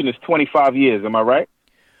generation is 25 years. Am I right?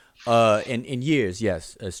 In years,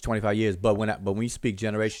 yes, it's 25 years. But when you speak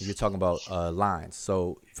generations, you're talking about lines.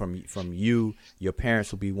 So from you, your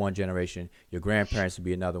parents will be one generation, your grandparents will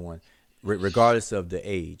be another one, regardless of the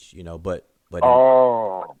age. But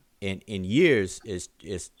in years is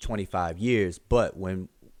 25 years. But when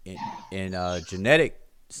in genetic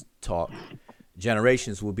talk,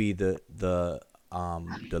 generations will be the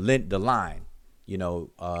line.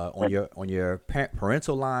 On your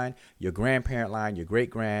parental line, your grandparent line, your great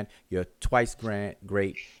grand, your twice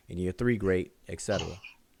great, and your 3 great, etc.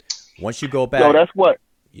 Once you go back, so that's what.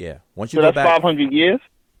 Yeah. Once you go back, 500 years.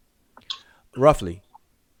 Roughly.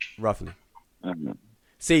 Mm-hmm.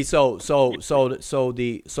 See, so on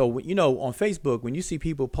Facebook, when you see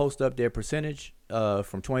people post up their percentage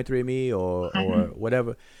from 23andMe or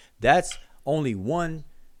whatever, that's only one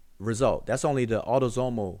result. That's only the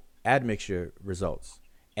autosomal admixture results,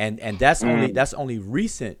 and that's only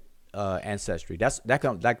recent ancestry. Like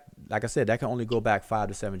I said, that can only go back 5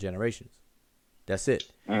 to 7 generations. That's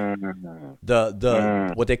it.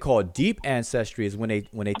 The what they call deep ancestry is when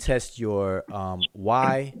they test your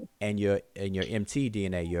Y and your MT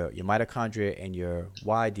DNA, your mitochondria and your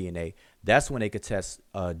Y DNA. That's when they could test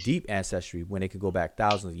deep ancestry, when they could go back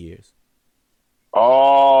thousands of years.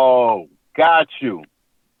 Oh, got you.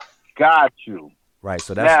 Right,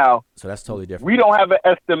 so that's totally different. We don't have an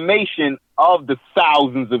estimation of the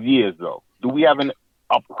thousands of years, though. Do we have an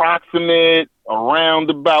approximate,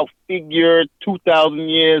 roundabout figure? 2,000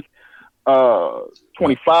 years,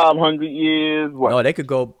 2,500 years? What? No, they could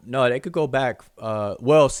go back.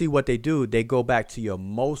 Well, see what they do. They go back to your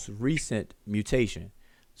most recent mutation,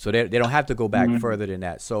 so they don't have to go back further than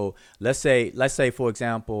that. So let's say for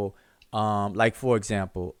example, U,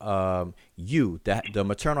 the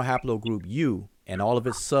maternal haplogroup U, and all of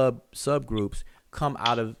its subgroups come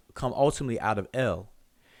ultimately out of L.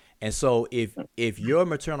 And so if your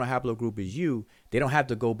maternal haplogroup is U, they don't have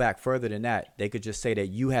to go back further than that. They could just say that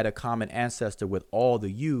you had a common ancestor with all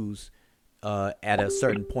the U's at a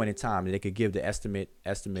certain point in time. And they could give the estimate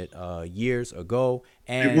years ago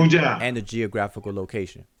and the geographical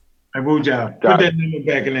location. Hey, good job. Put that number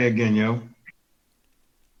back in there again, yo.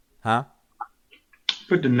 Huh?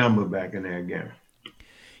 Put the number back in there again.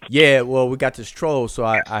 Yeah, well, we got this troll, so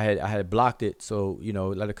I had blocked it. So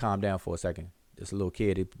let it calm down for a second. It's a little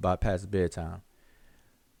kid. It's about past bedtime.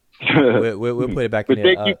 We'll put it back in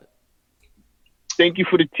there. Thank you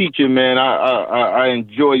for the teaching, man. I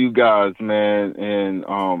enjoy you guys, man, and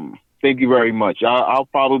thank you very much. I'll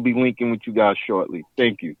probably be linking with you guys shortly.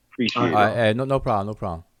 Thank you. Appreciate it. No problem.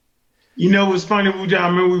 What's funny, Wuja? I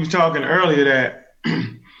remember we were talking earlier that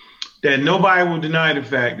that nobody will deny the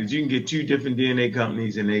fact that you can get 2 different DNA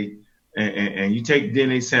companies and you take the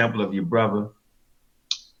DNA sample of your brother,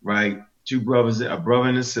 right? 2 brothers, a brother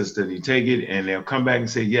and a sister. You take it and they'll come back and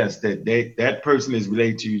say, yes, that person is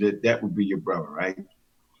related to you, that would be your brother, right?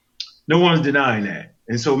 No one's denying that.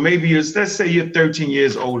 And so maybe let's say you're 13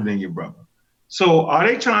 years older than your brother. So are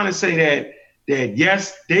they trying to say that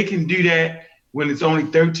yes, they can do that when it's only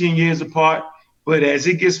 13 years apart, but as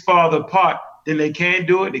it gets farther apart, then they can't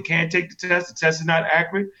do it. They can't take the test. The test is not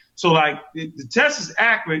accurate. So like the test is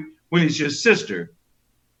accurate when it's your sister,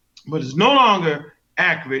 but it's no longer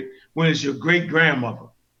accurate when it's your great grandmother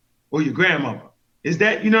or your grandmother. Is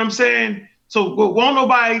that, what I'm saying? So won't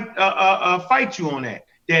nobody fight you on that?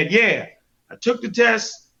 That, yeah, I took the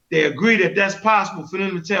test they agree that that's possible for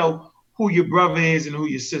them to tell who your brother is and who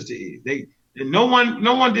your sister is. No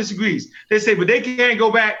one disagrees. They say, but they can't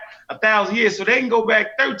go back 1,000 years, so they can go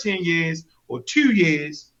back 13 years or 2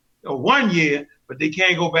 years or 1 year, but they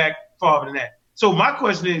can't go back farther than that. So my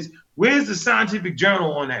question is, where's the scientific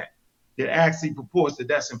journal on that actually purports that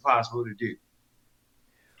that's impossible to do?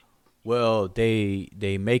 Well,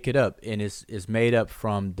 they make it up, and it's made up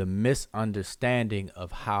from the misunderstanding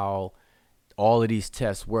of how all of these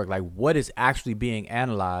tests work, like what is actually being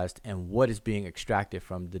analyzed and what is being extracted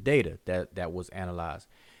from the data that was analyzed.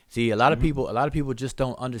 See, a lot of people just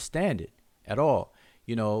don't understand it at all.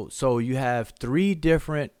 So you have 3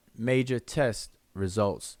 different major test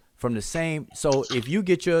results from the same. So if you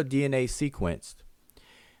get your DNA sequenced,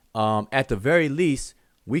 at the very least,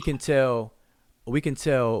 we can tell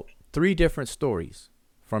 3 different stories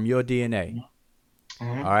from your DNA.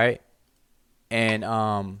 All right.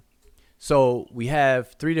 And so we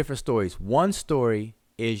have 3 different stories. One story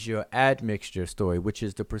is your admixture story, which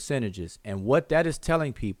is the percentages. And what that is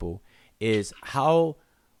telling people is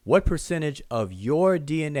what percentage of your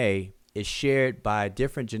DNA is shared by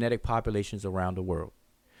different genetic populations around the world.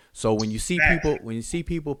 So when you see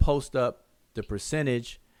people post up the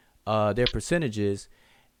percentage, their percentages,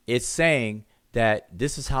 it's saying that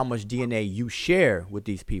this is how much DNA you share with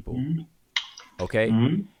these people. Okay.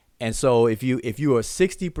 And so if you are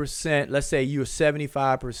 60%, let's say you're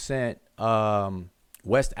 75%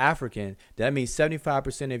 West African, that means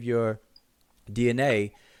 75% of your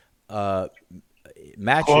DNA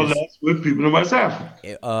matches with people in West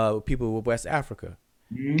Africa. People with West Africa.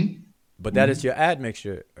 But that is your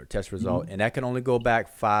admixture test result, and that can only go back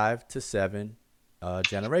 5 to 7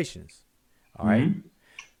 generations. All right.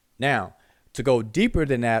 Now, to go deeper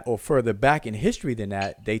than that or further back in history than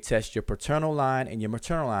that, they test your paternal line and your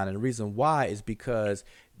maternal line. And the reason why is because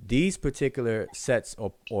these particular sets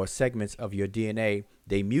or segments of your DNA,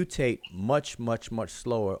 they mutate much, much, much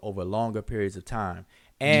slower over longer periods of time.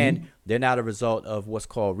 And they're not a result of what's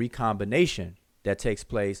called recombination that takes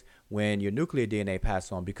place when your nuclear DNA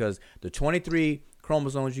passes on, because the 23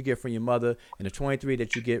 chromosomes you get from your mother and the 23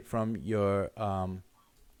 that you get from your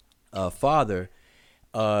father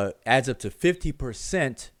adds up to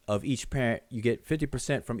 50% of each parent. You get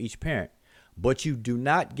 50% from each parent, but you do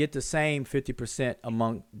not get the same 50%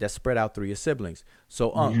 among that's spread out through your siblings.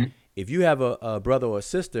 So if you have a brother or a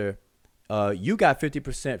sister, you got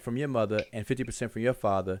 50% from your mother and 50% from your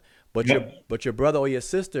father, but your brother or your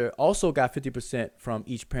sister also got 50% from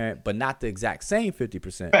each parent, but not the exact same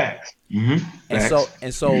 50%. Facts.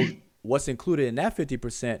 And so what's included in that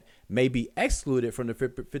 50% may be excluded from the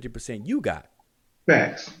 50% you got.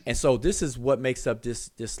 Facts. And so this is what makes up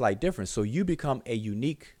this slight difference. So you become a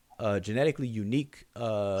unique, genetically unique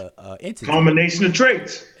entity. Combination of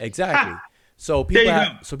traits. Exactly. So people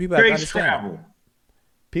have to understand.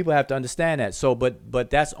 People have to understand that. So, but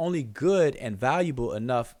that's only good and valuable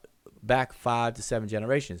enough back 5 to 7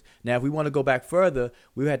 generations. Now, if we want to go back further,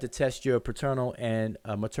 we had to test your paternal and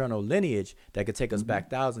maternal lineage that could take us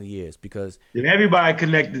back 1,000 years, because and everybody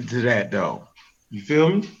connected to that, though. You feel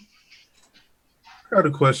me? I got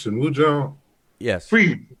a question. Would y'all? Yes.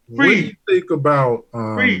 Free. What do you think about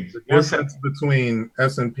the difference between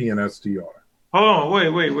SNP and STR? Hold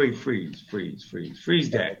on. Wait. Freeze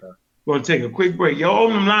that. We're going to take a quick break. Y'all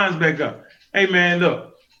open them lines back up. Hey, man,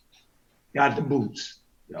 look. Got the boots.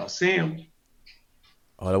 Y'all see them?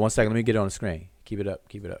 Hold on 1 second. Let me get it on the screen. Keep it up.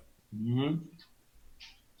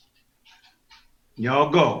 Y'all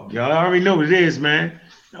go. Y'all already know what it is, man.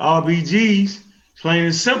 RBGs, plain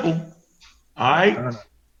and simple. All right?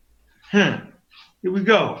 Here we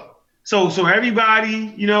go. So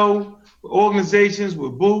everybody, organizations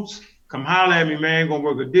with boots, come holler at me, man. Gonna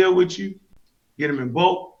work a deal with you. Get them in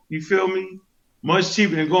bulk. You feel me? Much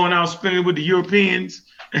cheaper than going out spending with the Europeans.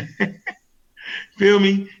 Feel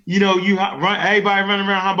me? Everybody running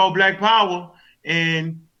around how about Black Power,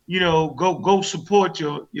 and go support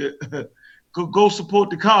your go support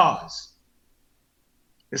the cause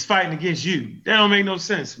that's fighting against you. That don't make no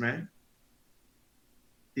sense, man.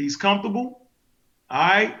 He's comfortable, all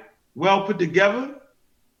right, well put together,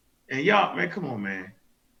 and y'all, man, come on, man.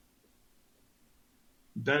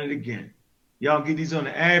 Done it again. Y'all get these on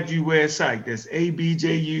the Abju website. That's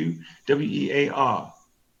ABJUWEAR.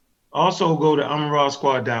 Also go to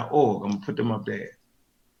AmarawSquad.org. I'm going to put them up there.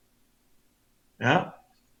 Yeah?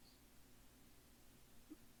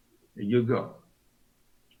 There you go.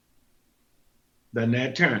 The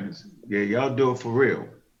Nat Turners. Yeah, y'all do it for real.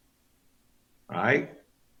 All right?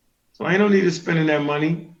 So ain't no need to spending that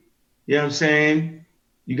money. You know what I'm saying?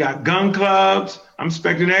 You got gun clubs. I'm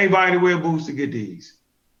expecting everybody to wear boots to get these.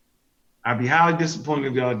 I'd be highly disappointed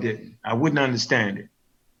if y'all didn't. I wouldn't understand it.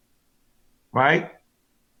 Right?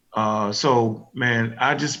 So, man,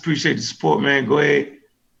 I just appreciate the support, man. Go ahead.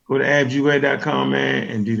 Go to abjuway.com, man,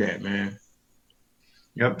 and do that, man.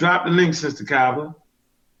 Yep, drop the link, Sister Kava,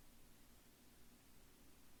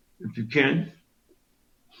 if you can.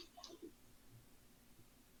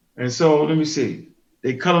 And so, let me see.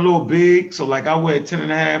 They cut a little big, so like I wear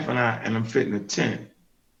 10.5, and I'm fitting a 10,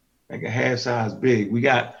 like a half size big. We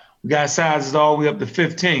got sizes all the way up to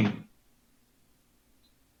 15,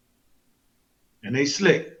 and they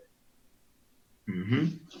slick.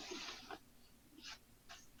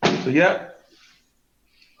 So yep,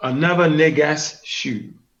 another Negas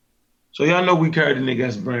shoe. So y'all know we carry the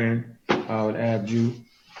Negas brand with Abju,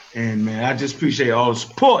 and man, I just appreciate all the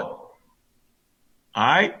support. All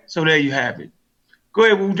right, so there you have it. Go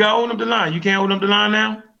ahead, will y'all open up the line? You can't open up the line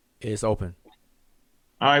now? It's open.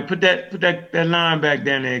 All right, put that line back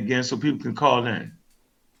down there again so people can call in.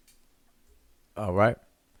 All right.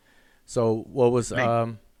 So what was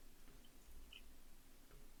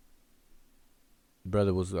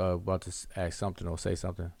brother was about to ask something or say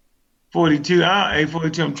something. 42.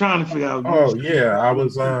 42. I'm trying to figure out. Oh yeah, I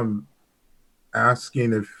was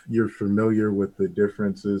asking if you're familiar with the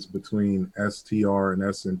differences between STR and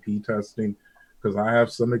S&P testing, because I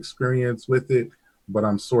have some experience with it, but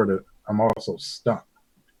I'm also stuck.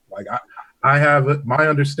 Like I have my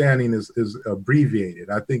understanding is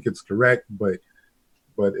abbreviated. I think it's correct, but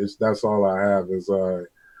that's all I have is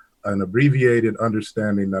an abbreviated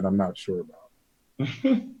understanding that I'm not sure about.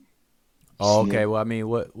 Oh, okay. Well, I mean,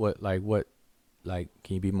 what, can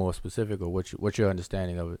you be more specific, or what's your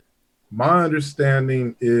understanding of it? My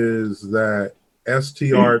understanding is that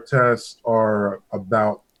STR tests are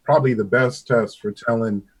about probably the best tests for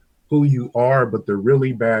telling who you are, but they're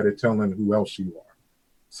really bad at telling who else you are.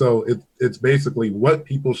 So it's basically what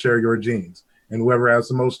people share your genes, and whoever has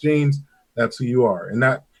the most genes, that's who you are, and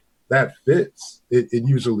that fits. It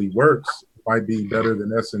usually works. It might be better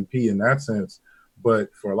than S&P in that sense.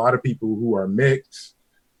 But for a lot of people who are mixed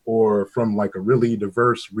or from like a really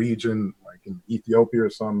diverse region, like in Ethiopia or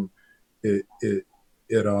something, it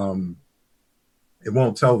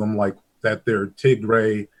won't tell them like that they're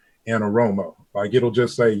Tigray and Oromo. Like it'll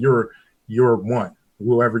just say you're one,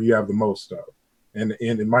 whoever you have the most of, and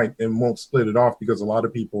it won't split it off, because a lot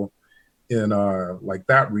of people in like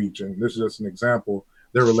that region, this is just an example,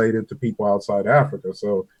 they're related to people outside Africa,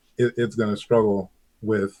 so it's going to struggle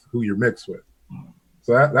with who you're mixed with.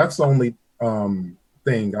 So that's the only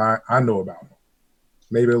thing I know about them.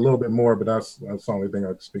 Maybe a little bit more, but that's the only thing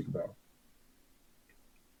I can speak about.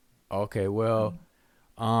 Okay, well,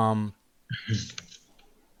 I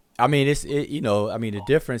mean, the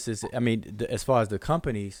difference is, as far as the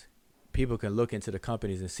companies, people can look into the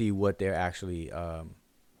companies and see what they're actually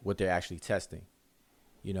testing,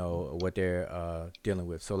 what they're dealing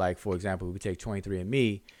with. So, like for example, we take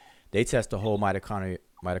 23andMe, they test the whole mitochondrial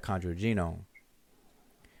genome.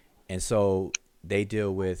 And so they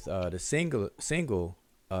deal with the single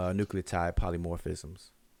nucleotide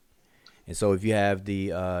polymorphisms. And so if you have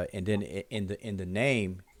the and then in the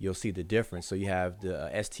name, you'll see the difference. So you have the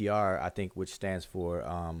STR, I think, which stands for,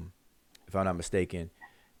 if I'm not mistaken,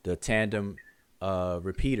 the tandem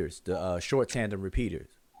repeaters, the short tandem repeaters.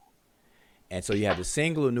 And so you have the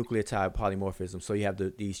single nucleotide polymorphism. So you have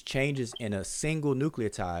these changes in a single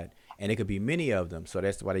nucleotide, and it could be many of them. So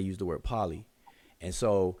that's why they use the word poly. And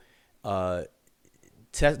so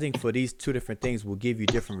testing for these two different things will give you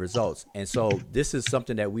different results. And so this is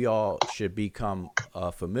something that we all should become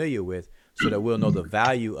familiar with, so that we'll know the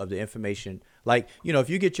value of the information. Like, if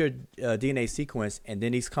you get your DNA sequence and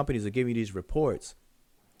then these companies are giving you these reports,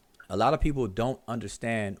 a lot of people don't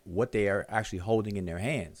understand what they are actually holding in their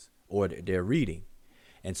hands or they're reading.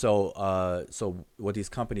 And so what these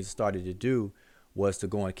companies started to do was to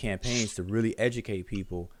go on campaigns to really educate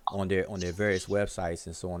people on their various websites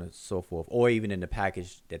and so on and so forth, or even in the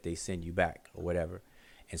package that they send you back or whatever.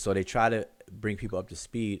 And so they try to bring people up to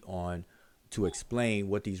speed to explain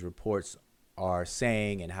what these reports are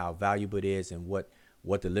saying and how valuable it is and what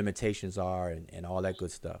the limitations are and all that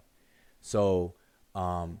good stuff. So,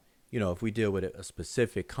 if we deal with a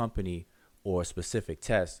specific company or a specific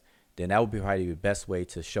test, then that would be probably the best way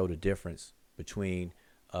to show the difference between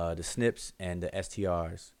the SNPs and the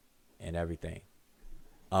STRs and everything.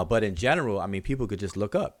 But in general, people could just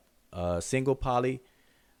look up single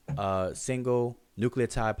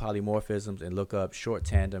nucleotide polymorphisms and look up short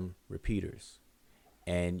tandem repeaters.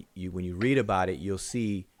 And when you read about it, you'll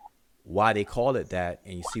see why they call it that,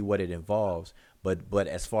 and you see what it involves. But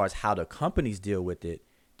as far as how the companies deal with it,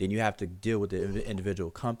 then you have to deal with the individual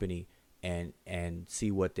company and see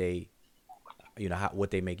what they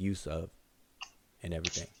what they make use of and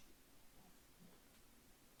everything.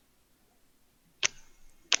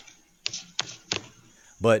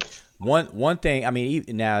 But one thing, I mean,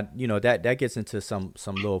 now that gets into some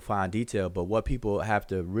little fine detail. But what people have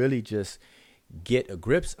to really just get a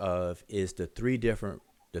grips of is the three different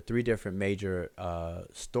major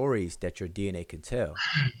stories that your DNA can tell,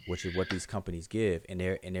 which is what these companies give, and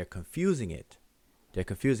they're confusing it. They're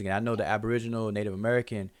confusing it. I know the Aboriginal, Native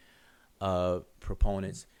American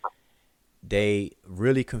proponents, they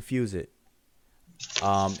really confuse it.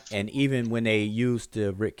 And even when they use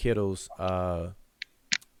the Rick Kittle's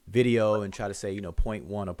video and try to say, 0.1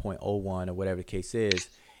 or 0.01 or whatever the case is,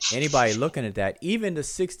 anybody looking at that, even the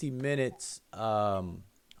 60 Minutes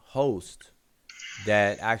host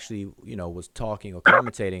that actually, was talking or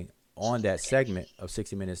commentating on that segment of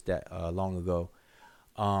 60 Minutes that long ago,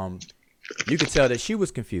 you could tell that she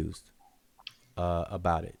was confused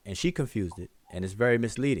about it, and she confused it, and it's very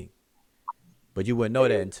misleading. But you wouldn't know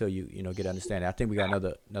that until you get understanding. I think we got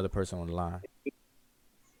another person on the line.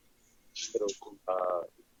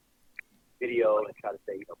 Video and try to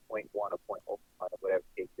say 0.1 or 0.01 or whatever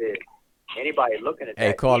the case is. Anybody looking at that?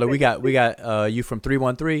 Hey, caller, we got you from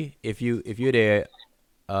 313. If you're there,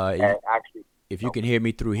 actually, if you can hear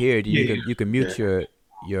me through here, you can mute your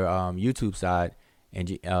YouTube side, and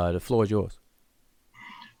the floor is yours.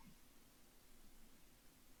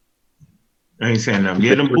 I ain't saying nothing.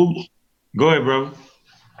 Get them boots. Go ahead, bro.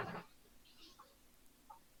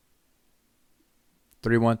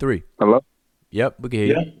 313. Hello? Yep, we can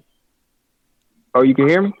hear you. Oh, you can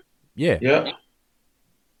hear me? Yeah. Yep.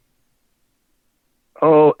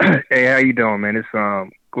 Oh, hey, how you doing, man? It's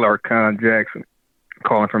Clark Con Jackson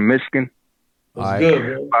calling from Michigan. What's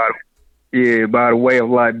good, bro? By the way of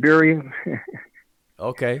Liberia.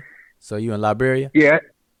 Okay. So you in Liberia? Yeah.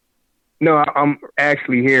 No, I'm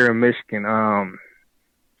actually here in Michigan.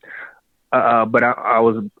 But I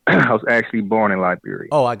was actually born in Liberia.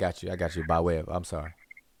 Oh, I got you. By way of, I'm sorry.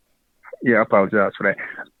 Yeah, I apologize for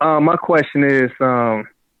that. My question is, I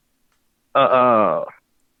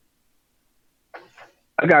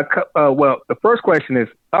got the first question is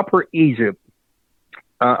Upper Egypt.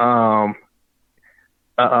 Norma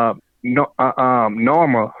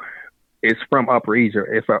is from Upper Egypt,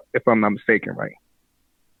 if I'm not mistaken, right?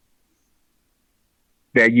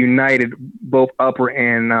 That united both Upper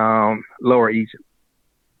and Lower Egypt.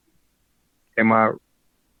 Am I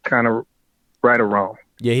kind of right or wrong?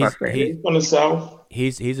 Yeah, he's from the south.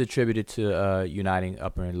 He's attributed to uniting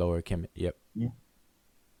Upper and Lower Kemet. Yep. Yeah,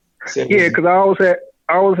 because I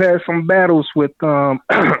always had some battles with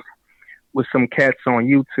with some cats on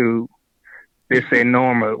YouTube. They say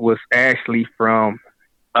Norma was actually from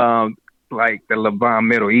like the Levant,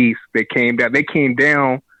 Middle East. They came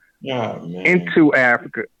down into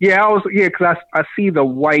Africa. Because I see the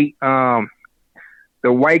white crown.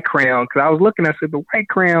 Because I was looking, I said the white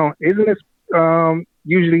crown, isn't this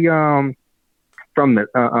usually from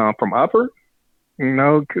Upper? Cause you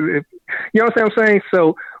know what I'm saying?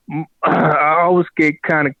 So I always get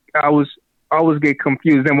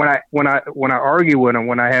confused. And when I argue with them,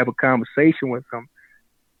 when I have a conversation with them,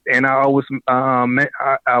 and I always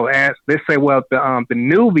I'll ask. They say, well, the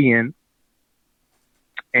Nubian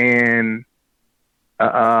and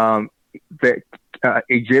the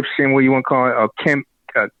Egyptian, what you want to call it, or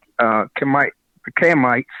Kemites,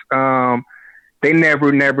 they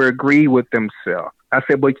never agree with themselves. I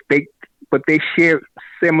said, but they share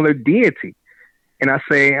similar deity. And I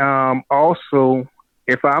say, also,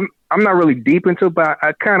 if I'm not really deep into it, but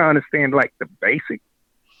I kind of understand like the basic.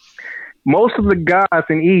 Most of the gods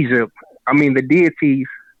in Egypt, I mean, the deities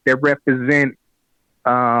that represent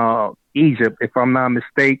Egypt, if I'm not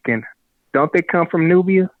mistaken, don't they come from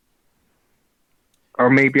Nubia?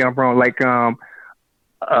 Or maybe I'm wrong. Like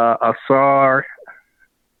Asar,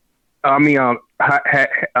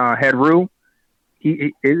 Hadru,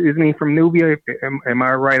 isn't he from Nubia? Am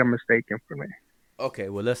I right or mistaken for me? Okay,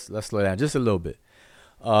 well let's slow down just a little bit.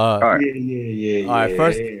 All right. Yeah. All right.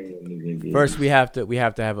 First, we have to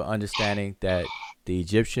have an understanding that the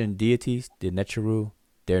Egyptian deities, the Neteru,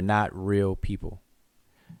 they're not real people.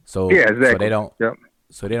 So exactly.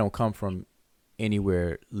 So they don't come from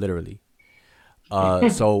anywhere literally.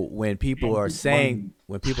 So when people are saying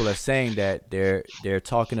that they're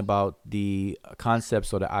talking about the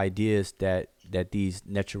concepts or the ideas that these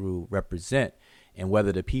Neteru represent, and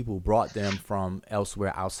whether the people brought them from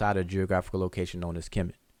elsewhere outside of geographical location known as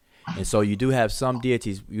Kemet. And so you do have some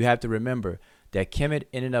deities. You have to remember that Kemet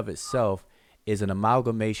in and of itself is an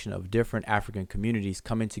amalgamation of different African communities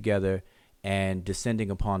coming together and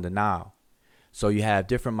descending upon the Nile. So you have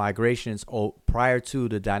different migrations prior to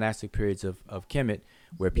the dynastic periods of Kemet,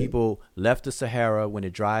 where people left the Sahara when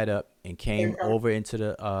it dried up and came over into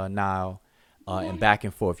the Nile and back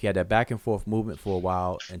and forth. You had that back and forth movement for a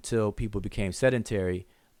while until people became sedentary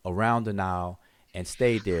around the Nile and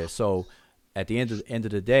stayed there. So at the end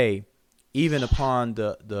of the day, even upon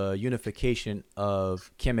the unification of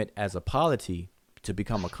Kemet as a polity to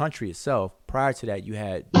become a country itself, prior to that, you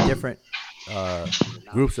had different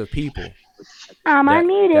groups of people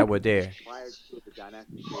that were there.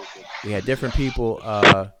 We had different people.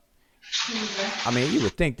 I mean, you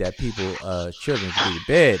would think that people, children, could be to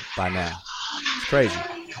bed by now. It's crazy.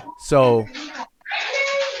 So,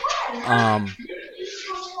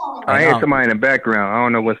 I hear somebody in the background. I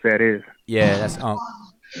don't know what that is. Yeah, that's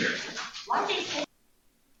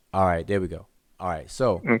All right, there we go. All right,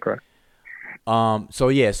 so okay.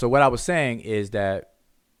 So what I was saying is that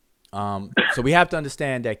so we have to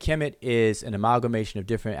understand that Kemet is an amalgamation of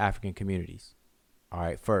different African communities. All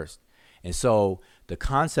right, first. And so the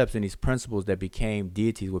concepts and these principles that became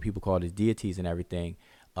deities, what people call these deities and everything,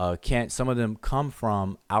 some of them come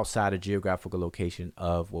from outside of geographical location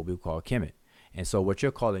of what we call Kemet. And so what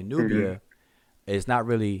you're calling Nubia is not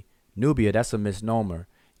really Nubia. That's a misnomer.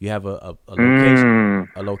 You have a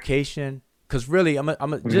location. Because really,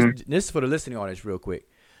 just this is for the listening audience real quick.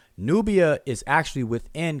 Nubia is actually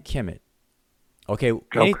within Kemet. Okay.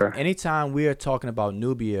 Anytime we are talking about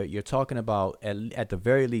Nubia, you're talking about at the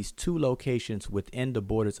very least 2 locations within the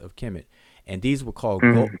borders of Kemet. And these were called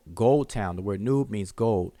Gold Town. The word Nub means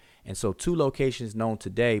gold. And so 2 locations known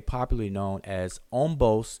today, popularly known as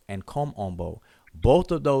Ombos and Kom Ombo.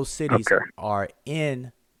 Both of those cities are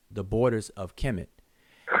in the borders of Kemet.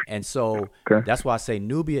 And so that's why I say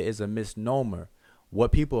Nubia is a misnomer.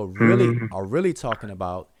 What people are really talking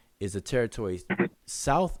about is the territory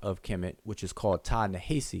south of Kemet, which is called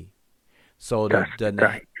Ta-Nehisi. So the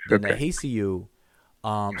Nehisiu,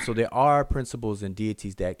 so there are principles and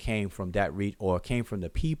deities that came from that region or came from the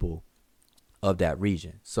people of that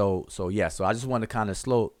region. So I just want to kind of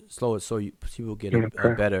slow it so people get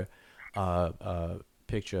a better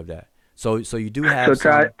picture of that. So you do have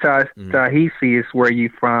Tahisi is where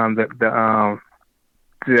you from that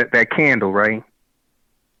candle, right?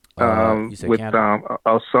 With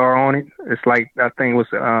Osar on it. It's like I think it was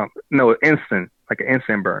incense, like an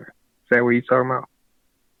incense burner. Is that what you're talking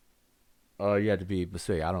about? You have to be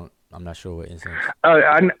specific. I'm not sure what incense.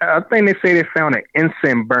 I think they say they found an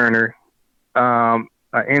incense burner. Like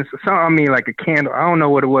a candle. I don't know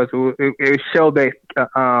what it was. It showed that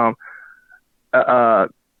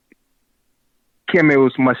Kemet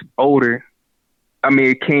was much older. I mean,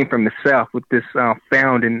 it came from the south with this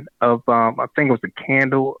founding of I think it was a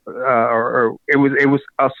candle, or it was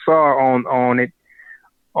I saw on it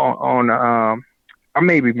on I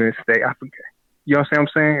may be mistaken. I forget. You know what I'm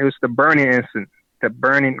saying? It was the burning incense, the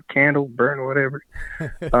burning candle, whatever.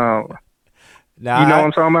 Now, you know what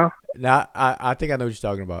I'm talking about? Now, I think I know what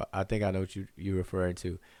you're talking about. I think I know what you're referring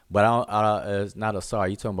to. But it's not a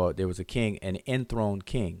sorry. You're talking about there was a king, an enthroned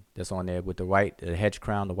king that's on there with the hedge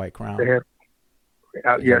crown, the white crown. Yes,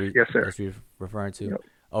 sir. That's what you're referring to? Yep.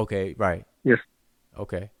 Okay, right. Yes.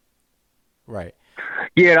 Okay. Right.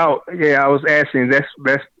 Yeah, I was asking. That's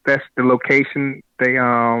the location. They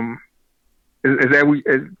is that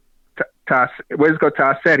where's it called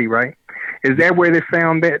Tasseti, right? Is that where they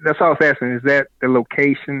found that? That's all I was asking. Is that the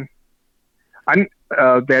location?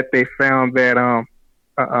 That they found that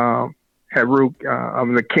Haruk,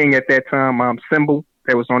 the king at that time, symbol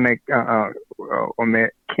that was on that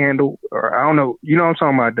candle, or I don't know. You know what I'm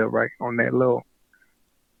talking about, though, right? On that little.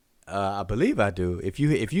 I believe I do. If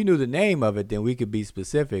you knew the name of it, then we could be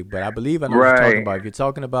specific. But I believe I know what you're talking about. If you're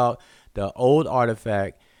talking about the old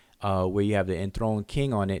artifact where you have the enthroned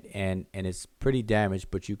king on it, and it's pretty damaged,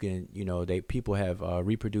 but you can, people have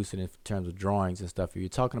reproduced it in terms of drawings and stuff. If you're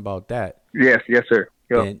talking about that, yes, sir.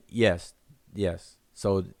 Yep. Then yes.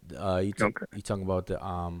 So you're talking about the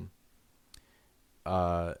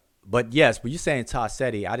but yes, but you're saying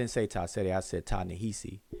Tasseti. I didn't say Tasseti. I said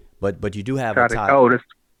Ta-Nehisi. But you do have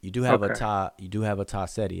you do have a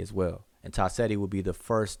Tasseti as well, and Tasseti will be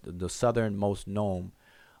the southernmost nome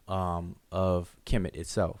of Kemet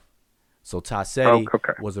itself. So Tasseti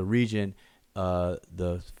was a region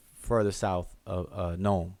the further south of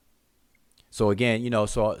Nome. So again,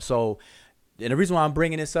 so and the reason why I'm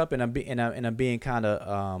bringing this up and I'm being kind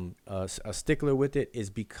of a stickler with it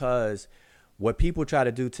is because what people try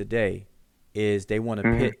to do today is they want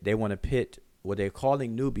to pit what they're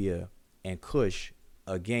calling Nubia and Kush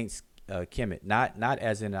against Kemet, not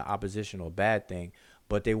as in an opposition or bad thing,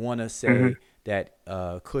 but they want to say that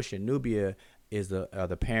Kush and Nubia are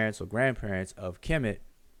the parents or grandparents of Kemet,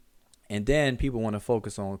 and then people want to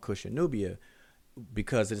focus on Kush and Nubia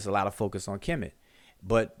because there's a lot of focus on Kemet.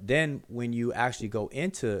 But then when you actually go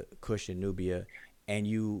into Kush and Nubia and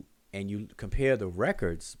you compare the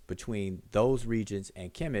records between those regions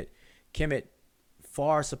and Kemet, Kemet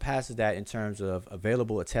far surpasses that in terms of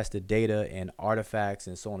available attested data and artifacts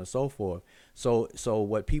and so on and so forth. So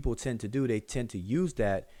what people tend to do, they tend to use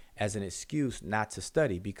that as an excuse not to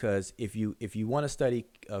study, because if you want to study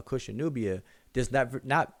Kush and Nubia, there's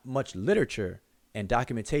not much literature and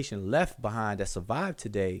documentation left behind that survived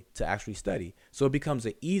today to actually study. So it becomes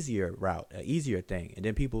an easier route, an easier thing, and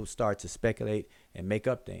then people start to speculate and make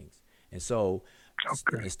up things. And so,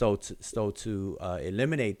 to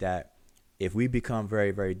eliminate that, if we become very,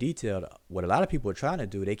 very detailed, what a lot of people are trying to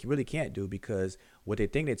do, they really can't do, because what they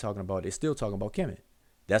think they're talking about, they're still talking about Kemet.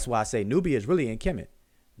 That's why I say Nubia is really in Kemet.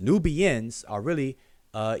 Nubians are really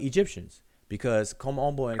Egyptians, because Kom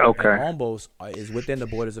Ombo and Ombos is within the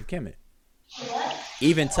borders of Kemet.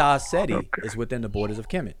 Even Ta Seti is within the borders of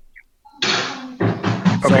Kemet.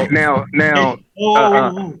 Okay, now.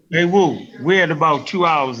 Hey, Woo, we're at about 2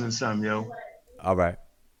 hours and something, yo. All right.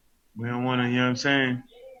 We don't want to, you know what I'm saying?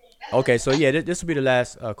 Okay, so yeah, this will be the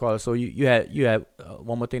last caller. So you had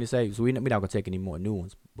one more thing to say. So we're not gonna take any more new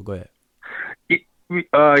ones. But go ahead.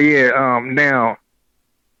 Now,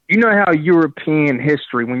 you know how European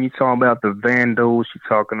history, when you talk about the Vandals, you're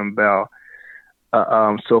talking about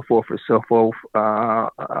so forth and so forth.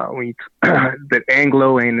 When the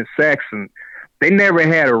Anglo and the Saxon, they never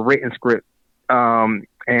had a written script. I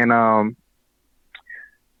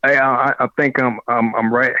think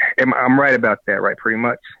I'm right. I'm right about that, right? Pretty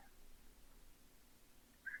much.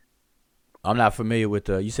 I'm not familiar with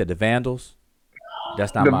you said the Vandals.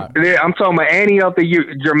 That's not I'm talking about any of the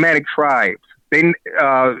Germanic tribes. They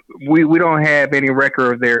we don't have any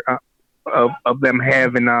record of their of them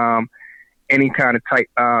having any kind of type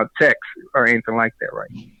text or anything like that, right?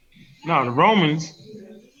 No, the Romans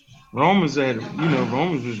had,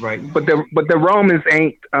 Romans was writing. But the Romans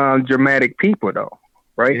ain't Germanic people though,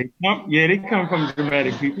 right? They come from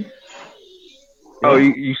Germanic people. Oh,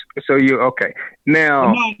 you okay?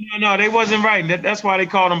 Now, no, they wasn't writing. That's why they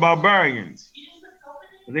called them barbarians.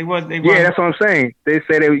 They was. Yeah, that's what I'm saying. They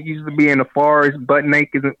said they used to be in the forest, butt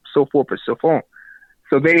naked, and so forth and so on.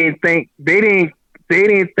 So they didn't think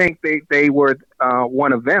they were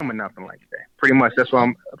one of them or nothing like that. Pretty much, that's what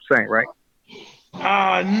I'm saying, right?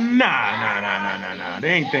 Nah.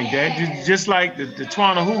 They ain't think that. Just like the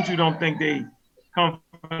Twana Hutu don't think they come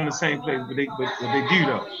from the same place, but they do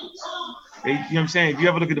though. You know what I'm saying? If you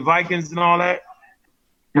ever look at the Vikings and all that,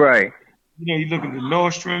 right? You look at the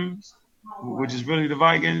Nordstroms, which is really the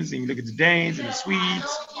Vikings, and you look at the Danes and the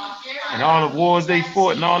Swedes and all the wars they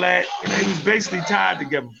fought and all that. They was basically tied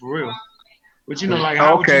together for real. But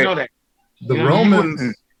how would you know that? The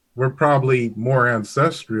Romans were probably more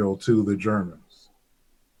ancestral to the Germans.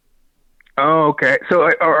 Oh, okay. So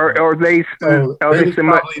are they?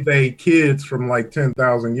 Probably kids from like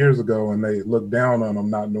 10,000 years ago, and they looked down on them,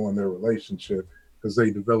 not knowing their relationship, because they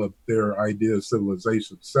developed their idea of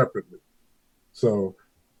civilization separately. So,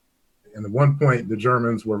 and at one point, the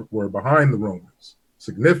Germans were behind the Romans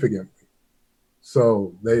significantly.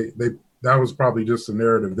 So that was probably just a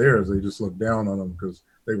narrative theirs. They just looked down on them because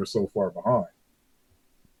they were so far behind.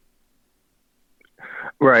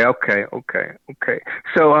 Right. Okay.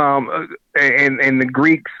 So, and the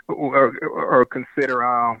Greeks are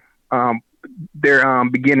consider their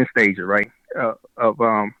beginning stages, right?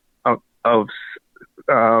 Of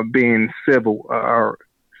being civil or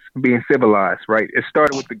being civilized, right? It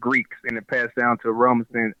started with the Greeks and it passed down to the Romans,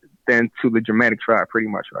 and then to the Germanic tribe, pretty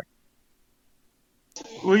much, right?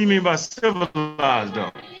 What do you mean by civilized,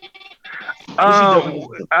 though?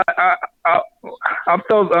 I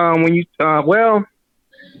thought when you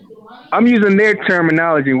I'm using their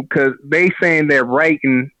terminology because they saying that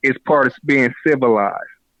writing is part of being civilized.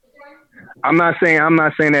 I'm not saying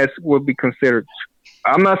that would be considered.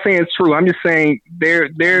 I'm not saying it's true. I'm just saying their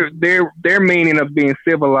meaning of being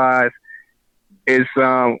civilized is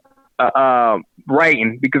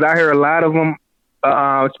writing, because I heard a lot of them,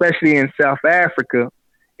 especially in South Africa.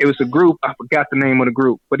 It was a group, I forgot the name of the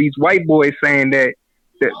group, but these white boys saying that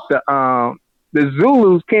the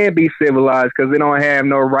Zulus can't be civilized because they don't have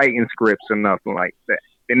no writing scripts or nothing like that.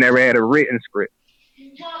 They never had a written script.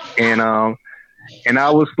 And I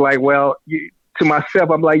was like, well, to myself,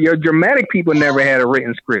 I'm like, your Germanic people never had a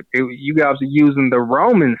written script. You guys are using the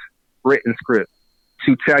Romans' written script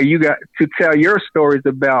to tell your stories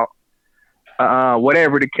about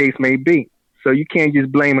whatever the case may be. So you can't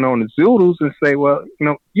just blame it on the Zulus and say, well,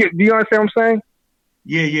 do you understand what I'm saying?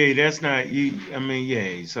 Yeah, that's not you. I mean,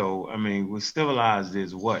 yeah. So, I mean, what's civilized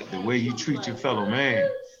is what? The way you treat your fellow man.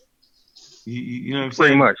 You know what I'm Pretty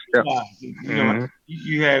saying? much. Yep. You know,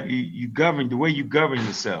 you govern the way you govern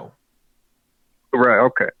yourself. Right.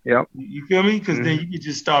 Okay. Yep. You feel me? Because then you can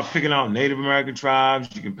just start picking out Native American tribes.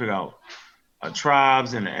 You can pick out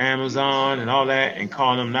tribes in the Amazon and all that, and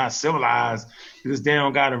call them not civilized because they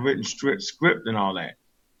don't got a written script and all that.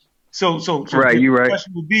 So right, the right.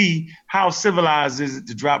 question would be, how civilized is it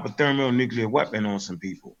to drop a thermonuclear weapon on some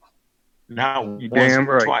people? Not once, damn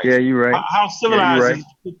right. twice. Yeah, you're right. How civilized right. is it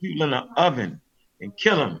to put people in an oven and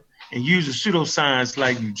kill them and use a pseudoscience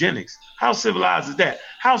like eugenics? How civilized is that?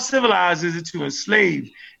 How civilized is it to enslave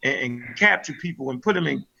and capture people and put them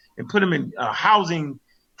in housing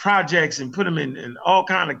projects and put them in all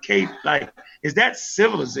kind of cave? Like, is that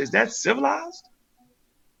civilized? Is that civilized?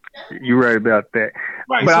 You're right about that.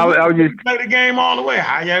 Right, but so I was just play the game all the way.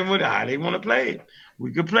 How they want to play it?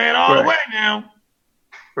 We could play it all the way now.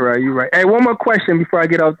 Right, you're right. Hey, one more question before I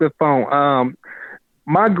get off the phone.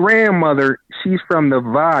 My grandmother, she's from the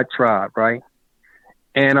Va tribe, right?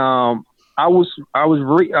 And I was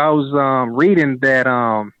reading that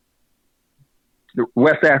the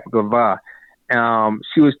West Africa Va.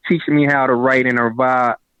 She was teaching me how to write in her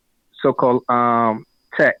Va so-called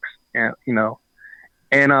text, and you know.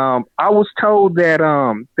 And I was told that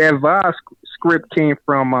that Va script came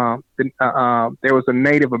from there was a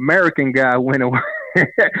Native American guy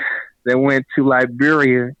that went to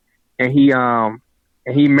Liberia, and he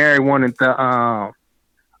married one of the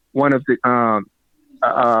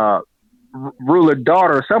ruler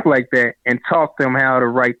daughter or something like that, and taught them how to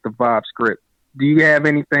write the Va script. Do you have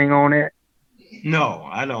anything on that? No,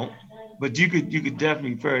 I don't. But you could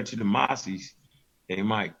definitely refer it to the Masis. They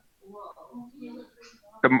might.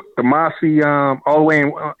 The Masi, all the way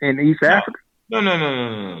in East Africa?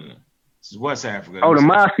 No. This is West Africa. Oh, the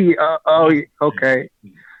Masi. Okay.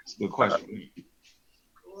 It's a good question.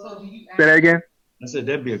 Say that again. I said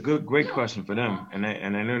that'd be a great question for them, and I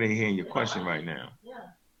know they're hearing your question right now.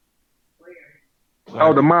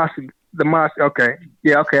 Oh, the Masi. Okay.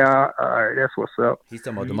 Yeah. Okay. All right. That's what's up. He's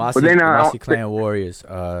talking about the Masi clan warriors.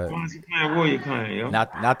 Masi clan warrior clan, yo.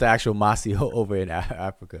 Not the actual Masi over in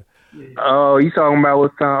Africa. Oh, you talking about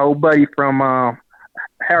with old buddy from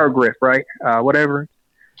Harrogriff, right? Whatever.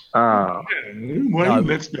 We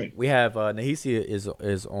have Nahisi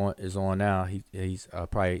is on now. He's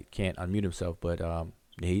probably can't unmute himself, but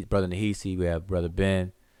brother Nahisi, we have brother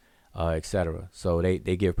Ben, etc. So they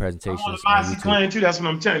give presentations. I'm on the Masi clan too. That's what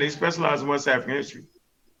I'm telling you. They specialize in West African history.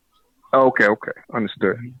 Okay.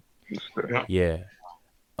 Understood. Yeah.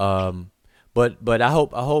 But I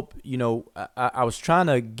hope you know. I was trying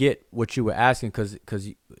to get what you were asking because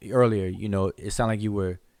earlier, you know, it sounded like you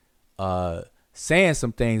were saying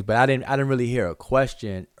some things, but I didn't really hear a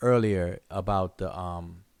question earlier about the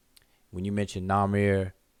when you mentioned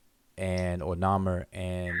Namir or Namir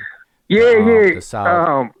and the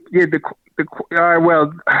South. The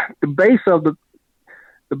base of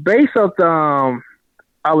the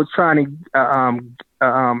I was trying to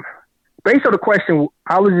based on the question,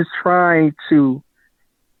 I was just trying to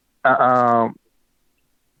I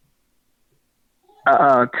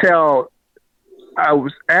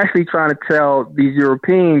was actually trying to tell these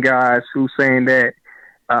European guys who saying that,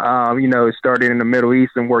 you know, it started in the Middle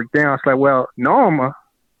East and worked down. It's like, well, Norma,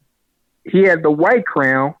 he had the white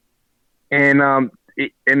crown, and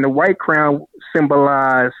the white crown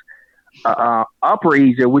symbolized Upper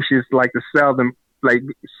Egypt, which is like the southern. Like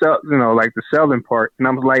the southern part, and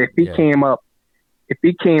I was like, if he came up, if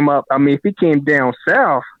he came down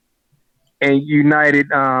south and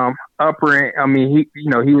united upper, he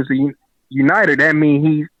was a uniter. That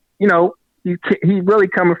means he's really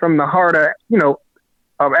coming from the heart of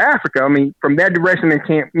Africa. I mean, from that direction, it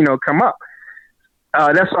can't come up.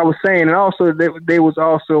 That's what I was saying, and also they was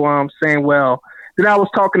also saying, well, then I was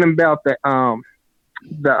talking about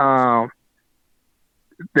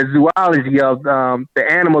the zoology of the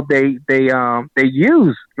animal they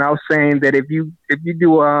use, and I was saying that if you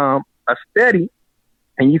do a study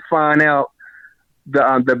and you find out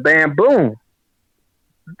the baboon,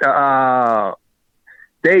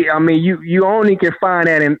 you only can find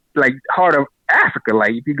that in like heart of Africa.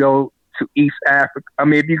 Like if you go to East Africa,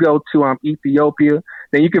 if you go to Ethiopia,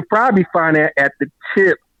 then you can probably find that at the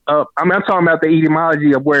tip of. I'm talking about the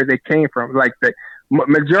etymology of where they came from, like the.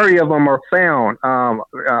 Majority of them are found.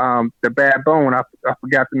 The baboon, I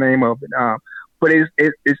forgot the name of it. But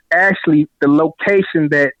it's actually the location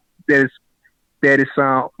that is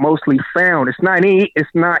mostly found. It's not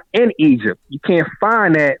in Egypt. You can't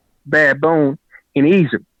find that baboon in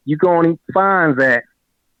Egypt. You can only find that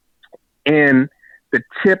in the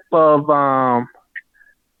tip of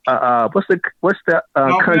what's the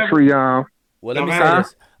country Well, let me say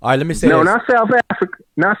this. All right, let me say no, this. not South Africa.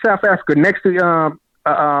 Not South Africa.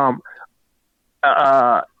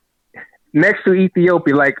 Next to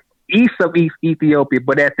Ethiopia, like east of Ethiopia,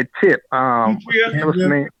 but at the tip. What's the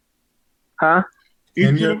name? Huh?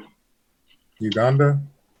 Kenya? Uganda?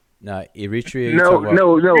 No, Eritrea. No.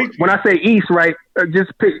 When I say east, right?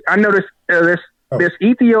 Just pick. I know there's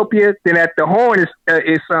Ethiopia. Then at the Horn is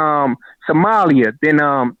Somalia. Then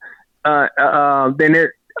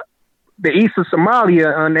the east of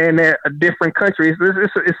Somalia, and then they're a different country.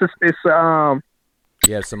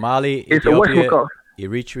 It's Somali, it's Ethiopia,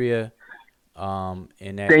 Eritrea,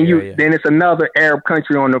 in that area. Then it's another Arab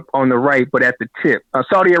country on the right, but at the tip.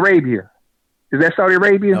 Saudi Arabia. Is that Saudi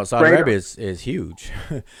Arabia? No, Saudi Arabia is huge.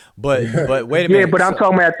 but wait a minute. Yeah, but I'm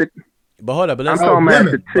talking about But hold up, but let's talking about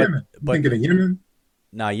the tip. Yemen. Thinking of Yemen?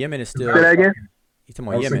 Nah, Yemen is still. Say that again? You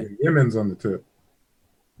talking about Yemen? Yemen's on the tip.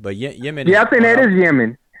 But Yemen. Yeah, I think that is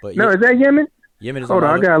Yemen. But no, is that Yemen? Yemen is. Hold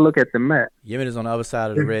on, I gotta look at the map. Yemen is on the other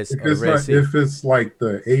side of the Red Sea. If it's like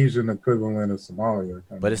the Asian equivalent of Somalia,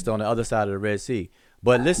 but it's on the other side of the Red Sea.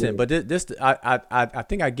 But listen, but this I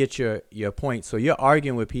think I get your point. So you're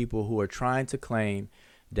arguing with people who are trying to claim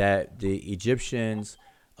that the Egyptians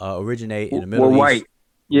originate in the Middle East. White.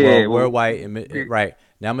 Yeah, we're white. Right.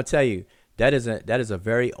 Now I'm gonna tell you that is a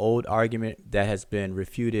very old argument that has been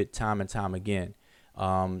refuted time and time again.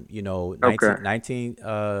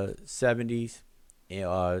 1970s,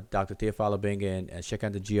 Dr. Theophilo Benga and Sheikh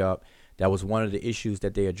Anta Diop, that was one of the issues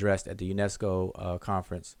that they addressed at the UNESCO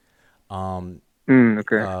conference.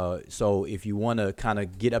 So if you want to kind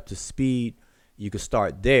of get up to speed, you could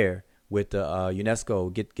start there with the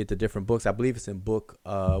UNESCO. Get the different books. I believe it's in book.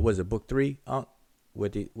 What is it? Book 3?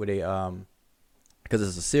 Because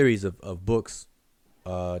it's a series of books.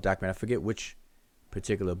 Document. I forget which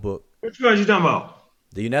particular book. Which one are you talking about?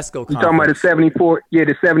 The UNESCO conference. You're talking about the 74? Yeah,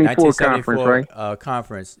 the 74 conference, right?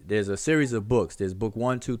 Conference. There's a series of books. There's book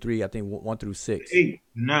 1, 2, 3. I think 1 through 6. 8,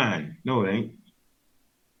 9. No, it ain't.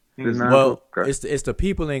 Well, it's the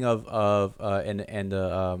peopling of and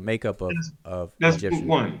the makeup of that's Egyptian. book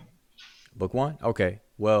 1. Book 1. Okay.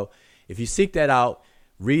 Well, if you seek that out,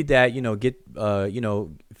 read that. Get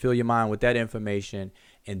fill your mind with that information,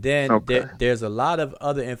 and then there's a lot of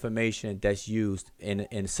other information that's used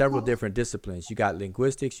in several different disciplines. You got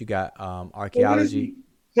linguistics. You got archaeology.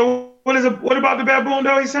 So what about the baboon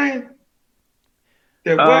though? He's saying.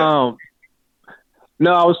 No,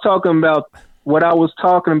 I was talking about. What I was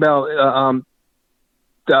talking about,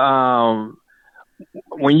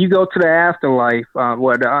 when you go to the afterlife,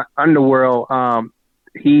 the underworld,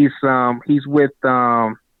 he's with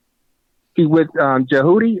Jehudi. Is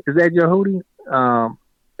that Jehudi?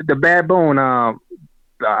 The baboon. I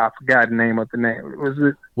forgot the name of the name. Was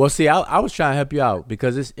it? Well, see, I was trying to help you out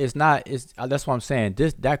because it's not. That's what I'm saying.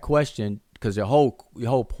 That question, because your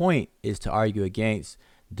whole point is to argue against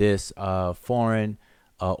this foreign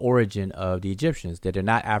origin of the Egyptians, that they're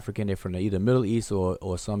not African, they're from either Middle East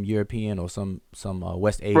or some European or some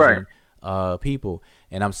West Asian people.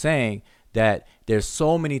 And I'm saying that there's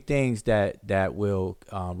so many things that will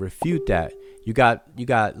refute that. You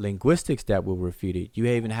got linguistics that will refute it. You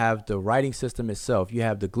even have the writing system itself. You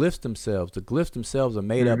have the glyphs themselves. The glyphs themselves are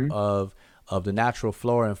made up of the natural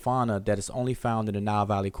flora and fauna that is only found in the Nile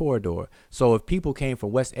Valley corridor. So if people came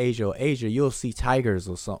from West Asia or Asia, you'll see tigers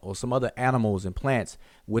or some other animals and plants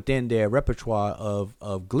within their repertoire of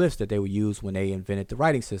glyphs that they would use when they invented the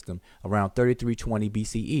writing system around 3320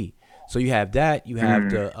 BCE. So you have that. You have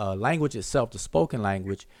the language itself, the spoken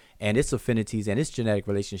language, and its affinities and its genetic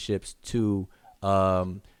relationships to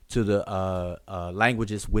the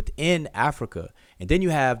languages within Africa. And then you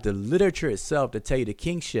have the literature itself that tell you the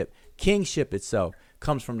kingship itself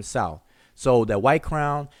comes from the South. So that white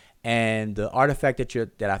crown and the artifact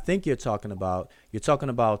that I think you're talking about the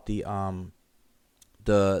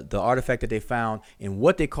artifact that they found in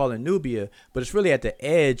what they call in Nubia, but it's really at the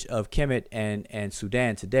edge of Kemet and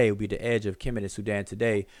Sudan today. It would be the edge of Kemet and Sudan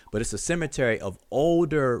today, but it's a cemetery of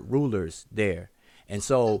older rulers there. And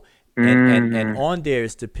so and on there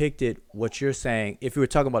is depicted what you're saying. If you were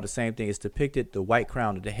talking about the same thing, it's depicted the white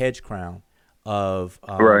crown or the hedge crown of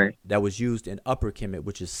that was used in Upper Kemet,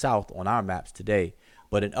 which is south on our maps today,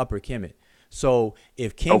 but in Upper Kemet. So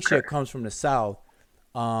if kingship comes from the south,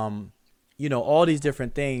 all these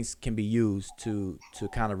different things can be used to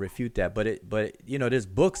kind of refute that. But there's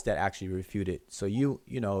books that actually refute it. So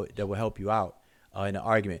that will help you out in the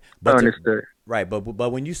argument. But understood. Right.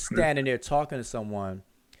 But when you standing there talking to someone,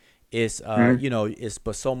 it's it's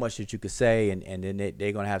but so much that you could say, and then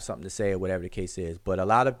they're gonna have something to say or whatever the case is. But a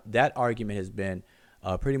lot of that argument has been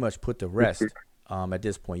pretty much put to rest at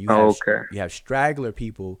this point. You have straggler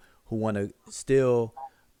people who want to still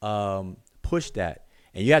push that.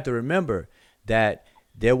 And you have to remember that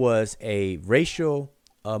there was a racial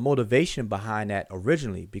motivation behind that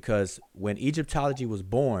originally, because when Egyptology was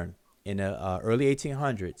born in the early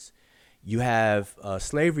 1800s, you have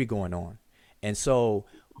slavery going on. And so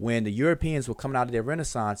when the Europeans were coming out of their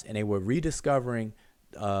Renaissance and they were rediscovering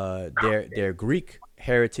their Greek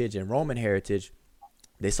heritage and Roman heritage,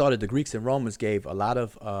 they saw that the Greeks and Romans gave a lot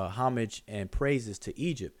of homage and praises to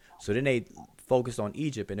Egypt. So then they focused on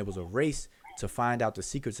Egypt, and it was a race to find out the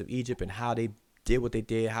secrets of Egypt and how they did what they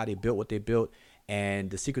did, how they built what they built,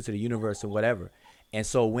 and the secrets of the universe and whatever. And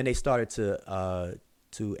so when they started to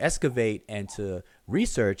excavate and to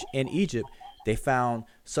research in Egypt, they found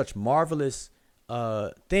such marvelous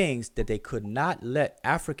things that they could not let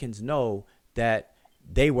Africans know that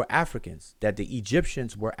they were Africans, that the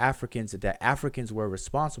Egyptians were Africans, that Africans were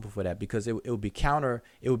responsible for that, because it would be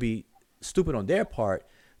stupid on their part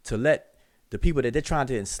to let the people that they're trying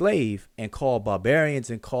to enslave and call barbarians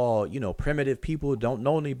and call, primitive people, don't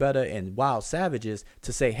know any better, and wild savages,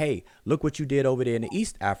 to say, hey, look what you did over there in the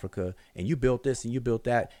East Africa, and you built this and you built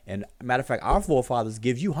that. And matter of fact, our forefathers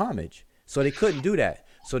give you homage. So they couldn't do that.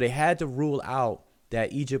 So they had to rule out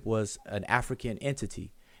that Egypt was an African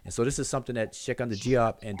entity. And so this is something that Sheikh Anta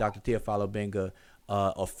Diop and Dr. Teofilo Benga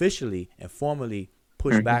officially and formally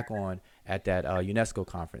pushed back on at that UNESCO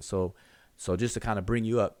conference. So just to kind of bring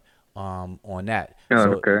you up on that.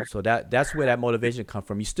 So that's where that motivation comes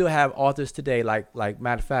from. You still have authors today, like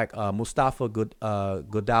matter of fact, Mustafa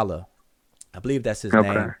Godala, I believe that's his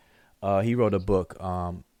name. He wrote a book.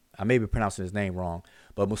 I may be pronouncing his name wrong,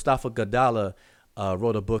 but Mustafa Godala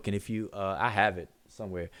wrote a book, and if you, I have it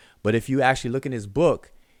somewhere, but if you actually look in his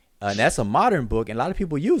book, and that's a modern book, and a lot of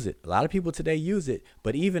people use it. A lot of people today use it.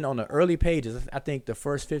 But even on the early pages, I think the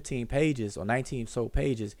first 15 pages or 19 so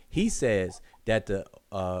pages, he says that the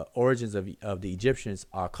origins of the Egyptians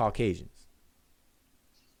are Caucasians,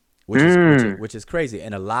 which is crazy.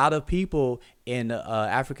 And a lot of people in the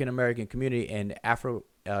African American community and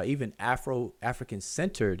even African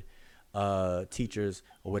centered teachers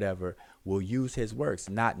or whatever will use his works,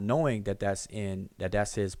 not knowing that that's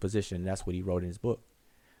his position. That's what he wrote in his book.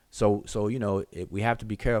 So we have to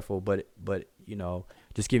be careful, but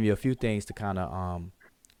just give you a few things to kind of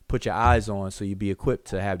put your eyes on, so you be equipped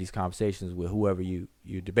to have these conversations with whoever you're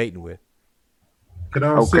debating with.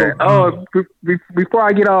 Before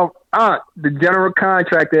I get off, the general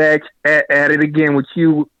contractor at it again with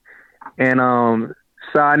you and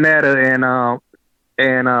Sa and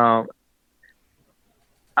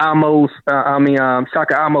Amos.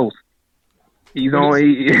 Shaka Amos. He's on.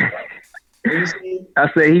 I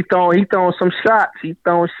said he throwing some shots. He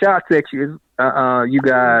throwing shots at you, you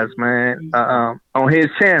guys, man, on his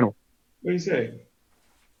channel. What do you say?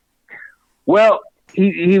 Well,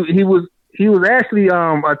 he was actually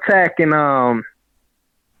attacking what's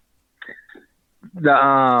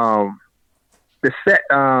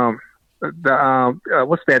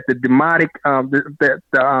that? The demonic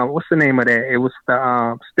what's the name of that? It was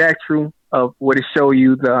the statue of what it show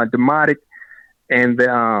you, the demonic and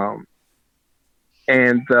the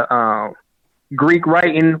Greek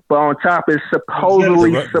writing, but on top is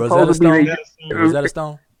supposedly Rosetta Stone.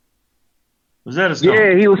 Rosetta Stone.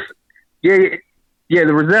 Yeah, he was. Yeah,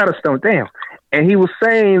 the Rosetta Stone. Damn, and he was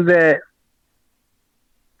saying that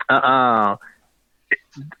the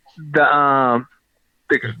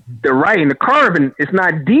writing, the carving, is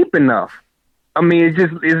not deep enough. I mean, it's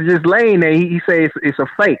just laying there. He says it's a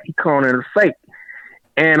fake. He calling it a fake,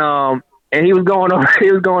 and he was going over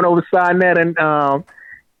Sinnet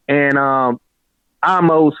and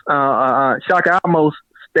Amos, Shaka Amos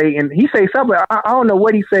stating, he say something, I don't know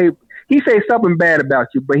what he say. He say something bad about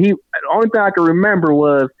you, but the only thing I can remember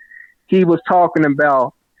was he was talking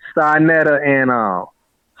about Sinetta and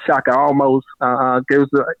Shaka Amos.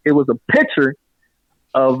 It was a picture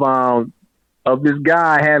of this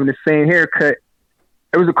guy having the same haircut.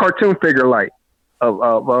 It was a cartoon figure like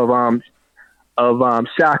of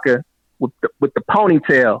Shaka with the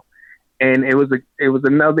ponytail, and it was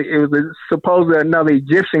supposedly another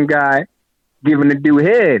Egyptian guy giving the dude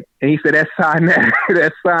head, and he said that's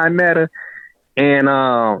Sinetta and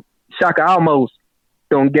Shaka almost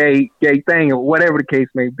don't gay thing or whatever the case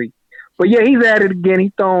may be. But yeah, he's at it again.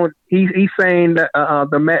 He's saying that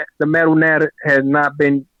the metal net has not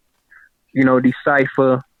been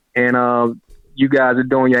deciphered, and you guys are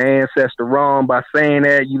doing your ancestor wrong by saying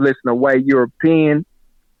that. You listen to white European.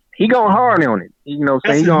 He going hard on it. He going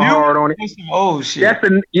hard on it. That's some old shit.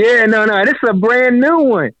 This is a brand new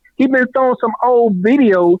one. He been throwing some old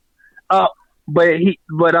videos up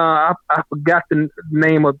I forgot the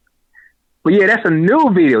name of. But yeah, that's a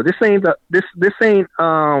new video. This ain't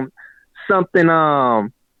something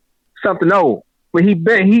old. But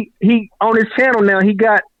he on his channel now. He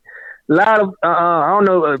got a lot of I don't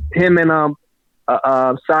know, him and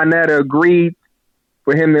Sinetta agreed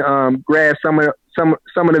for him to grab some of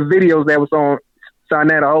the videos that was on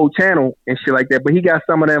Sinetta old channel and shit like that. But he got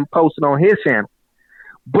some of them posted on his channel.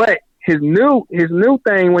 But his new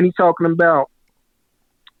thing when he's talking about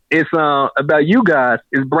it's about you guys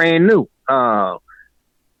is brand new. I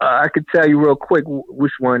could tell you real quick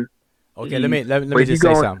which one. Okay, let me just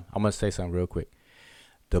say something. I'm gonna say something real quick.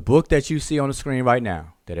 The book that you see on the screen right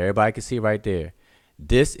now, that everybody can see right there,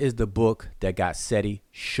 this is the book that got SETI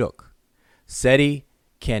shook. SETI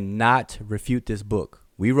cannot refute this book.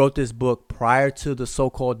 We wrote this book prior to the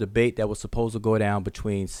so-called debate that was supposed to go down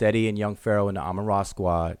between SETI and Young Pharaoh and the Amon-Ra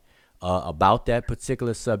squad about that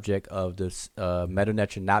particular subject of this Medu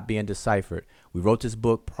Neter not being deciphered. We wrote this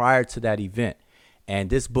book prior to that event. And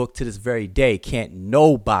this book to this very day can't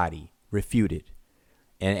nobody refute it.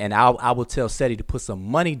 And I will tell SETI to put some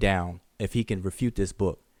money down if he can refute this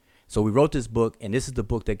book. So we wrote this book, and this is the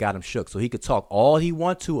book that got him shook. So he could talk all he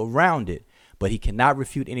wants to around it, but he cannot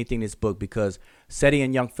refute anything in this book because SETI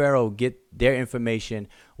and Young Pharaoh get their information,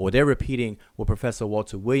 or they're repeating what Professor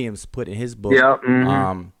Walter Williams put in his book. Yeah.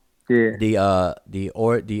 Mm-hmm.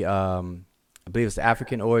 I believe it's the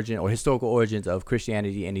African origin or historical origins of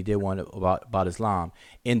Christianity, and he did one about Islam.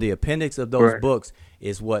 In the appendix of those books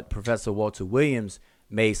is what Professor Walter Williams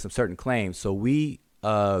made some certain claims. So we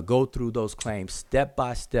go through those claims step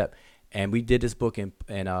by step, and we did this book in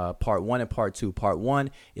part 1 and part 2. Part 1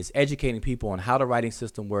 is educating people on how the writing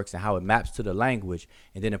system works and how it maps to the language,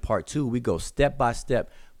 and then in part 2 we go step by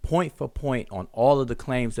step, point for point on all of the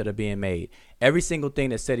claims that are being made. Every single thing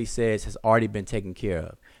that SETI says has already been taken care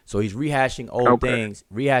of. So he's rehashing old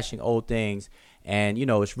things, and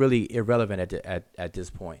it's really irrelevant at this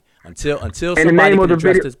point until somebody can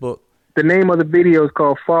address this book. The name of the video is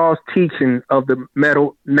called "False Teaching of the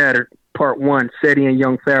Medu Neter," Part 1, SETI and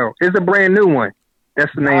Young Pharaoh. It's a brand new one.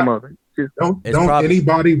 That's the name of it. Don't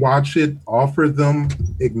anybody watch it? Offer them,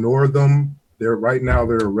 ignore them. They're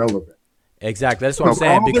irrelevant. Exactly, that's what I'm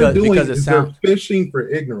saying because it sounds they're fishing for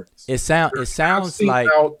ignorance. It sounds like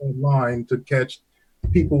out online to catch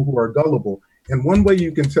people who are gullible. And one way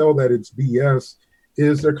you can tell that it's BS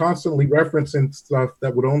is they're constantly referencing stuff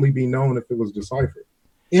that would only be known if it was deciphered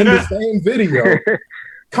in the same video,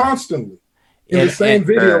 constantly in the same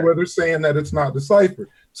video where they're saying that it's not deciphered.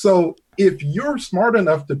 So if you're smart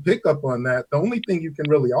enough to pick up on that, the only thing you can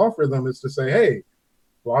really offer them is to say, hey,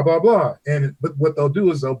 blah, blah, blah. But what they'll do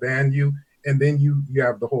is they'll ban you, and then you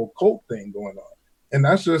have the whole cult thing going on. And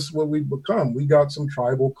that's just what we've become. We got some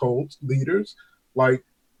tribal cult leaders, like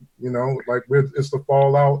it's the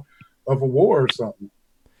fallout of a war or something.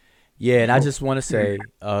 Yeah, and I just want to say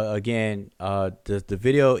again, the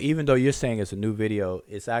video, even though you're saying it's a new video,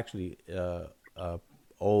 it's actually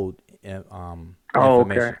old information.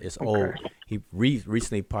 Okay. It's old. He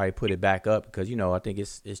recently probably put it back up because I think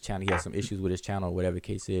his channel, he has some issues with his channel or whatever the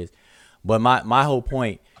case is. But my whole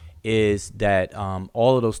point is that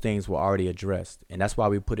all of those things were already addressed, and that's why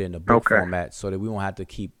we put it in the book format so that we won't have to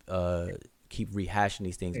keep rehashing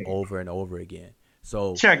these things over and over again.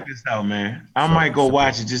 So check this out, man. I might go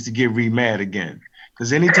watch it just to get re-mad again.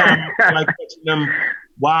 Because anytime I like catching them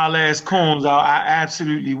wild ass coons, I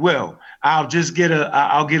absolutely will. I'll get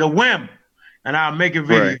a whim, and I'll make a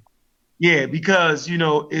video. Right. Yeah, because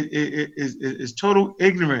it's total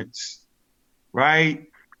ignorance, right?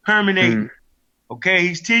 Permeating. Okay,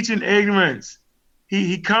 he's teaching ignorance.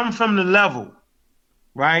 He come from the level,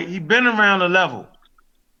 right? He been around the level,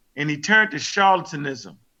 and he turned to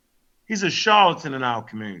charlatanism. He's a charlatan in our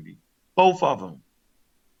community, both of them.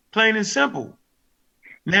 Plain and simple.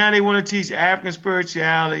 Now they want to teach African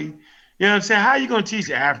spirituality. You know what I'm saying? How you going to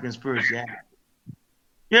teach African spirituality?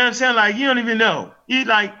 You know what I'm saying? Like, you don't even know.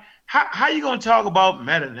 How you going to talk about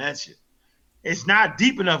Medu Neter? It's not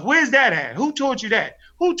deep enough. Where's that at? Who taught you that?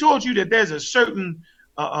 Who told you that there's a certain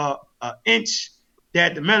inch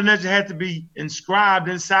that the Medu Neter had to be inscribed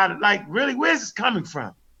inside of? Like, really, where's this coming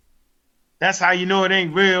from? That's how you know it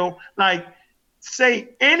ain't real. Like, say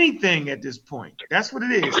anything at this point. That's what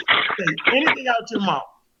it is. Say anything out your mouth.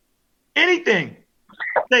 Anything.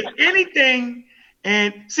 Say anything.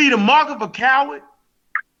 And see, the mark of a coward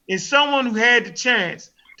is someone who had the chance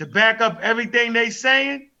to back up everything they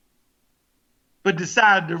saying, but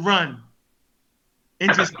decided to run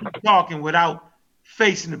and just keep talking without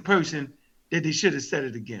facing the person that they should have said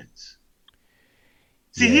it against.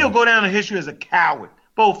 See, he'll go down in history as a coward.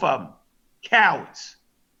 Both of them. Cowards.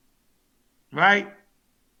 right?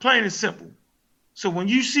 Plain and simple. So when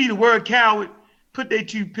you see the word coward, put their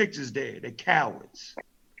 2 pictures there. They're cowards.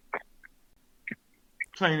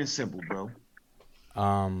 Plain and simple, bro.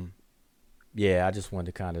 Yeah, I just wanted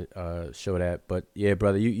to kind of show that. But yeah,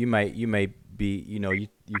 brother, you may be, you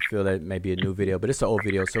feel that it may be a new video, but it's an old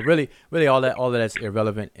video. So really all that's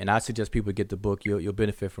irrelevant. And I suggest people get the book. You'll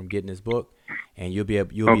benefit from getting this book, and you'll be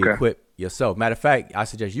equipped yourself. Matter of fact, I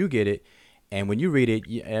suggest you get it. And when you read it,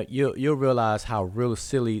 you'll realize how real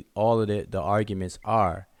silly all of the arguments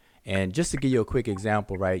are. And just to give you a quick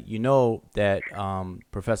example, right? You know that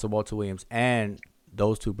Professor Walter Williams and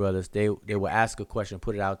those 2 brothers, they will ask a question,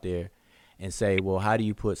 put it out there, and say, well, how do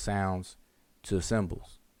you put sounds to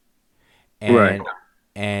symbols? And, right.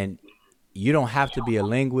 And you don't have to be a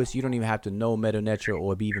linguist. You don't even have to know Meta Nature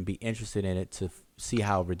or even be interested in it to see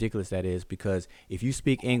how ridiculous that is. Because if you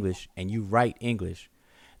speak English and you write English,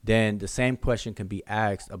 then the same question can be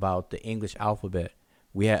asked about the English alphabet.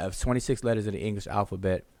 We have 26 letters in the English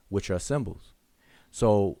alphabet, which are symbols.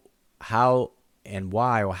 So how and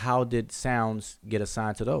why, or how did sounds get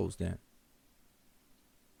assigned to those then?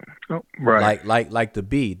 Oh, right. Like the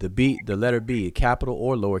letter B, capital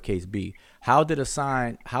or lowercase b. How did a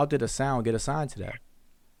sound get assigned to that?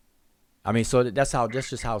 I mean, so that's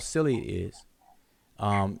just how silly it is.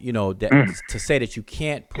 To say that you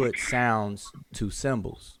can't put sounds to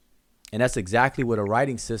symbols. And that's exactly what a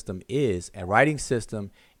writing system is. A writing system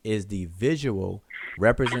is the visual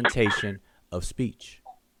representation of speech.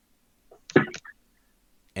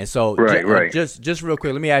 And so, right. Just real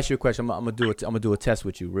quick, let me ask you a question. I'm gonna do a test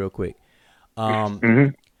with you real quick.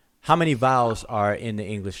 How many vowels are in the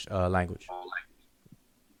English language?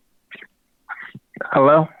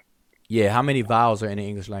 Hello? Yeah, how many vowels are in the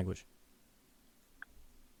English language?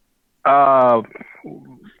 I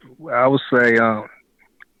would say it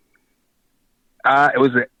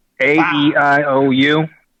was an A-E-I-O-U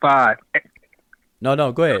 5.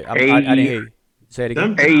 No, go ahead. I didn't hear you. Say it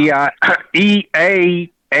again.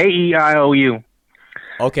 A-E-I-O-U.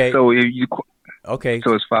 Okay. So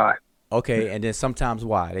so it's 5. Okay, and then sometimes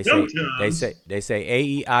Y. They say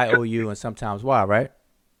A-E-I-O-U and sometimes Y, right?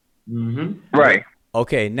 Mm-hmm. Right.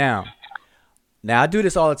 Okay, now I do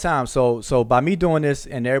this all the time. So by me doing this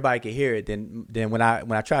and everybody can hear it, then when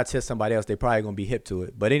I try to test somebody else, they probably gonna be hip to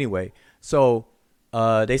it. But anyway, so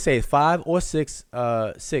they say 5 or 6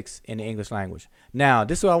 in the English language. Now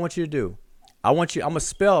this is what I want you to do. I'm gonna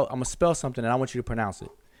spell something and I want you to pronounce it.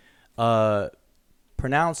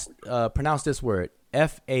 Pronounce this word,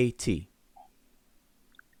 F-A-T.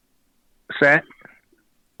 Fat.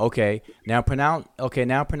 Okay. Now pronounce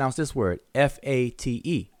this word,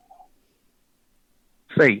 F-A-T-E.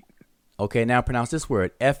 Fate. Okay. Now pronounce this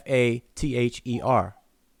word, F-A-T-H-E-R.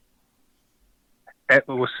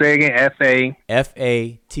 Say again,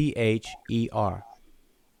 F-A-T-H-E-R.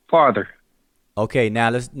 Father. Okay,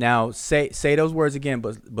 now say those words again,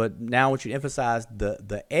 but now I want you to emphasize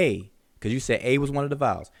the A, because you said A was one of the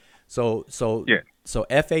vowels. So yeah. So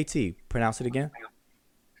F-A-T, pronounce it again.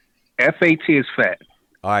 F-A-T is fat.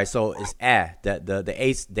 All right, so it's A.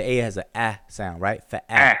 The A has an A sound, right?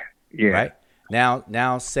 A. Yeah. Right.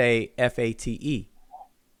 Now say F-A-T-E.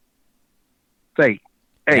 Fate.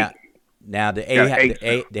 Now the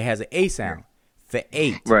A has an A sound.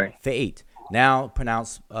 Fate. Right. Fate. Now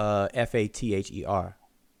pronounce F-A-T-H-E-R.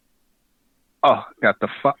 Oh, got the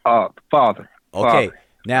father. Okay. Father.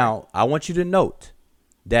 Now I want you to note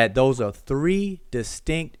that those are 3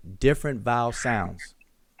 distinct different vowel sounds.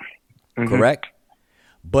 Mm-hmm. Correct?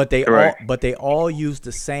 But they all use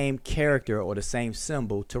the same character or the same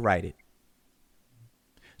symbol to write it.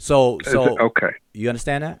 So okay. You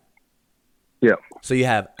understand that? Yeah. So you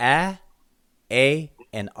have A,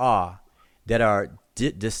 and A that are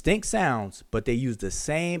distinct sounds, but they use the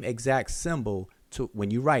same exact symbol to when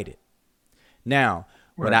you write it. Now,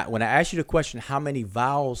 right. when I ask you the question, how many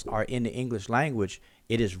vowels are in the English language,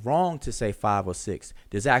 it is wrong to say 5 or 6.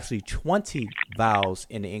 There's actually 20 vowels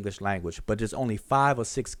in the English language, but there's only 5 or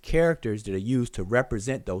 6 characters that are used to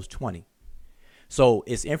represent those 20. So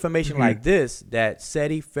it's information like this that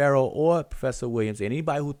SETI, Farrell, or Professor Williams, and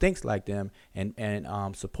anybody who thinks like them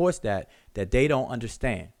and supports that they don't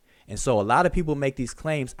understand. And so a lot of people make these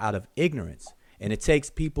claims out of ignorance, and it takes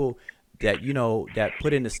people that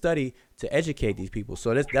put in the study to educate these people.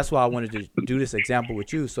 So that's why I wanted to do this example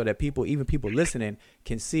with you, so that even people listening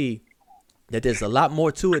can see that there's a lot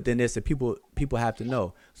more to it than this that people have to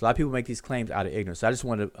know. So a lot of people make these claims out of ignorance. So I just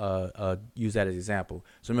want to use that as an example.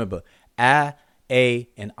 So remember, A,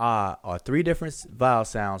 and A are 3 different vowel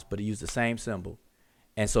sounds, but they use the same symbol.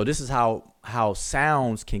 And so this is how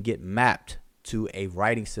sounds can get mapped to a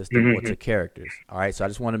writing system or to characters. All right, so I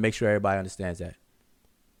just want to make sure everybody understands that.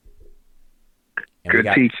 And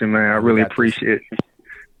good teaching, man. I really appreciate it.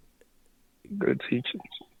 Good teaching.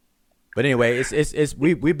 But anyway, it's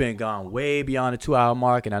we've been gone way beyond the 2-hour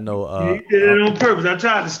mark, and I know you did it on purpose. I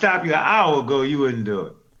tried to stop you an hour ago. You wouldn't do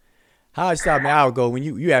it. How I stopped me an hour ago when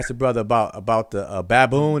you asked the brother about the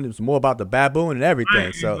baboon. It was more about the baboon and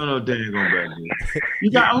everything. So no dang on baboon.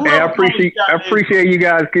 I appreciate you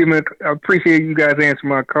guys answering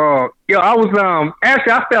my call. Yo, I was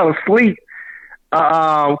actually I fell asleep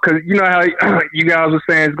because you know how you guys were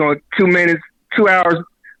saying it's going 2 hours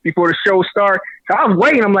before the show starts. So I was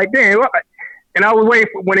waiting. I'm like, damn. And I was waiting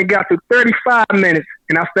for when it got to 35 minutes,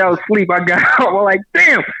 and I fell asleep. I got up. I'm like,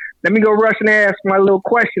 damn. Let me go rush and ask my little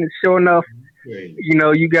questions. Sure enough, you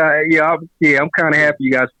know, you guys, I'm kind of happy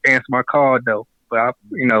you guys answered my call though. But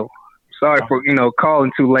sorry for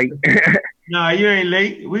calling too late. Nah, you ain't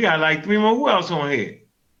late. We got like 3 more. Who else on here?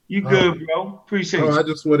 You good, bro? Appreciate you. I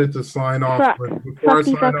just wanted to sign off. Before I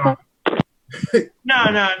sign off.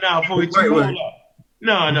 No, 42. Hold up.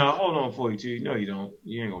 No, hold on, 42. No, you don't.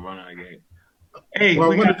 You ain't gonna run out of game. Hey, well,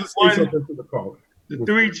 we got to say something to the call. The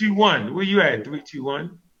 321. Where you at?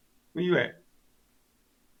 321. Where you at?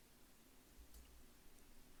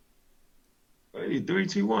 Hey,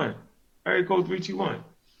 321. Area code 321.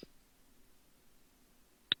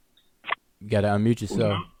 You gotta unmute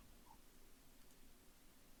yourself.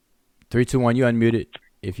 321. You unmuted.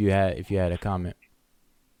 If you had a comment,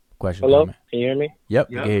 question. Hello, comment. Can you hear me? Yep.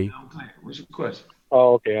 I can hear you. What's your question?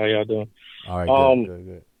 Oh, okay. How y'all doing? All right.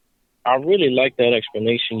 Good. I really like that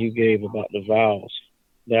explanation you gave about the vowels.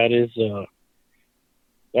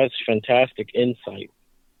 That's fantastic insight.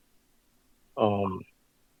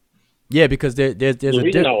 Yeah, because there's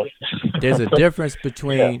a difference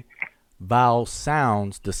between vowel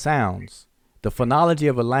sounds, the sounds. The phonology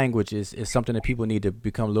of a language is something that people need to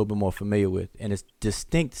become a little bit more familiar with, and it's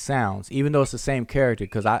distinct sounds, even though it's the same character.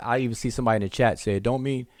 Because I even see somebody in the chat say it don't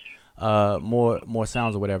mean more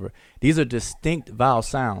sounds or whatever. These are distinct vowel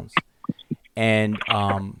sounds, and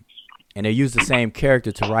they use the same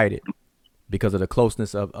character to write it because of the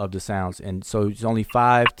closeness of the sounds. And so it's only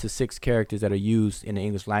 5 to 6 characters that are used in the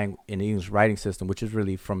English language, in the English writing system, which is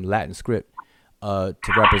really from Latin script to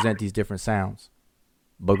represent these different sounds.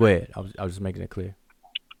 But go ahead. I was just making it clear.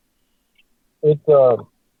 It's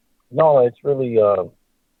really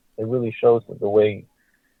it really shows the way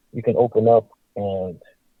you can open up and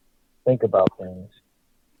think about things.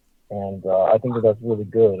 And I think that's really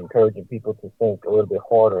good, encouraging people to think a little bit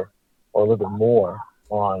harder or a little bit more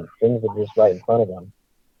on things that are just right in front of them.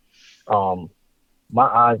 My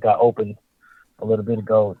eyes got opened a little bit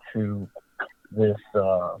ago to this,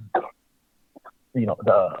 the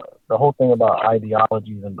whole thing about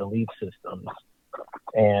ideologies and belief systems,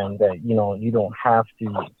 and that, you don't have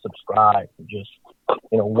to subscribe to just,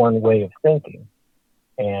 one way of thinking.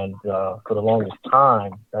 And for the longest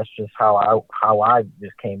time, that's just how I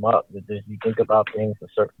just came up with this. You think about things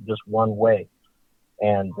just one way.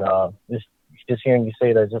 And just hearing you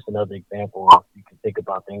say that is just another example of you can think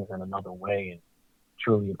about things in another way and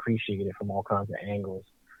truly appreciate it from all kinds of angles.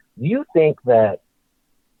 Do you think that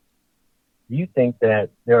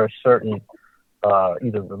there are certain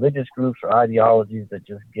either religious groups or ideologies that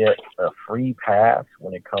just get a free pass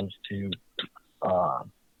when it comes to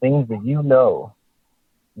things that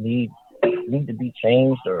need to be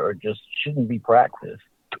changed or just shouldn't be practiced,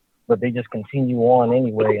 but they just continue on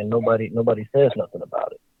anyway and nobody says nothing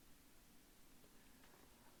about it?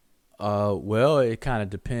 Well, it kind of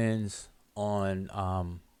depends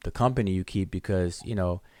on the company you keep, because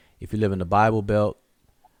if you live in the Bible Belt,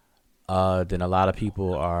 then a lot of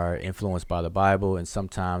people are influenced by the Bible, and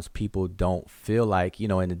sometimes people don't feel like,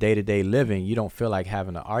 in the day-to-day living, you don't feel like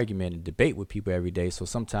having an argument and debate with people every day. So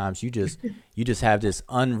sometimes you just have this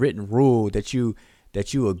unwritten rule that you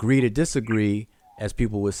agree to disagree, as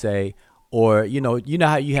people would say, or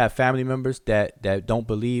how you have family members that don't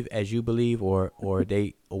believe as you believe, or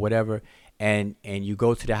whatever, and you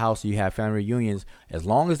go to the house and you have family reunions. As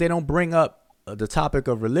long as they don't bring up the topic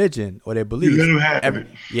of religion or their beliefs,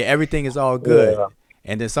 everything is all good. Yeah.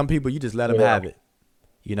 And then some people, you just let them have it,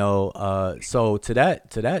 so to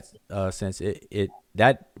that sense,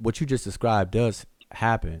 that what you just described does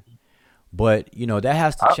happen, but that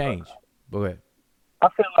has to change. Go ahead. I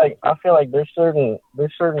feel like there's certain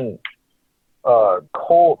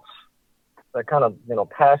cults that kind of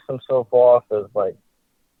pass themselves off as like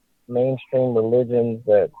mainstream religions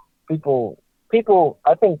that people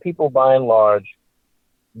I think people by and large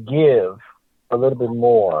give a little bit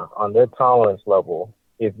more on their tolerance level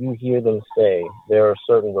if you hear them say they're a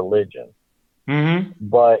certain religion. Mm-hmm.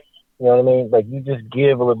 But You know what I mean? Like you just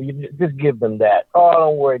give a little, you just give them that. Oh,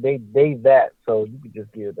 don't worry, they that, so you could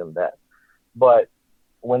just give them that. But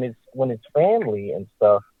when it's family and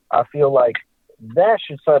stuff, I feel like that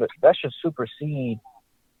should supersede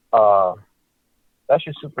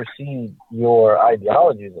your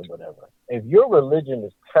ideologies or whatever. If your religion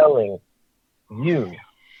is telling you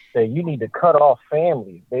that you need to cut off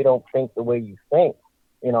families, they don't think the way you think.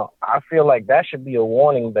 You know, I feel like that should be a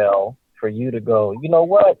warning bell for you to go, you know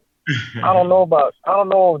what? I don't know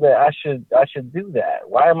that I should do that.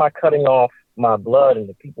 Why am I cutting off my blood and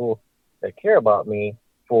the people that care about me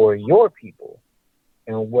for your people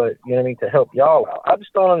and what, you know what I mean, to help y'all out? I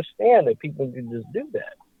just don't understand that people can just do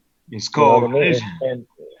that. It's called religion.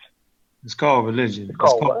 It's called religion.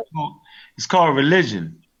 It's called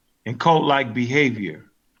religion and cult-like behavior.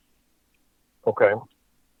 Okay.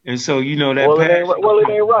 And so, you know, that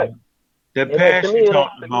it ain't right. That past you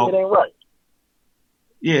talking about. It ain't right.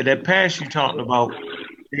 Yeah, that pass you talking about,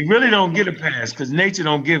 they really don't get a pass because nature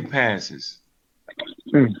don't give passes.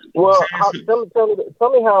 Well,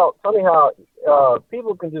 tell me how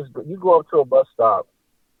people can just, you go up to a bus stop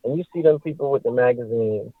and you see them people with the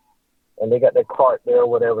magazines and they got their cart there or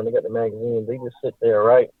whatever and they got the magazines. They just sit there,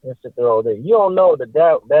 right? They sit there all day. You don't know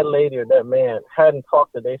that lady or that man hadn't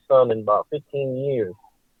talked to their son in about 15 years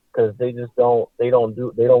because they just don't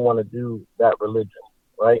want to do that religion.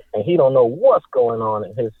 Right, and he don't know what's going on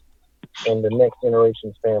in the next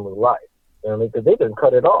generation's family life. You know what I mean? Because they didn't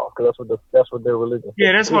cut it off. Because that's what their religion.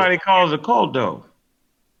 Yeah, that's why they call it a cult, though.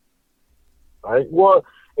 Right. Well,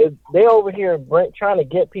 they over here trying to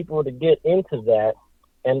get people to get into that,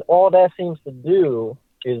 and all that seems to do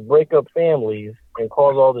is break up families and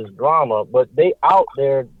cause all this drama. But they out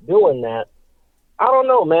there doing that. I don't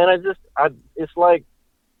know, man. It's like.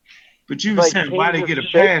 But you were saying why they get a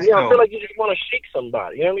pass, though. I feel like you just want to shake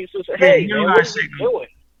somebody. You know what I mean? So say, hey, man, what are you doing?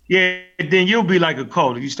 Yeah, then you'll be like a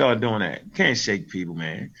cult if you start doing that. You can't shake people,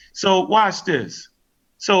 man. So watch this.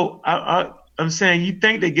 So I'm saying you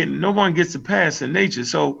think no one gets a pass in nature.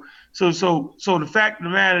 So the fact of the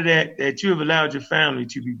matter that you have allowed your family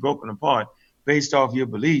to be broken apart based off your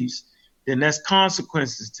beliefs, then that's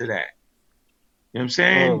consequences to that. You know what I'm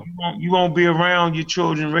saying? You won't be around your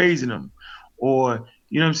children raising them, or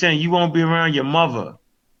you know what I'm saying? You won't be around your mother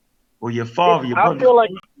or your father, your brother. I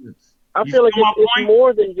feel like it's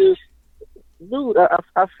more than just, dude.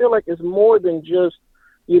 I feel like it's more than just,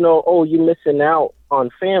 you know, oh, you're missing out on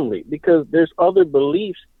family, because there's other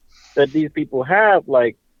beliefs that these people have.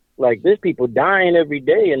 Like there's people dying every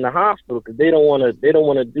day in the hospital because they don't want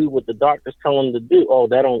to do what the doctors tell them to do. Oh,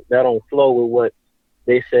 that don't flow with what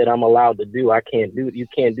they said I'm allowed to do. You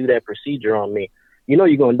can't do that procedure on me. You know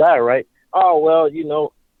you're gonna die, right? Oh, well, you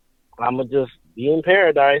know, I'm going to just be in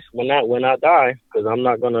paradise when I die, because I'm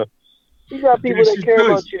not going to. You got people that care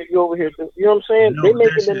about you over here. You know what I'm saying? They're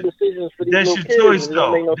making them decisions for these little kids. That's your choice,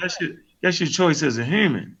 though. That's your choice as a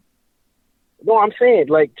human. No, I'm saying,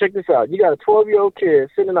 like, check this out. You got a 12-year-old kid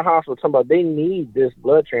sitting in the hospital talking about they need this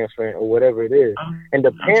blood transplant or whatever it is. And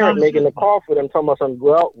the parent making the call for them talking about something,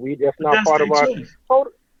 well, that's not part of our.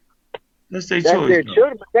 That's their choice. That's their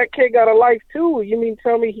children. But that kid got a life, too. You mean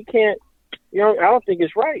tell me he can't. You know, I don't think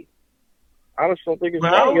it's right. I just don't think it's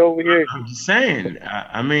right over here. I'm just saying.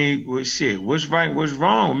 I mean, what's right and what's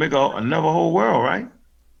wrong will make another whole world, right?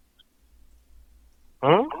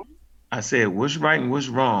 Huh? I said, what's right and what's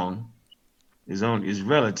wrong is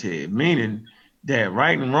relative, meaning that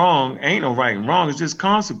right and wrong ain't no right and wrong. It's just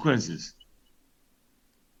consequences.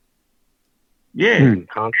 Yeah.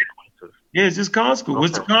 Consequences. Yeah, it's just consequences.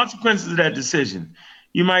 What's the consequences of that decision?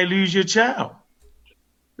 You might lose your child.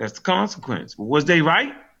 That's the consequence. But was they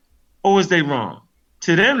right or was they wrong?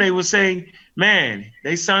 To them, they would say, man,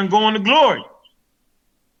 they son going to glory.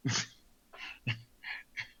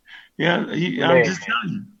 Yeah, I'm just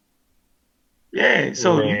telling you. Yeah,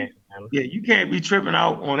 so you can't be tripping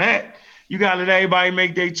out on that. You got to let everybody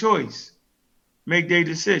make their choice, make their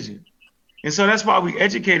decision. And so that's why we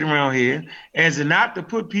educate around here, as not to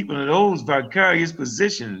put people in those vicarious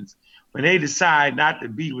positions when they decide not to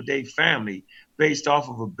be with their family based off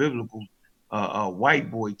of a biblical white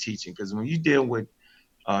boy teaching. Because when you deal with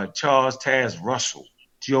Charles Taze Russell,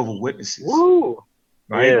 Jehovah's Witnesses,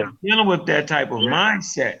 right? Yeah. Dealing with that type of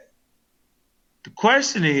mindset. The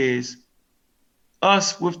question is,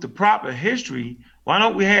 us with the proper history, why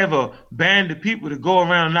don't we have a band of people to go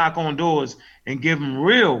around and knock on doors and give them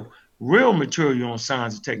real material on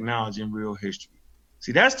science and technology and real history?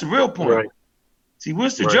 See, that's the real point. Right. See,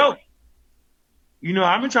 what's the joke? You know,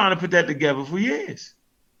 I've been trying to put that together for years.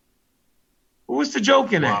 But what's the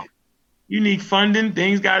joke in that? You need funding.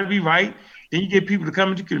 Things got to be right. Then you get people to come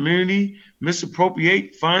into the community,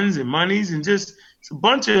 misappropriate funds and monies, and just it's a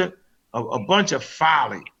bunch of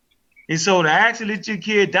folly. And so to actually let your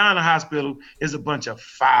kid down the hospital is a bunch of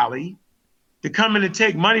folly. To come in and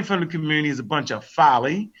take money from the community is a bunch of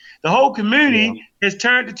folly. The whole community has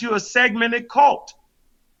turned into a segmented cult.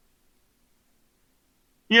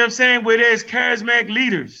 You know what I'm saying? Where there's charismatic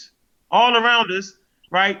leaders all around us,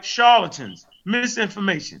 right? Charlatans,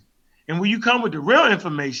 misinformation. And when you come with the real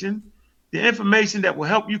information, the information that will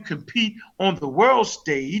help you compete on the world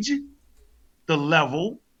stage, the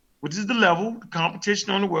level, which is the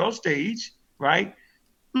competition on the world stage, right?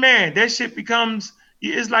 Man, that shit becomes,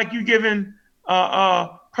 it's like you giving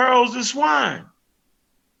pearls to swine.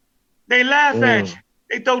 They laugh at you.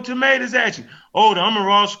 They throw tomatoes at you. Oh, the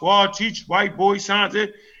Amaral Squad teach white boy science,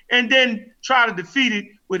 and then try to defeat it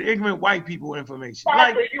with ignorant white people information.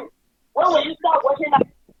 Like,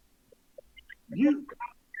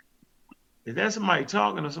 is that somebody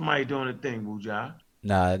talking or somebody doing a thing, Wuja?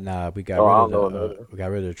 Nah, we got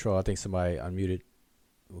rid of the troll. I think somebody unmuted.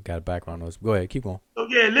 We got a background noise. Go ahead, keep going. So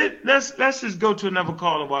yeah, let's just go to another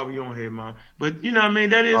caller while we on here, man. But you know what I mean?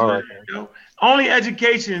 That is what, you know, only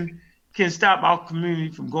education can stop our community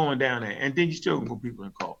from going down there, and then you still can put people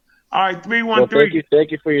in call. All right, 313. Well,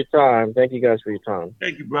 thank you for your time. Thank you guys for your time.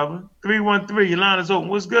 Thank you, brother. 313, your line is open.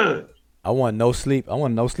 What's good? I want No Sleep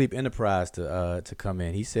Enterprise to come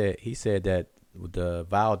in. He said that the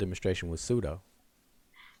vial demonstration was pseudo.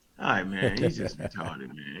 All right, man. He's just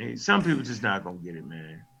retarded, man. Some people just not gonna get it,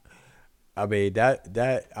 man. I mean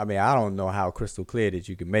I don't know how crystal clear that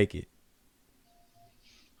you can make it.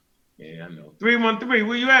 Yeah, I know. 313,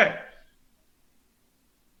 where you at?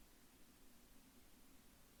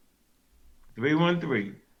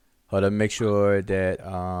 313. Hold up, make sure that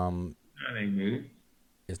that ain't muted.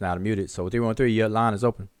 It's not muted. So 313, your line is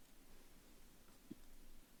open.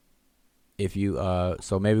 If you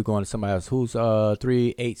so maybe going to somebody else. Who's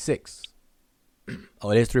 386? Oh,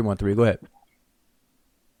 it is 313. Go ahead.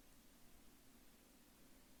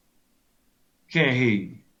 Can't hear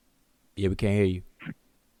you. Yeah, we can't hear you.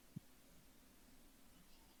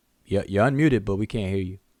 Yeah, you're unmuted, but we can't hear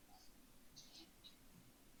you.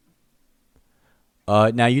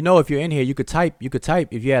 Now you know if you're in here, you could type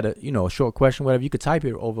if you had a short question, whatever, you could type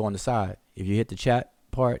it over on the side. If you hit the chat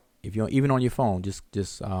part, if you even on your phone, just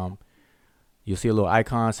you'll see a little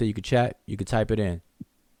icon say you could chat, you could type it in.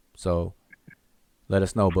 So let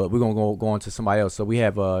us know. But we're gonna go on to somebody else. So we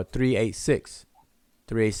have 386.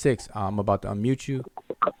 386. I'm about to unmute you.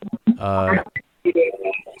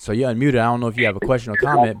 So you're unmuted. I don't know if you have a question or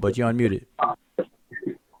comment, but you're unmuted.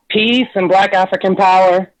 Peace and Black African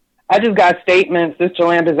Power. I just got statements. This is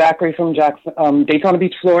Jolanda Zachary from Daytona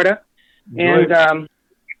Beach, Florida. And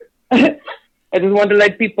I just wanted to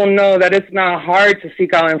let people know that it's not hard to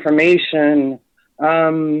seek out information.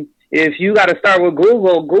 If you got to start with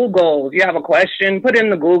Google. If you have a question, put in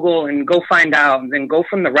the Google and go find out, and then go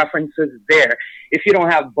from the references there. If you don't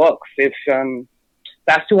have books, if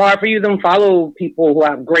that's too hard for you, then follow people who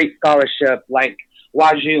have great scholarship like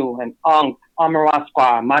Waju and Ankh,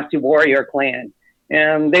 Amaraskwa, Masi Warrior Clan.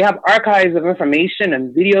 And they have archives of information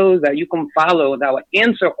and videos that you can follow that will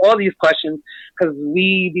answer all these questions, because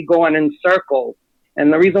we be going in circles.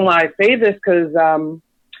 And the reason why I say this, because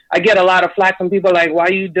I get a lot of flack from people like, why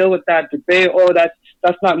you deal with that debate? Oh,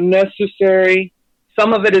 that's not necessary.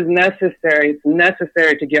 Some of it is necessary. It's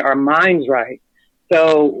necessary to get our minds right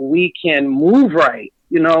so we can move right.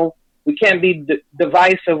 You know, we can't be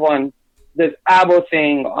divisive on this Abo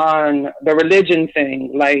thing, on the religion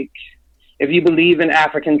thing. Like, if you believe in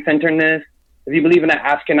African centeredness, if you believe in an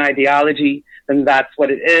African ideology, then that's what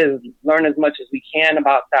it is. Learn as much as we can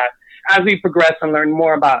about that as we progress and learn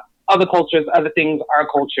more about other cultures, other things, our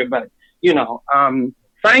culture. But, you know,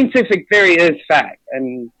 scientific theory is fact.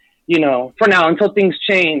 And, you know, for now, until things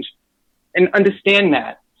change, and understand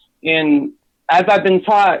that. And as I've been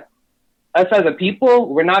taught, us as a people,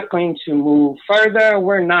 we're not going to move further.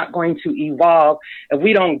 We're not going to evolve if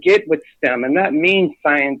we don't get with STEM. And that means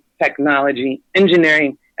science, technology,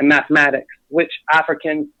 engineering, and mathematics, which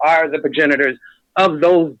Africans are the progenitors of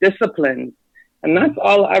those disciplines. And that's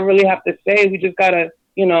all I really have to say. We just got to,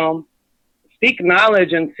 you know, seek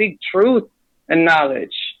knowledge and seek truth and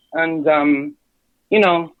knowledge and, you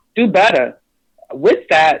know, do better. With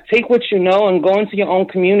that, take what you know and go into your own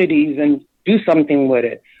communities and do something with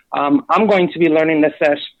it. I'm going to be learning the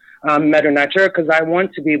Sesh Meta Nature because I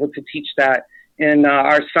want to be able to teach that in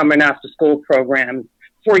our summer and after school programs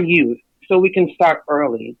for youth, so we can start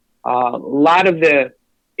early. A lot of the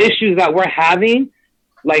issues that we're having,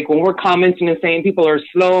 like when we're commenting and saying people are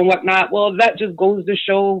slow and whatnot, well, that just goes to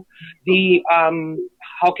show the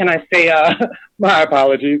how can I say, my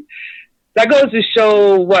apologies. That goes to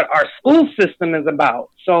show what our school system is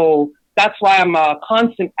about. So that's why I'm a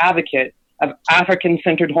constant advocate of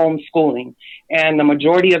African-centered homeschooling. And the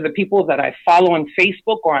majority of the people that I follow on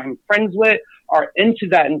Facebook or I'm friends with are into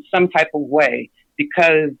that in some type of way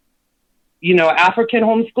because, you know, African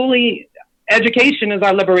homeschooling education is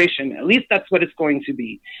our liberation. At least that's what it's going to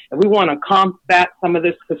be. If we want to combat some of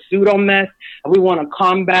this pseudo mess, if we want to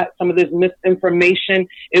combat some of this misinformation,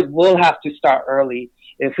 it will have to start early.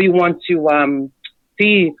 If we want to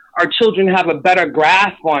see our children have a better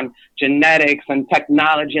grasp on genetics and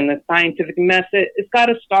technology and the scientific method, it's got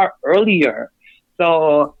to start earlier.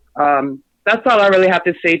 So that's all I really have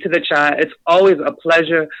to say to the chat. It's always a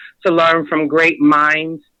pleasure to learn from great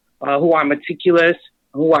minds who are meticulous,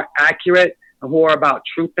 who are accurate, who are about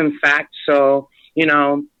truth and fact. So, you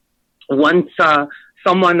know, once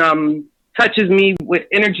someone touches me with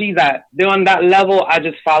energy that they're on that level, I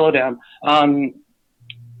just follow them.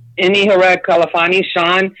 Ini Harad Kalafani,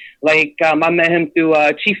 Sean, like I met him through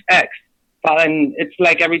Chief X. And it's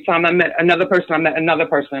like every time I met another person.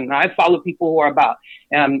 I follow people who are about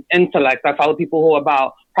intellect. I follow people who are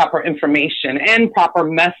about proper information and proper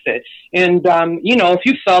method. And, you know, if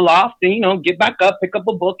you fell off, then, you know, get back up, pick up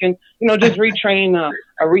a book and, you know, just retrain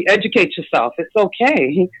or re-educate yourself. It's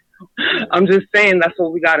okay. I'm just saying that's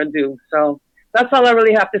what we got to do. So that's all I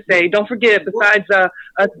really have to say. Don't forget, besides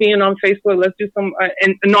us being on Facebook, let's do some,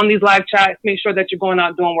 and on these live chats, make sure that you're going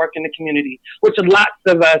out doing work in the community, which lots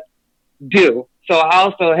of us do. So I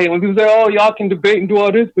also, hey, when people say, oh, y'all can debate and do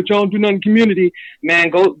all this, but y'all don't do nothing in community, man,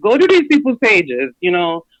 go to these people's pages. You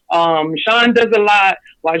know, Sean does a lot,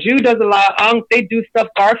 Waju does a lot, they do stuff,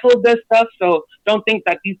 Garfield does stuff. So don't think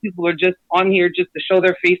that these people are just on here just to show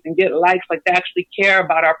their face and get likes. Like, they actually care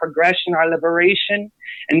about our progression, our liberation.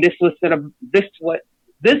 And this is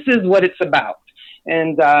what it's about.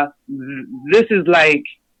 And this is like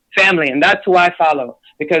family, and that's who I follow,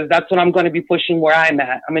 because that's what I'm going to be pushing where I'm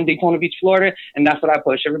at. I'm in Daytona Beach, Florida, and that's what I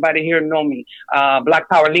push. Everybody here know me. Black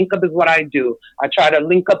Power Link Up is what I do. I try to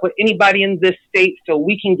link up with anybody in this state so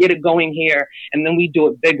we can get it going here, and then we do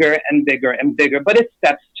it bigger and bigger and bigger. But it's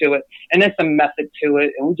steps to it, and it's a method to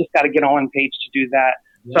it, and we just got to get on page to do that.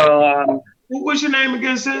 Yeah. So, what's your name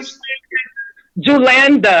again, sis?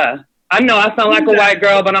 Julanda. I know I sound like a white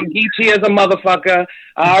girl, but I'm geeky as a motherfucker.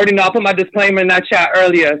 I already know. I put my disclaimer in that chat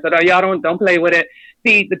earlier, so that y'all don't play with it.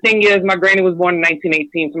 See, the thing is, my granny was born in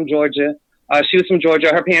 1918 from Georgia. She was from Georgia.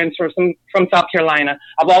 Her parents were from South Carolina.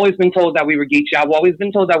 I've always been told that we were Geechee. I've always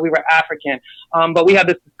been told that we were African. But we had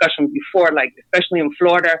this discussion before, like, especially in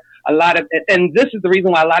Florida, and this is the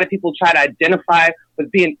reason why a lot of people try to identify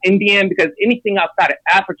with being Indian, because anything outside of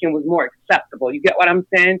African was more acceptable. You get what I'm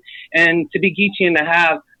saying? And to be Geechee and to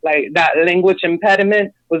have, like, that language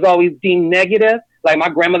impediment was always deemed negative. Like, my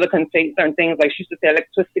grandmother couldn't say certain things, like she used to say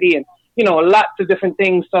electricity and, you know, lots of different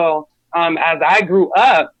things. So as I grew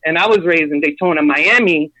up, and I was raised in Daytona,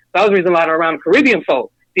 Miami, so I was raised a lot around Caribbean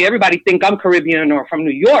folks. See, everybody think I'm Caribbean or from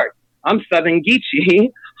New York. I'm Southern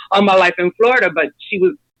Geechee all my life in Florida, but she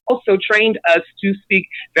was also trained us to speak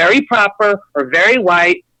very proper or very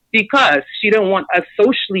white because she didn't want us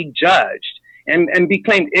socially judged and be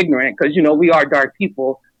claimed ignorant, because, you know, we are dark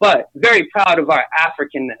people, but very proud of our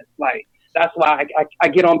Africanness. Like, that's why I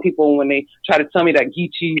get on people when they try to tell me that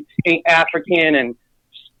Geechee ain't African and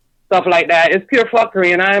stuff like that. It's pure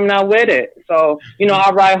fuckery, and I am not with it. So, you know,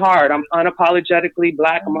 I ride hard. I'm unapologetically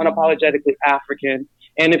Black. I'm unapologetically African.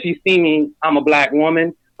 And if you see me, I'm a Black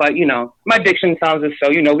woman. But, you know, my diction sounds as so,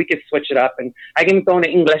 you know, we could switch it up. And I can throw in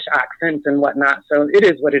an English accent and whatnot. So it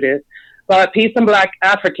is what it is. But peace and Black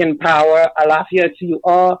African power. Alafia to you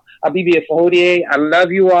all. Abibi Efodie. I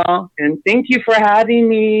love you all. And thank you for having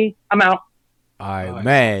me. I'm out. All right,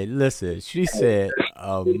 man. Listen, she said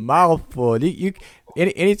a mouthful.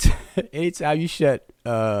 Anytime you shut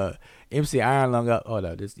MC Iron Lung up, hold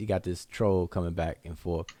up, you got this troll coming back and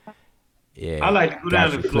forth. Yeah, I like to go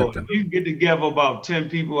down to Florida. If you get together about 10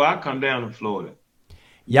 people, I come down to Florida.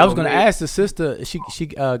 Yeah, I was gonna ask the sister. She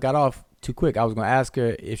got off too quick. I was gonna ask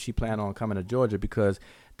her if she planned on coming to Georgia, because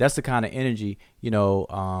that's the kind of energy, you know,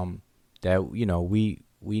 that, you know, we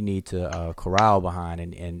need to corral behind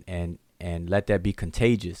and let that be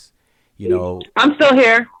contagious. You know, I'm still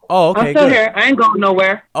here. Oh, okay, I'm still here. I ain't going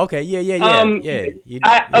nowhere. Okay,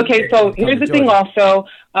 yeah. Okay, so here's the thing. Also,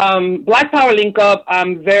 Black Power Link Up.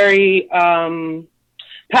 I'm very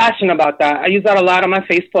passionate about that. I use that a lot on my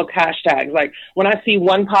Facebook hashtags. Like, when I see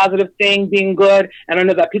one positive thing being good, and I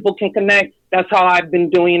know that people can connect, that's how I've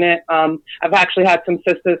been doing it. I've actually had some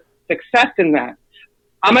success in that.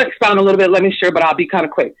 I'm gonna expound a little bit. Let me share, but I'll be kind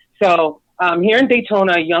of quick. So here in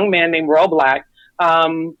Daytona, a young man named Royal Black.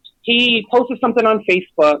 He posted something on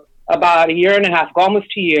Facebook about a year and a half ago, almost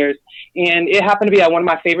 2 years, and it happened to be at one of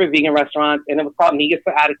my favorite vegan restaurants, and it was called Niggas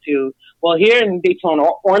for Attitude. Well, here in Daytona,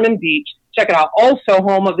 Ormond Beach, check it out, also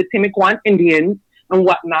home of the Timucuan Indians and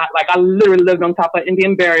whatnot. Like, I literally lived on top of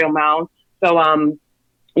Indian burial mound. So,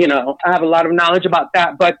 you know, I have a lot of knowledge about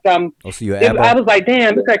that. But I was like,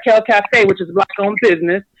 damn, it's at Kel Cafe, which is a black-owned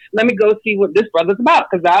business. Let me go see what this brother's about,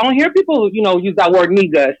 because I don't hear people, you know, use that word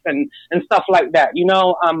niggas and stuff like that. You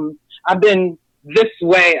know, I've been this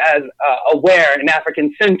way as aware and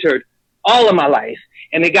African-centered all of my life.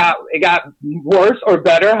 And it got worse or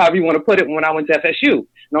better, however you want to put it, when I went to FSU.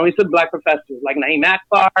 And only took black professors like Naeem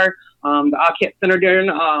Akbar, the Alkett Center there,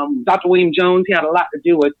 Dr. William Jones. He had a lot to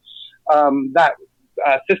do with that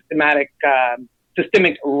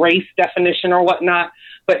systemic race definition or whatnot.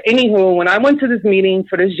 But anywho, when I went to this meeting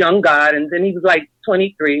for this young God, and then he was like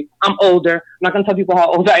 23, I'm older. I'm not going to tell people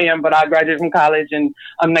how old I am, but I graduated from college in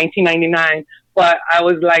 1999. But I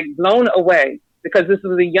was like blown away, because this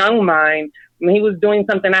was a young mind, and he was doing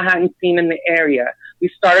something I hadn't seen in the area. We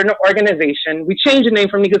started an organization. We changed the name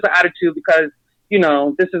from Niggas for Attitude because, you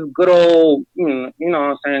know, this is good old, you know what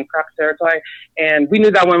I'm saying, crack territory. And we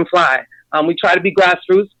knew that wouldn't fly. We tried to be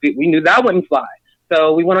grassroots. We knew that wouldn't fly.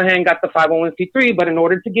 So we went ahead and got the 501c3, but in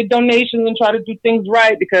order to get donations and try to do things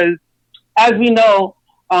right, because as we know,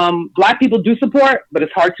 black people do support, but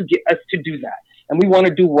it's hard to get us to do that. And we want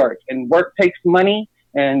to do work, and work takes money.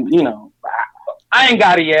 And, you know, I ain't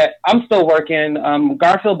got it yet. I'm still working.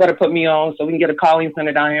 Garfield better put me on so we can get a calling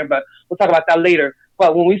center down here, but we'll talk about that later.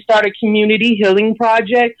 But when we started Community Healing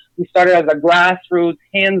Project, we started as a grassroots,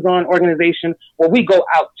 hands-on organization where we go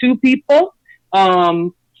out to people.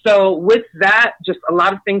 So with that, just a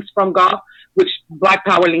lot of things sprung off, which Black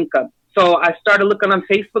Power link up. So I started looking on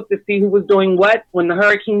Facebook to see who was doing what when the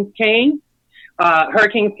hurricanes came,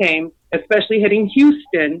 especially hitting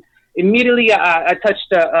Houston. Immediately, I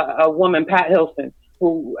touched a woman, Pat Hilson,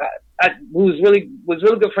 who was really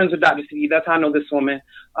good friends with Dr. C. That's how I know this woman.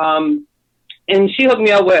 And she hooked me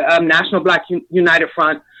up with National Black United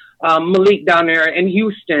Front, Malik down there in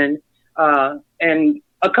Houston, and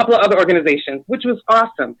a couple of other organizations, which was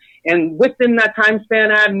awesome. And within that time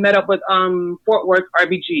span, I had met up with Fort Worth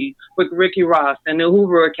RBG, with Ricky Ross and the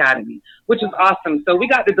Hoover Academy, which was awesome. So we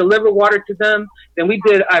got to deliver water to them. Then we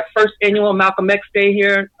did our first annual Malcolm X Day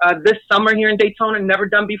here this summer here in Daytona, never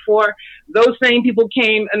done before. Those same people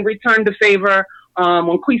came and returned the favor.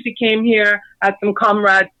 When Queasy came here, I had some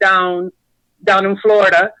comrades down in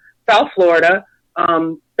Florida, South Florida,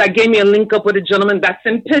 that gave me a link up with a gentleman that's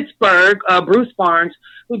in Pittsburgh, Bruce Barnes,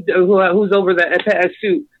 who's over the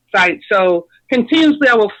suit site. So continuously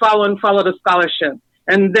I will follow the scholarship.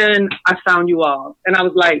 And then I found you all. And I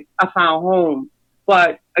was like, I found home.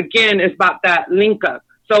 But again, it's about that link up.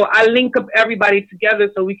 So I link up everybody together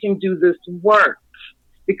so we can do this work.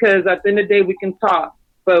 Because at the end of the day, we can talk.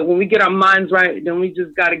 But when we get our minds right, then we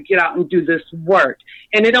just got to get out and do this work.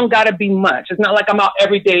 And it don't got to be much. It's not like I'm out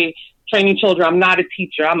every day training children. I'm not a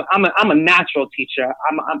teacher. I'm a natural teacher.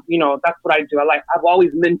 I'm you know, that's what I do. I've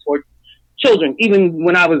always mentored children, even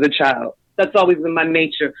when I was a child. That's always been my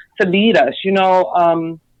nature, to lead us, you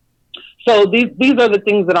know. So these are the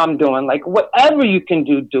things that I'm doing. Like, whatever you can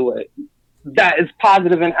do, do it. That is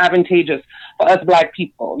positive and advantageous for us Black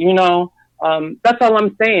people, you know. That's all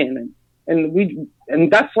I'm saying.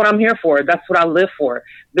 And that's what I'm here for. That's what I live for.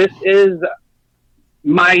 This is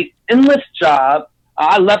my endless job.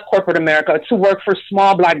 I left corporate America to work for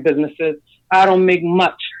small Black businesses. I don't make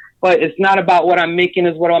much, but it's not about what I'm making,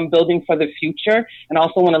 is what I'm building for the future. And I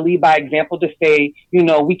also want to lead by example to say, you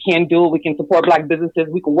know, we can do it. We can support Black businesses.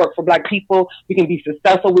 We can work for Black people. We can be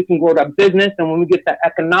successful. We can grow our business. And when we get the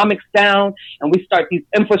economics down and we start these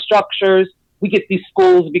infrastructures, we get these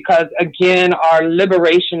schools, because again, our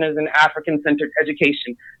liberation is an African-centered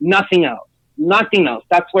education. Nothing else. Nothing else.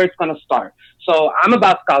 That's where it's going to start. So I'm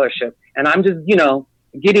about scholarship, and I'm just, you know,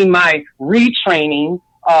 getting my retraining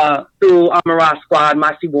through Amara Squad,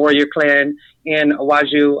 Masi Warrior Clan, and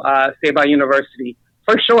Waju Seba University,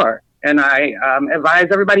 for sure. And I advise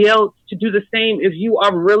everybody else to do the same if you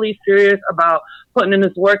are really serious about putting in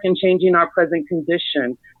this work and changing our present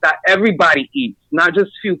condition that everybody eats, not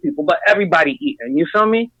just few people, but everybody eating. You feel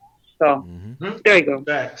me? So there you go.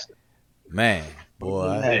 Thanks. Man, boy,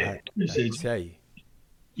 I tell you.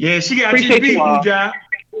 Yeah, she got you beat, Uja.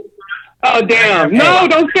 Oh damn! No,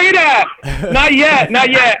 don't say that. Not yet,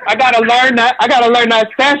 not yet. I gotta learn that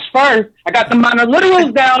sesh first. I got the minor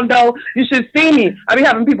literals down though. You should see me. I be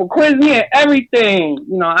having people quiz me and everything.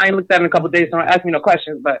 You know, I ain't looked at it in a couple of days, so don't ask me no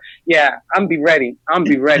questions. But yeah, I'm be ready. I'm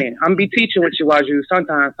be teaching what you Waju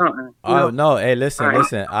sometimes. Oh no, hey,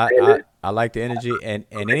 listen. I like the energy, and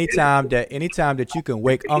anytime that you can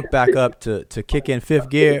wake Unc back up to kick in fifth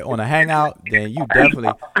gear on a hangout, then you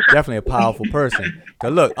definitely a powerful person.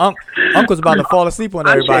 Cause look, Unc was about to fall asleep on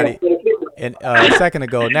everybody, and a second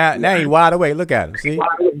ago. Now he wide awake. Look at him. See,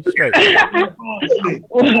 straight.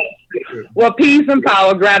 Well, peace and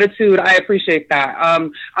power, gratitude. I appreciate that.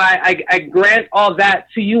 I grant all that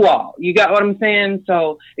to you all. You got what I'm saying?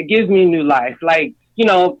 So it gives me new life. Like, you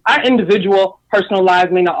know, our individual personal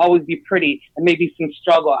lives may not always be pretty, and maybe some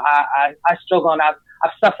struggle. I struggle, and I've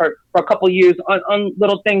suffered for a couple of years on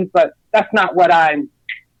little things, but that's not what I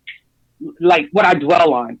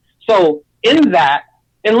dwell on. So in that,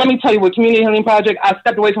 and let me tell you, with Community Healing Project, I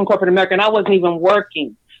stepped away from corporate America, and I wasn't even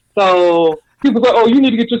working. So people go, "Oh, you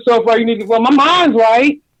need to get yourself right. Well, my mind's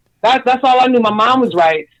right. That's all I knew. My mind was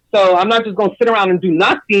right. So I'm not just going to sit around and do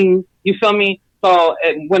nothing. You feel me? So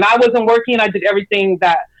when I wasn't working, I did everything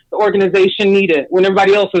that the organization needed when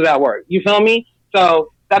everybody else was at work. You feel me?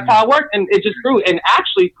 So that's how it worked, and it just grew. And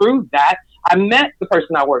actually through that, I met the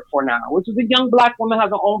person I work for now, which is a young black woman, has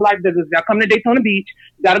her own black business. Y'all come to Daytona Beach.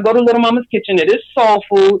 You got to go to Little Mama's Kitchen. It is soul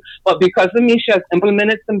food, but because of me, she has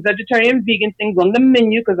implemented some vegetarian, vegan things on the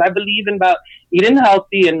menu because I believe in about eating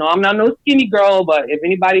healthy. And no, I'm not no skinny girl, but if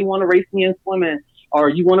anybody want to race me in swimming or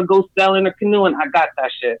you want to go sailing or canoeing, I got that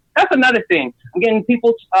shit. That's another thing. I'm getting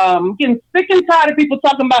sick and tired of people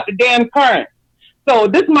talking about the damn current. So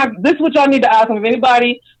this is what y'all need to ask them. If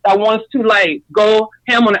anybody that wants to like go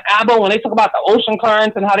ham on the ABBA when they talk about the ocean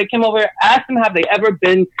currents and how they came over here, ask them, have they ever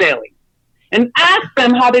been sailing? And ask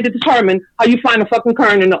them how they determine how you find a fucking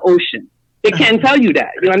current in the ocean. They can't tell you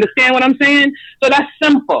that. You understand what I'm saying? So that's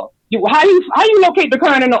simple. How you locate the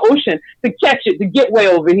current in the ocean to catch it, to get way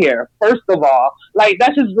over here? First of all, like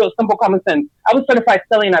that's just real simple common sense. I was certified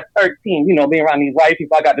sailing at 13. You know, being around these white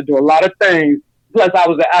people, I got to do a lot of things. Plus, I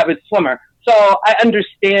was an avid swimmer. So I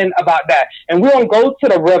understand about that. And we don't go to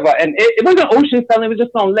the river. And it wasn't ocean sailing, it was just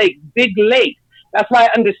on lake, big lake. That's why I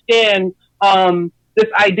understand this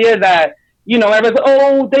idea that, you know, everybody's,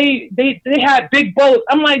 oh, they had big boats.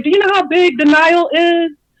 I'm like, do you know how big the Nile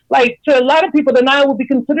is? Like, to a lot of people, the Nile would be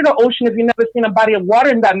considered an ocean if you've never seen a body of water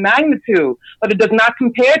in that magnitude. But it does not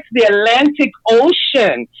compare to the Atlantic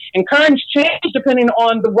Ocean. And currents change depending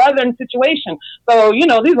on the weather and situation. So, you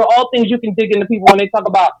know, these are all things you can dig into people when they talk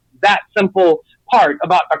about that simple part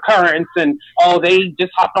about the currents and, oh, they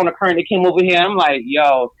just hopped on a current, they came over here. I'm like,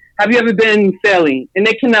 yo, have you ever been sailing? And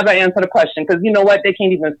they can never answer the question because you know what? They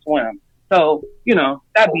can't even swim. So, you know,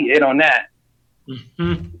 that'd be it on that. You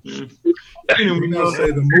know,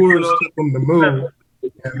 say the Moors took them to move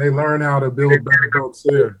and they learn how to build better boats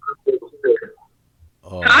there.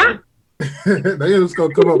 Huh? They just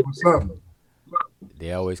gonna come up with something.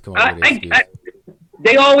 They always come up with excuse.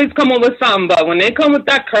 They always come up with something, but when they come with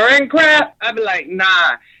that current crap, I'd be like,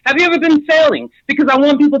 nah. Have you ever been sailing? Because I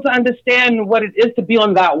want people to understand what it is to be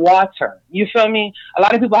on that water. You feel me? A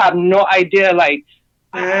lot of people have no idea. Like,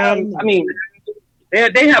 I mean,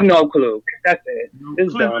 they have no clue. That's it.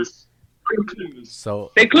 It's dumb.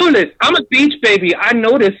 So they clueless. I'm a beach baby. I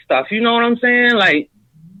know this stuff. You know what I'm saying? Like,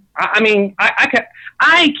 I mean,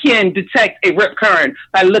 I can detect a rip current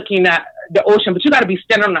by looking at the ocean, but you got to be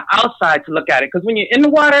standing on the outside to look at it. Because when you're in the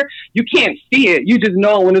water, you can't see it. You just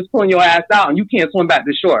know when it's pulling your ass out, and you can't swim back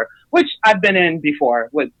to shore. Which I've been in before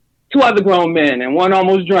with 2 other grown men, and one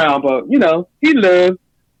almost drowned. But you know, he lived.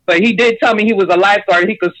 But he did tell me he was a lifeguard.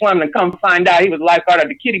 He could swim, and come find out he was a lifeguard at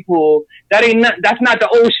the kiddie pool. That's not the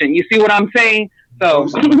ocean. You see what I'm saying? So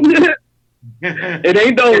it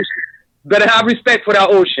ain't the ocean. Better have respect for that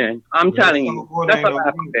ocean. I'm telling you. That's what I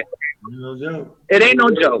have to say. It ain't no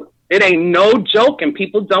joke. It ain't no joke, and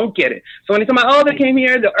people don't get it. So anytime they came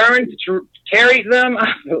here, the urn carried them,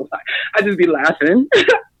 I just be laughing.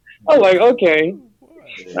 I'm like, okay.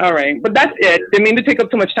 All right. But that's it. Didn't mean to take up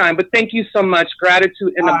too much time, but thank you so much.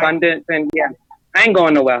 Gratitude in abundance. And yeah, I ain't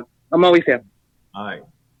going nowhere. I'm always here. All right.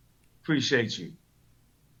 Appreciate you.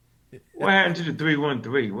 What happened to the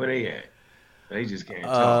 313? Where they at? They just can't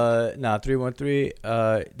talk. 313.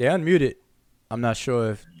 They're unmuted. I'm not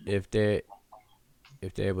sure if they're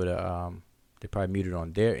able to. They're probably muted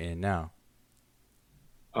on their end now.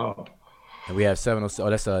 Oh. And we have 706. Oh,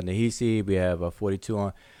 that's Nahisi. We have 42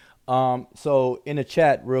 on. So in the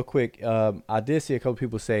chat, real quick, I did see a couple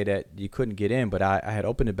people say that you couldn't get in, but I had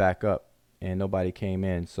opened it back up and nobody came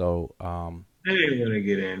in. So they didn't want to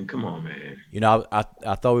get in. Come on, man. You know, I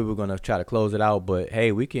thought we were gonna try to close it out, but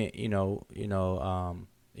hey, we can.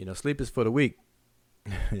 Sleep is for the weak.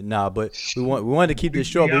 Nah, but we wanted to keep this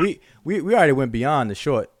short, but we already went beyond the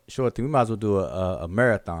short thing. We might as well do a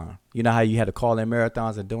marathon. You know how you had to call in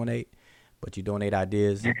marathons and donate, but you donate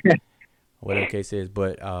ideas, whatever the case is.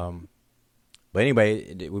 But But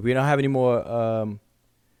anyway, we don't have any more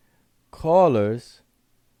callers.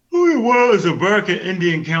 Who it was? American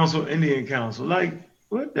Indian Council. Like,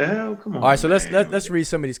 what the hell? Come on. All right, so let's read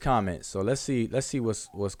some of these comments. So let's see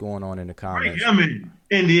what's going on in the comments. I mean,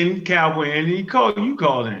 Indian cowboy, Indian. You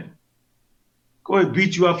call in. Go ahead,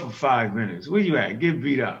 beat you up for 5 minutes. Where you at? Get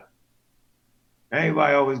beat up.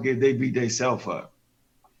 Everybody always they beat themselves up.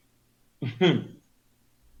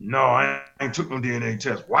 No, I ain't took no DNA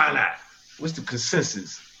test. Why not? What's the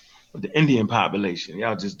consensus of the Indian population?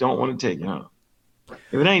 Y'all just don't want to take it, huh?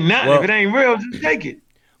 If it ain't nothing, if it ain't real, just take it.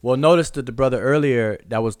 Well, notice that the brother earlier,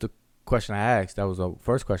 that was the question I asked. That was the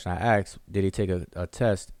first question I asked. Did he take a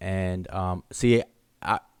test? And see,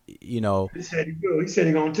 you know, He said he will. He said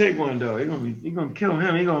he gonna take one though. He gonna kill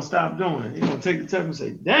him. He gonna stop doing it. He gonna take the test and say,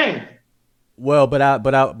 "Damn." Well, but I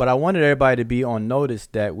wanted everybody to be on notice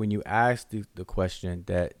that when you ask the question,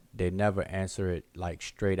 that they never answer it like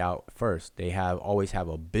straight out first. They always have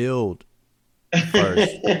a build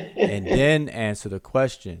first and then answer the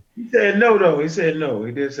question. He said no though. He said no.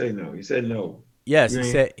 He did say no. He said no. Yes, he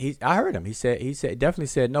said I heard him. He definitely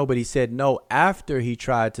said no, but he said no after he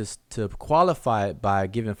tried to qualify it by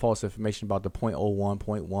giving false information about the 0.01,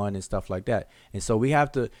 0.1 and stuff like that. And so we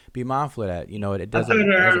have to be mindful of that. You know, it doesn't. I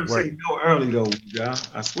heard him work. say no early though, John.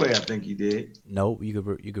 I swear, I think he did. No, you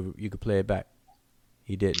could play it back.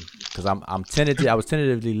 He didn't, because I'm tentative. I was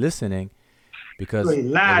tentatively listening because So he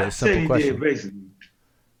lied. it's a simple Said he question. did basically.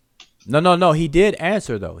 No. He did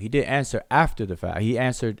answer though. He did answer after the fact. He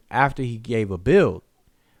answered after he gave a build.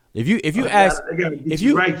 If you ask, if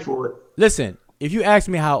you right for it. Listen, if you ask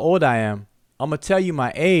me how old I am, I'm gonna tell you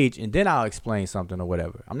my age and then I'll explain something or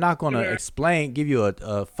whatever. I'm not gonna give you a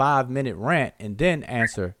 5-minute rant and then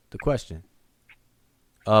answer the question.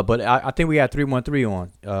 But I think we got 313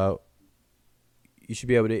 on. We should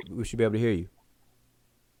be able to hear you.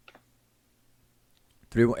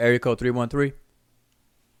 Area code 313.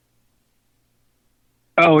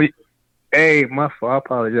 Oh, hey, my fault. I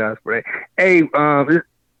apologize for that. Hey,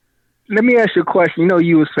 let me ask you a question. You know,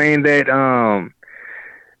 you were saying that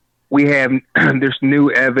we have there's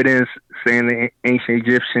new evidence saying the ancient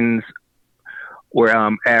Egyptians were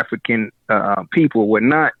African people,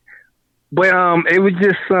 whatnot. But it was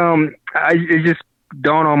just it just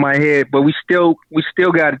dawned on my head. But we still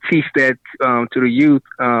got to teach that to the youth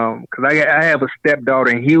because I have a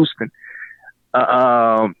stepdaughter in Houston.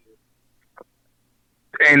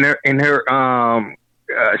 And her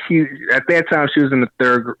she at that time she was in the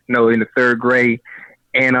third grade,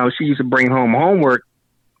 and she used to bring home homework,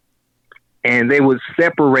 and they would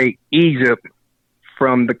separate Egypt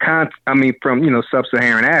from from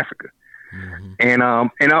sub-Saharan Africa, and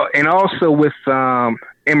also with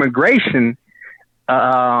immigration. When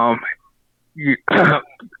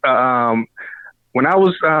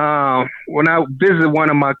I visited one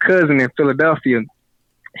of my cousins in Philadelphia,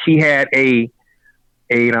 she had a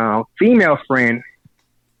female friend,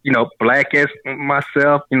 black as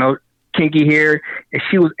myself, kinky hair, and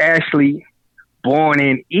she was actually born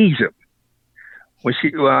in Egypt. When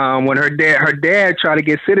her dad tried to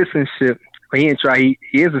get citizenship, but he didn't try. He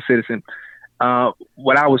is a citizen.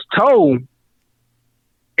 What I was told,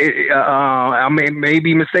 I may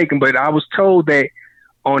be mistaken, but I was told that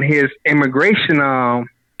on his immigration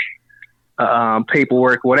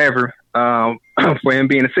paperwork, whatever, for him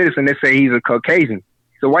being a citizen, they say he's a Caucasian.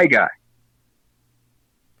 He's a white guy.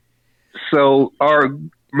 So our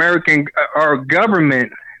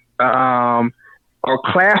government are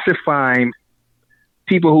classifying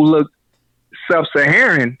people who look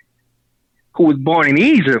sub-Saharan, who was born in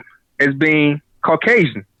Egypt, as being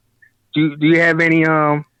Caucasian. Do you have any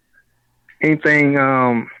anything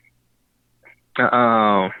are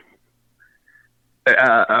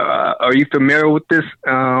you familiar with this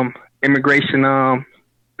immigration?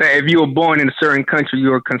 If you were born in a certain country,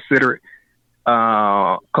 you are considered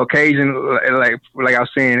Caucasian, like I was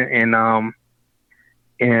saying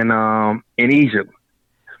in Egypt.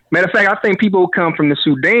 Matter of fact, I think people who come from the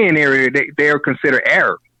Sudan area, they are considered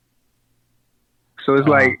Arab. So it's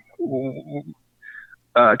like, can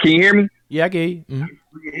you hear me? Yeah, I get you. Mm-hmm.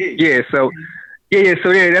 Yeah, so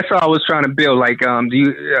that's all I was trying to build. Like, do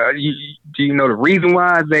you know the reason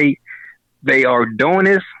why they are doing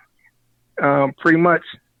this? Pretty much.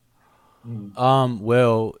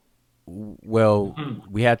 Well,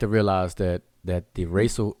 we have to realize that the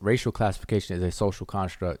racial classification is a social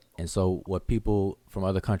construct, and so what people from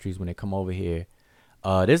other countries, when they come over here,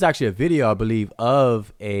 there's actually a video, I believe,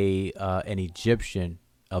 of an Egyptian,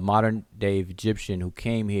 a modern day Egyptian, who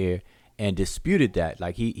came here and disputed that.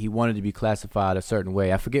 Like he wanted to be classified a certain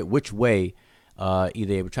way. I forget which way, Either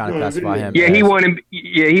they were trying to classify him. Yeah, he wanted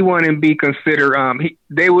to be considered.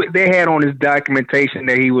 They had on his documentation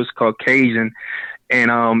that he was Caucasian,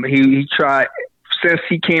 and he tried since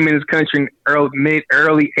he came in this country in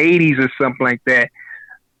early 80s or something like that,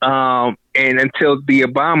 and until the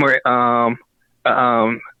Obama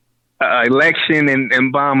election and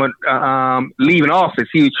Obama leaving office,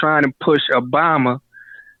 he was trying to push Obama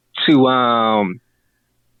to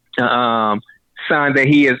sign that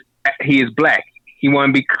he is black. He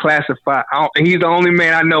want to be classified. He's the only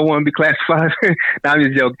man I know want to be classified. No, I'm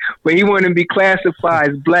just joking. But he wanted to be classified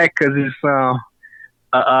as black because his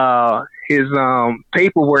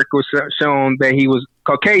paperwork was showing that he was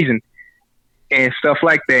Caucasian and stuff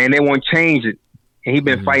like that, and they won't change it. And he's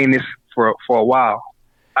been fighting this for a while.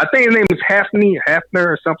 I think his name is Hafner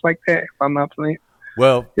or something like that, if I'm not playing.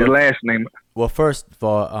 Well, his last name. Well, first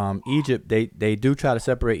for Egypt, they do try to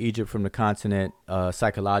separate Egypt from the continent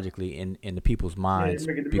psychologically in the people's minds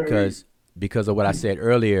because of what I said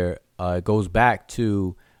earlier. It goes back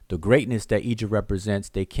to the greatness that Egypt represents.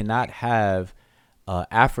 They cannot have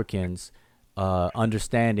Africans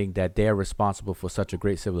understanding that they're responsible for such a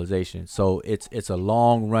great civilization. So it's a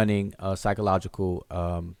long running psychological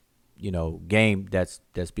game that's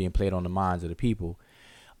being played on the minds of the people.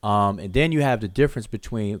 And then you have the difference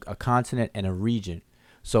between a continent and a region.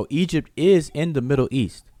 So Egypt is in the Middle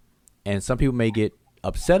East, and some people may get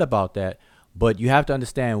upset about that, but you have to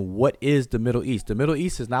understand what is the Middle East. The Middle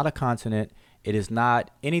East is not a continent. It is not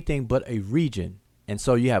anything but a region. And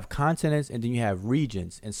so you have continents and then you have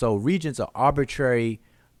regions. And so regions are arbitrary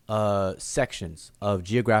sections of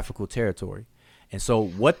geographical territory. And so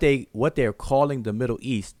what they're calling the Middle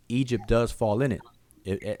East, Egypt does fall in it.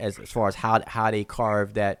 As far as how they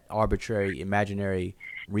carve that arbitrary imaginary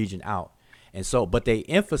region out. And so, but they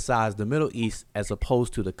emphasize the Middle East as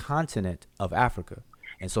opposed to the continent of Africa.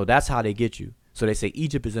 And so that's how they get you. So they say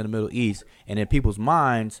Egypt is in the Middle East, and in people's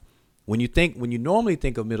minds, when you normally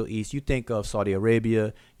think of Middle East, you think of Saudi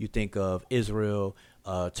Arabia, you think of Israel,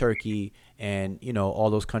 Turkey, and all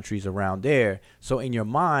those countries around there. So in your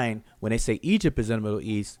mind, when they say Egypt is in the Middle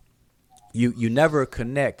East, you never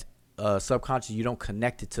connect subconsciously, you don't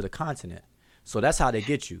connect it to the continent. So that's how they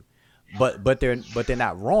get you. But they're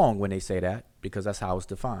not wrong when they say that, because that's how it's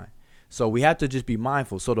defined. So we have to just be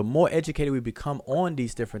mindful. So the more educated we become on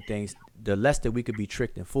these different things, the less that we could be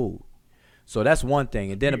tricked and fooled. So that's one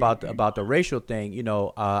thing. And then about the racial thing,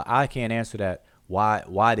 I can't answer that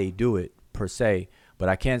why they do it per se, but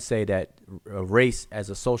I can say that race as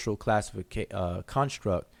a social construct,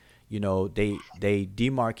 they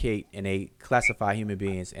demarcate and they classify human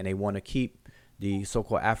beings, and they want to keep the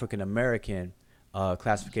so-called African American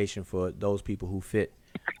classification for those people who fit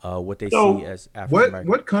what they see as African American.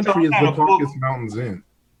 What country is the Caucasus Mountains in?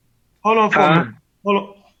 Hold on for a minute.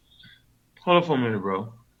 Hold on for a minute,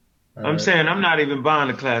 bro. I'm saying I'm not even buying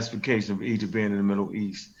the classification of Egypt being in the Middle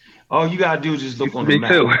East. All you gotta do is just look on the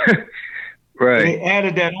map. Me too. Right. They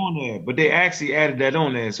added that on there, but they actually added that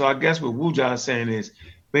on there. So I guess what Wuja is saying is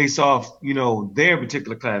based off, their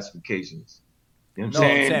particular classifications. You know what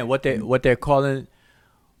I'm saying? What they're calling,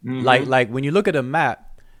 like when you look at a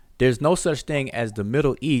map, there's no such thing as the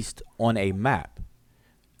Middle East on a map.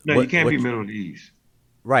 No, you can't be Middle East.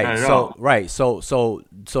 Right. So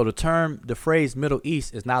the phrase Middle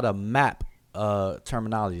East is not a map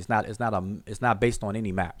terminology. It's not based on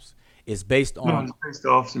any maps. It's based on. It's based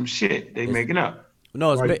off some shit they making up.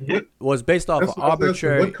 No, it's based off of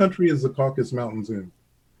arbitrary. What country is the Caucasus Mountains in?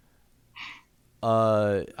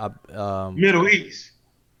 Middle East.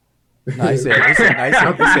 No, he said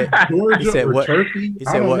Georgia or Turkey.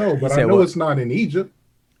 I don't know, but I know it's not in Egypt.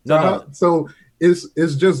 So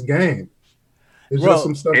it's just game. It's just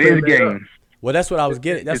some stuff. It is a game. Well, that's what I was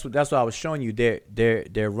getting. That's what I was showing you.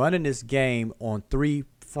 They're running this game on three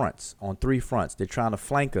fronts. They're trying to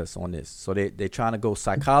flank us on this. So they're trying to go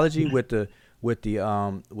psychology with the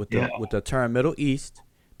term Middle East,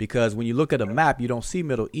 because when you look at a map, you don't see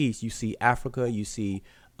Middle East. You see Africa. You see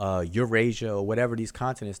Eurasia, or whatever these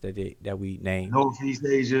continents that we name. Northeast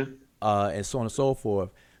Asia. And so on and so forth.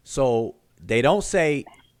 So they don't say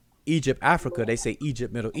Egypt, Africa. They say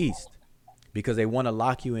Egypt, Middle East, because they want to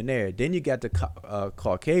lock you in there. Then you got the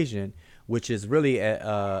Caucasian, which is really,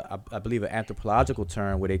 I believe, an anthropological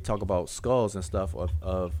term where they talk about skulls and stuff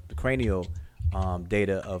of the cranial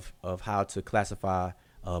data of how to classify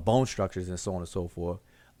bone structures and so on and so forth,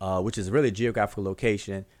 which is really a geographical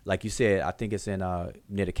location. Like you said, I think it's in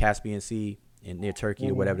near the Caspian Sea and near Turkey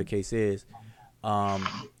or whatever the case is. And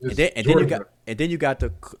then you got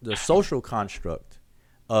the social construct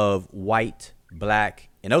of white, black,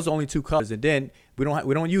 and those are only two colors. And then we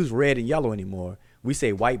don't use red and yellow anymore. we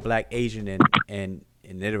say white, black, Asian, and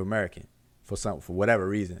Native American for whatever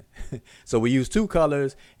reason. So we use 2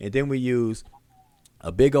 colors, and then we use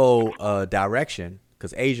a big old direction,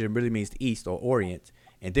 because Asian really means east or orient,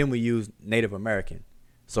 and then we use Native American.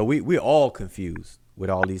 So we're all confused with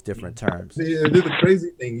all these different terms. Yeah, the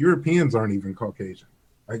crazy thing, Europeans aren't even Caucasian.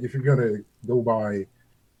 Like if you're gonna go by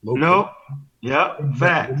local, nope. Yep.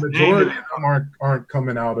 Fact. The majority of them aren't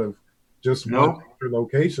coming out of just one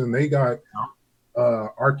location. They got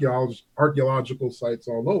archaeological sites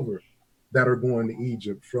all over that are going to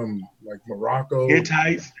Egypt, from like Morocco,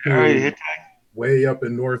 Hittites, way up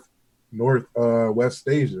in West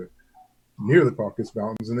Asia, near the Caucasus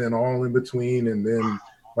Mountains, and then all in between, and then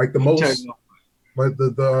like the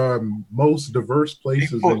most diverse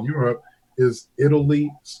places in Europe is Italy,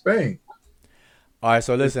 Spain. All right,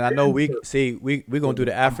 so listen, I know we're gonna do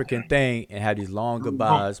the African thing and have these long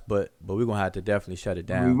goodbyes, but we're gonna have to definitely shut it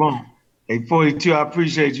down. We won't. Hey, 42, I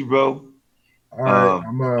appreciate you, bro. All right,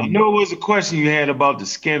 I know it was a question you had about the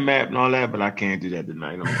skin map and all that, but I can't do that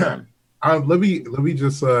tonight. Let me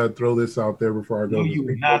just throw this out there before I go. No, you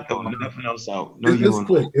will not throw nothing else out. No, it's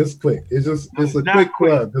quick. It's quick. It's a quick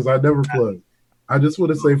plug, because I never plug. I just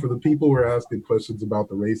want to say, for the people who are asking questions about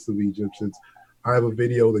the race of Egyptians, I have a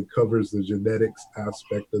video that covers the genetics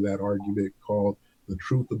aspect of that argument, called "The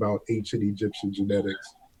Truth About Ancient Egyptian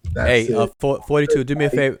Genetics." That's 42, do me a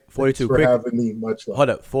favor. 42, quick. Having me, much love. Hold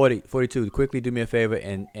up, 42, quickly do me a favor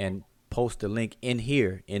and post the link in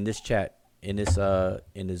here, in this chat, in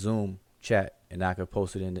the Zoom chat, and I can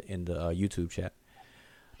post it in the YouTube chat.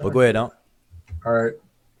 But go ahead, Don. All right.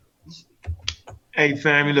 Hey,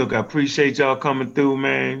 family, look, I appreciate y'all coming through,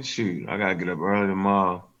 man. Shoot, I gotta get up early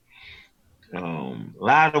tomorrow. A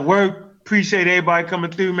lot of work. Appreciate everybody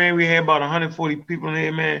coming through, man. We had about 140 people in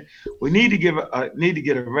here, man. We need to get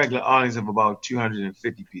a regular audience of about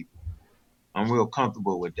 250 people. I'm real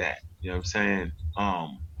comfortable with that. You know what I'm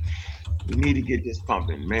saying? We need to get this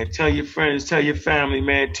pumping, man. Tell your friends, tell your family,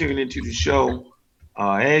 man. Tune into the show.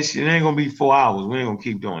 It ain't gonna be 4 hours. We ain't gonna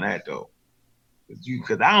keep doing that though,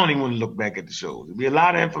 because I don't even want to look back at the shows. It'll be a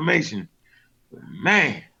lot of information,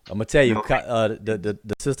 man. I'm gonna tell you, the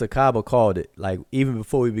sister Kaba called it. Like, even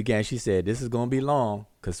before we began, she said this is gonna be long,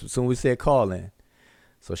 because as soon as we said call in,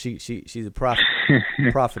 so she's a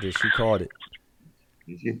prophetess. She called it.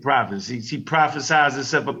 She's a prophet. She prophesied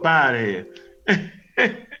herself up out of here.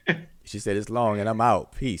 She said it's long and I'm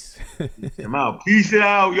out. Peace. I'm out. Peace it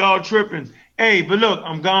out. Y'all tripping. Hey, but look,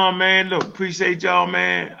 I'm gone, man. Look, appreciate y'all,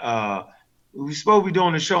 man. We supposed to be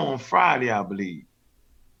doing a show on Friday, I believe.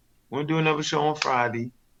 We're gonna do another show on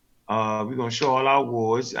Friday. We're gonna show all our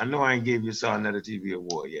awards. I know I ain't gave you another TV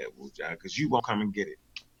award yet, because you won't come and get it.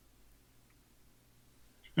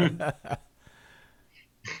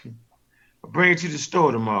 I'll bring it to the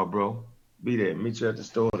store tomorrow, bro. Be there. Meet you at the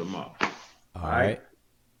store tomorrow. All right.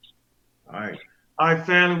 All right,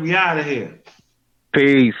 family. We out of here.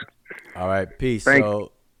 Peace. All right, peace.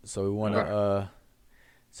 So we want to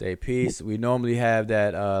say peace. We normally have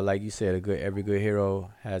that, like you said, every good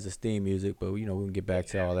hero has his theme music, but we can get back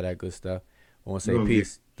to all of that good stuff. I want to say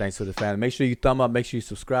peace. Thanks for the family. Make sure you thumb up. Make sure you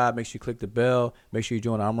subscribe. Make sure you click the bell. Make sure you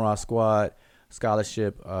join the Amara Squad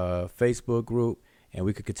Scholarship Facebook group, and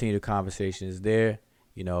we could continue the conversations there.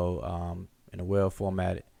 In a well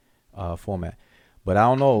format. But I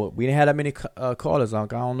don't know. We didn't have that many callers,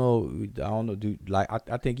 Uncle. I don't know. Dude,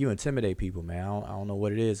 I think you intimidate people, man. I don't know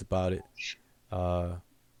what it is about it.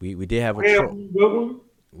 We did have a troll.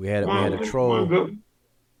 We had a troll.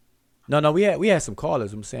 No, we had some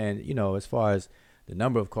callers. I'm saying, as far as the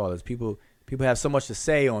number of callers, people have so much to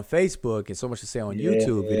say on Facebook and so much to say on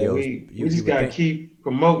YouTube videos. We just gotta keep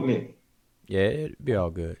promoting it. Yeah, it'd be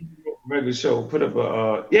all good. Regular show. Put up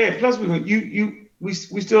a Plus we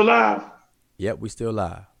still live. Yep, we still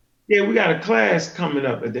live. Yeah, we got a class coming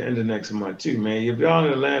up at the end of next month too, man. If y'all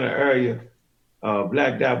in the Atlanta area,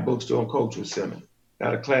 Black Dot Bookstore and Cultural Center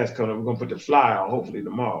got a class coming up. We're gonna put the flyer out hopefully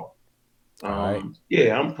tomorrow. Right.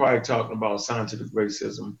 Yeah, I'm probably talking about scientific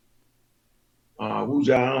racism.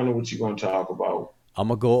 Wuja, I don't know what you're gonna talk about. I'm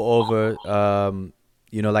gonna go over,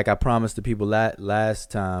 like I promised the people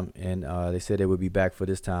last time, and they said they would be back for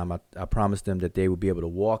this time. I promised them that they would be able to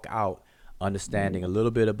walk out understanding a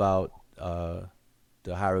little bit about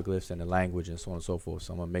the hieroglyphs and the language and so on and so forth.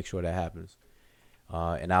 So I'm gonna make sure that happens,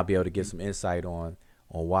 and I'll be able to get some insight on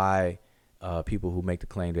why people who make the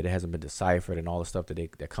claim that it hasn't been deciphered and all the stuff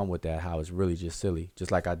that come with that, how it's really just silly,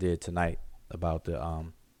 just like I did tonight about the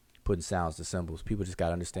putting sounds to symbols. People just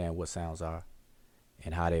gotta understand what sounds are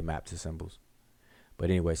and how they map to symbols. But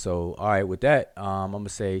anyway, so all right, with that, I'm gonna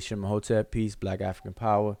say Shimon Hotep, peace, Black African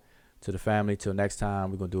power. to the family. Till next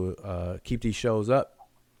time, we're gonna do keep these shows up.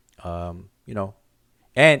 You know,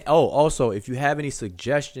 and also if you have any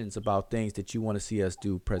suggestions about things that you want to see us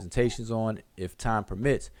do presentations on, if time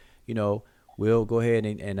permits, you know, we'll go ahead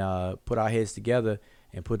and put our heads together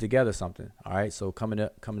and put together something. All right. So come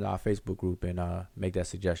to our Facebook group and make that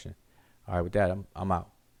suggestion. All right. With that, I'm out.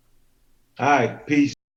 All right. Peace.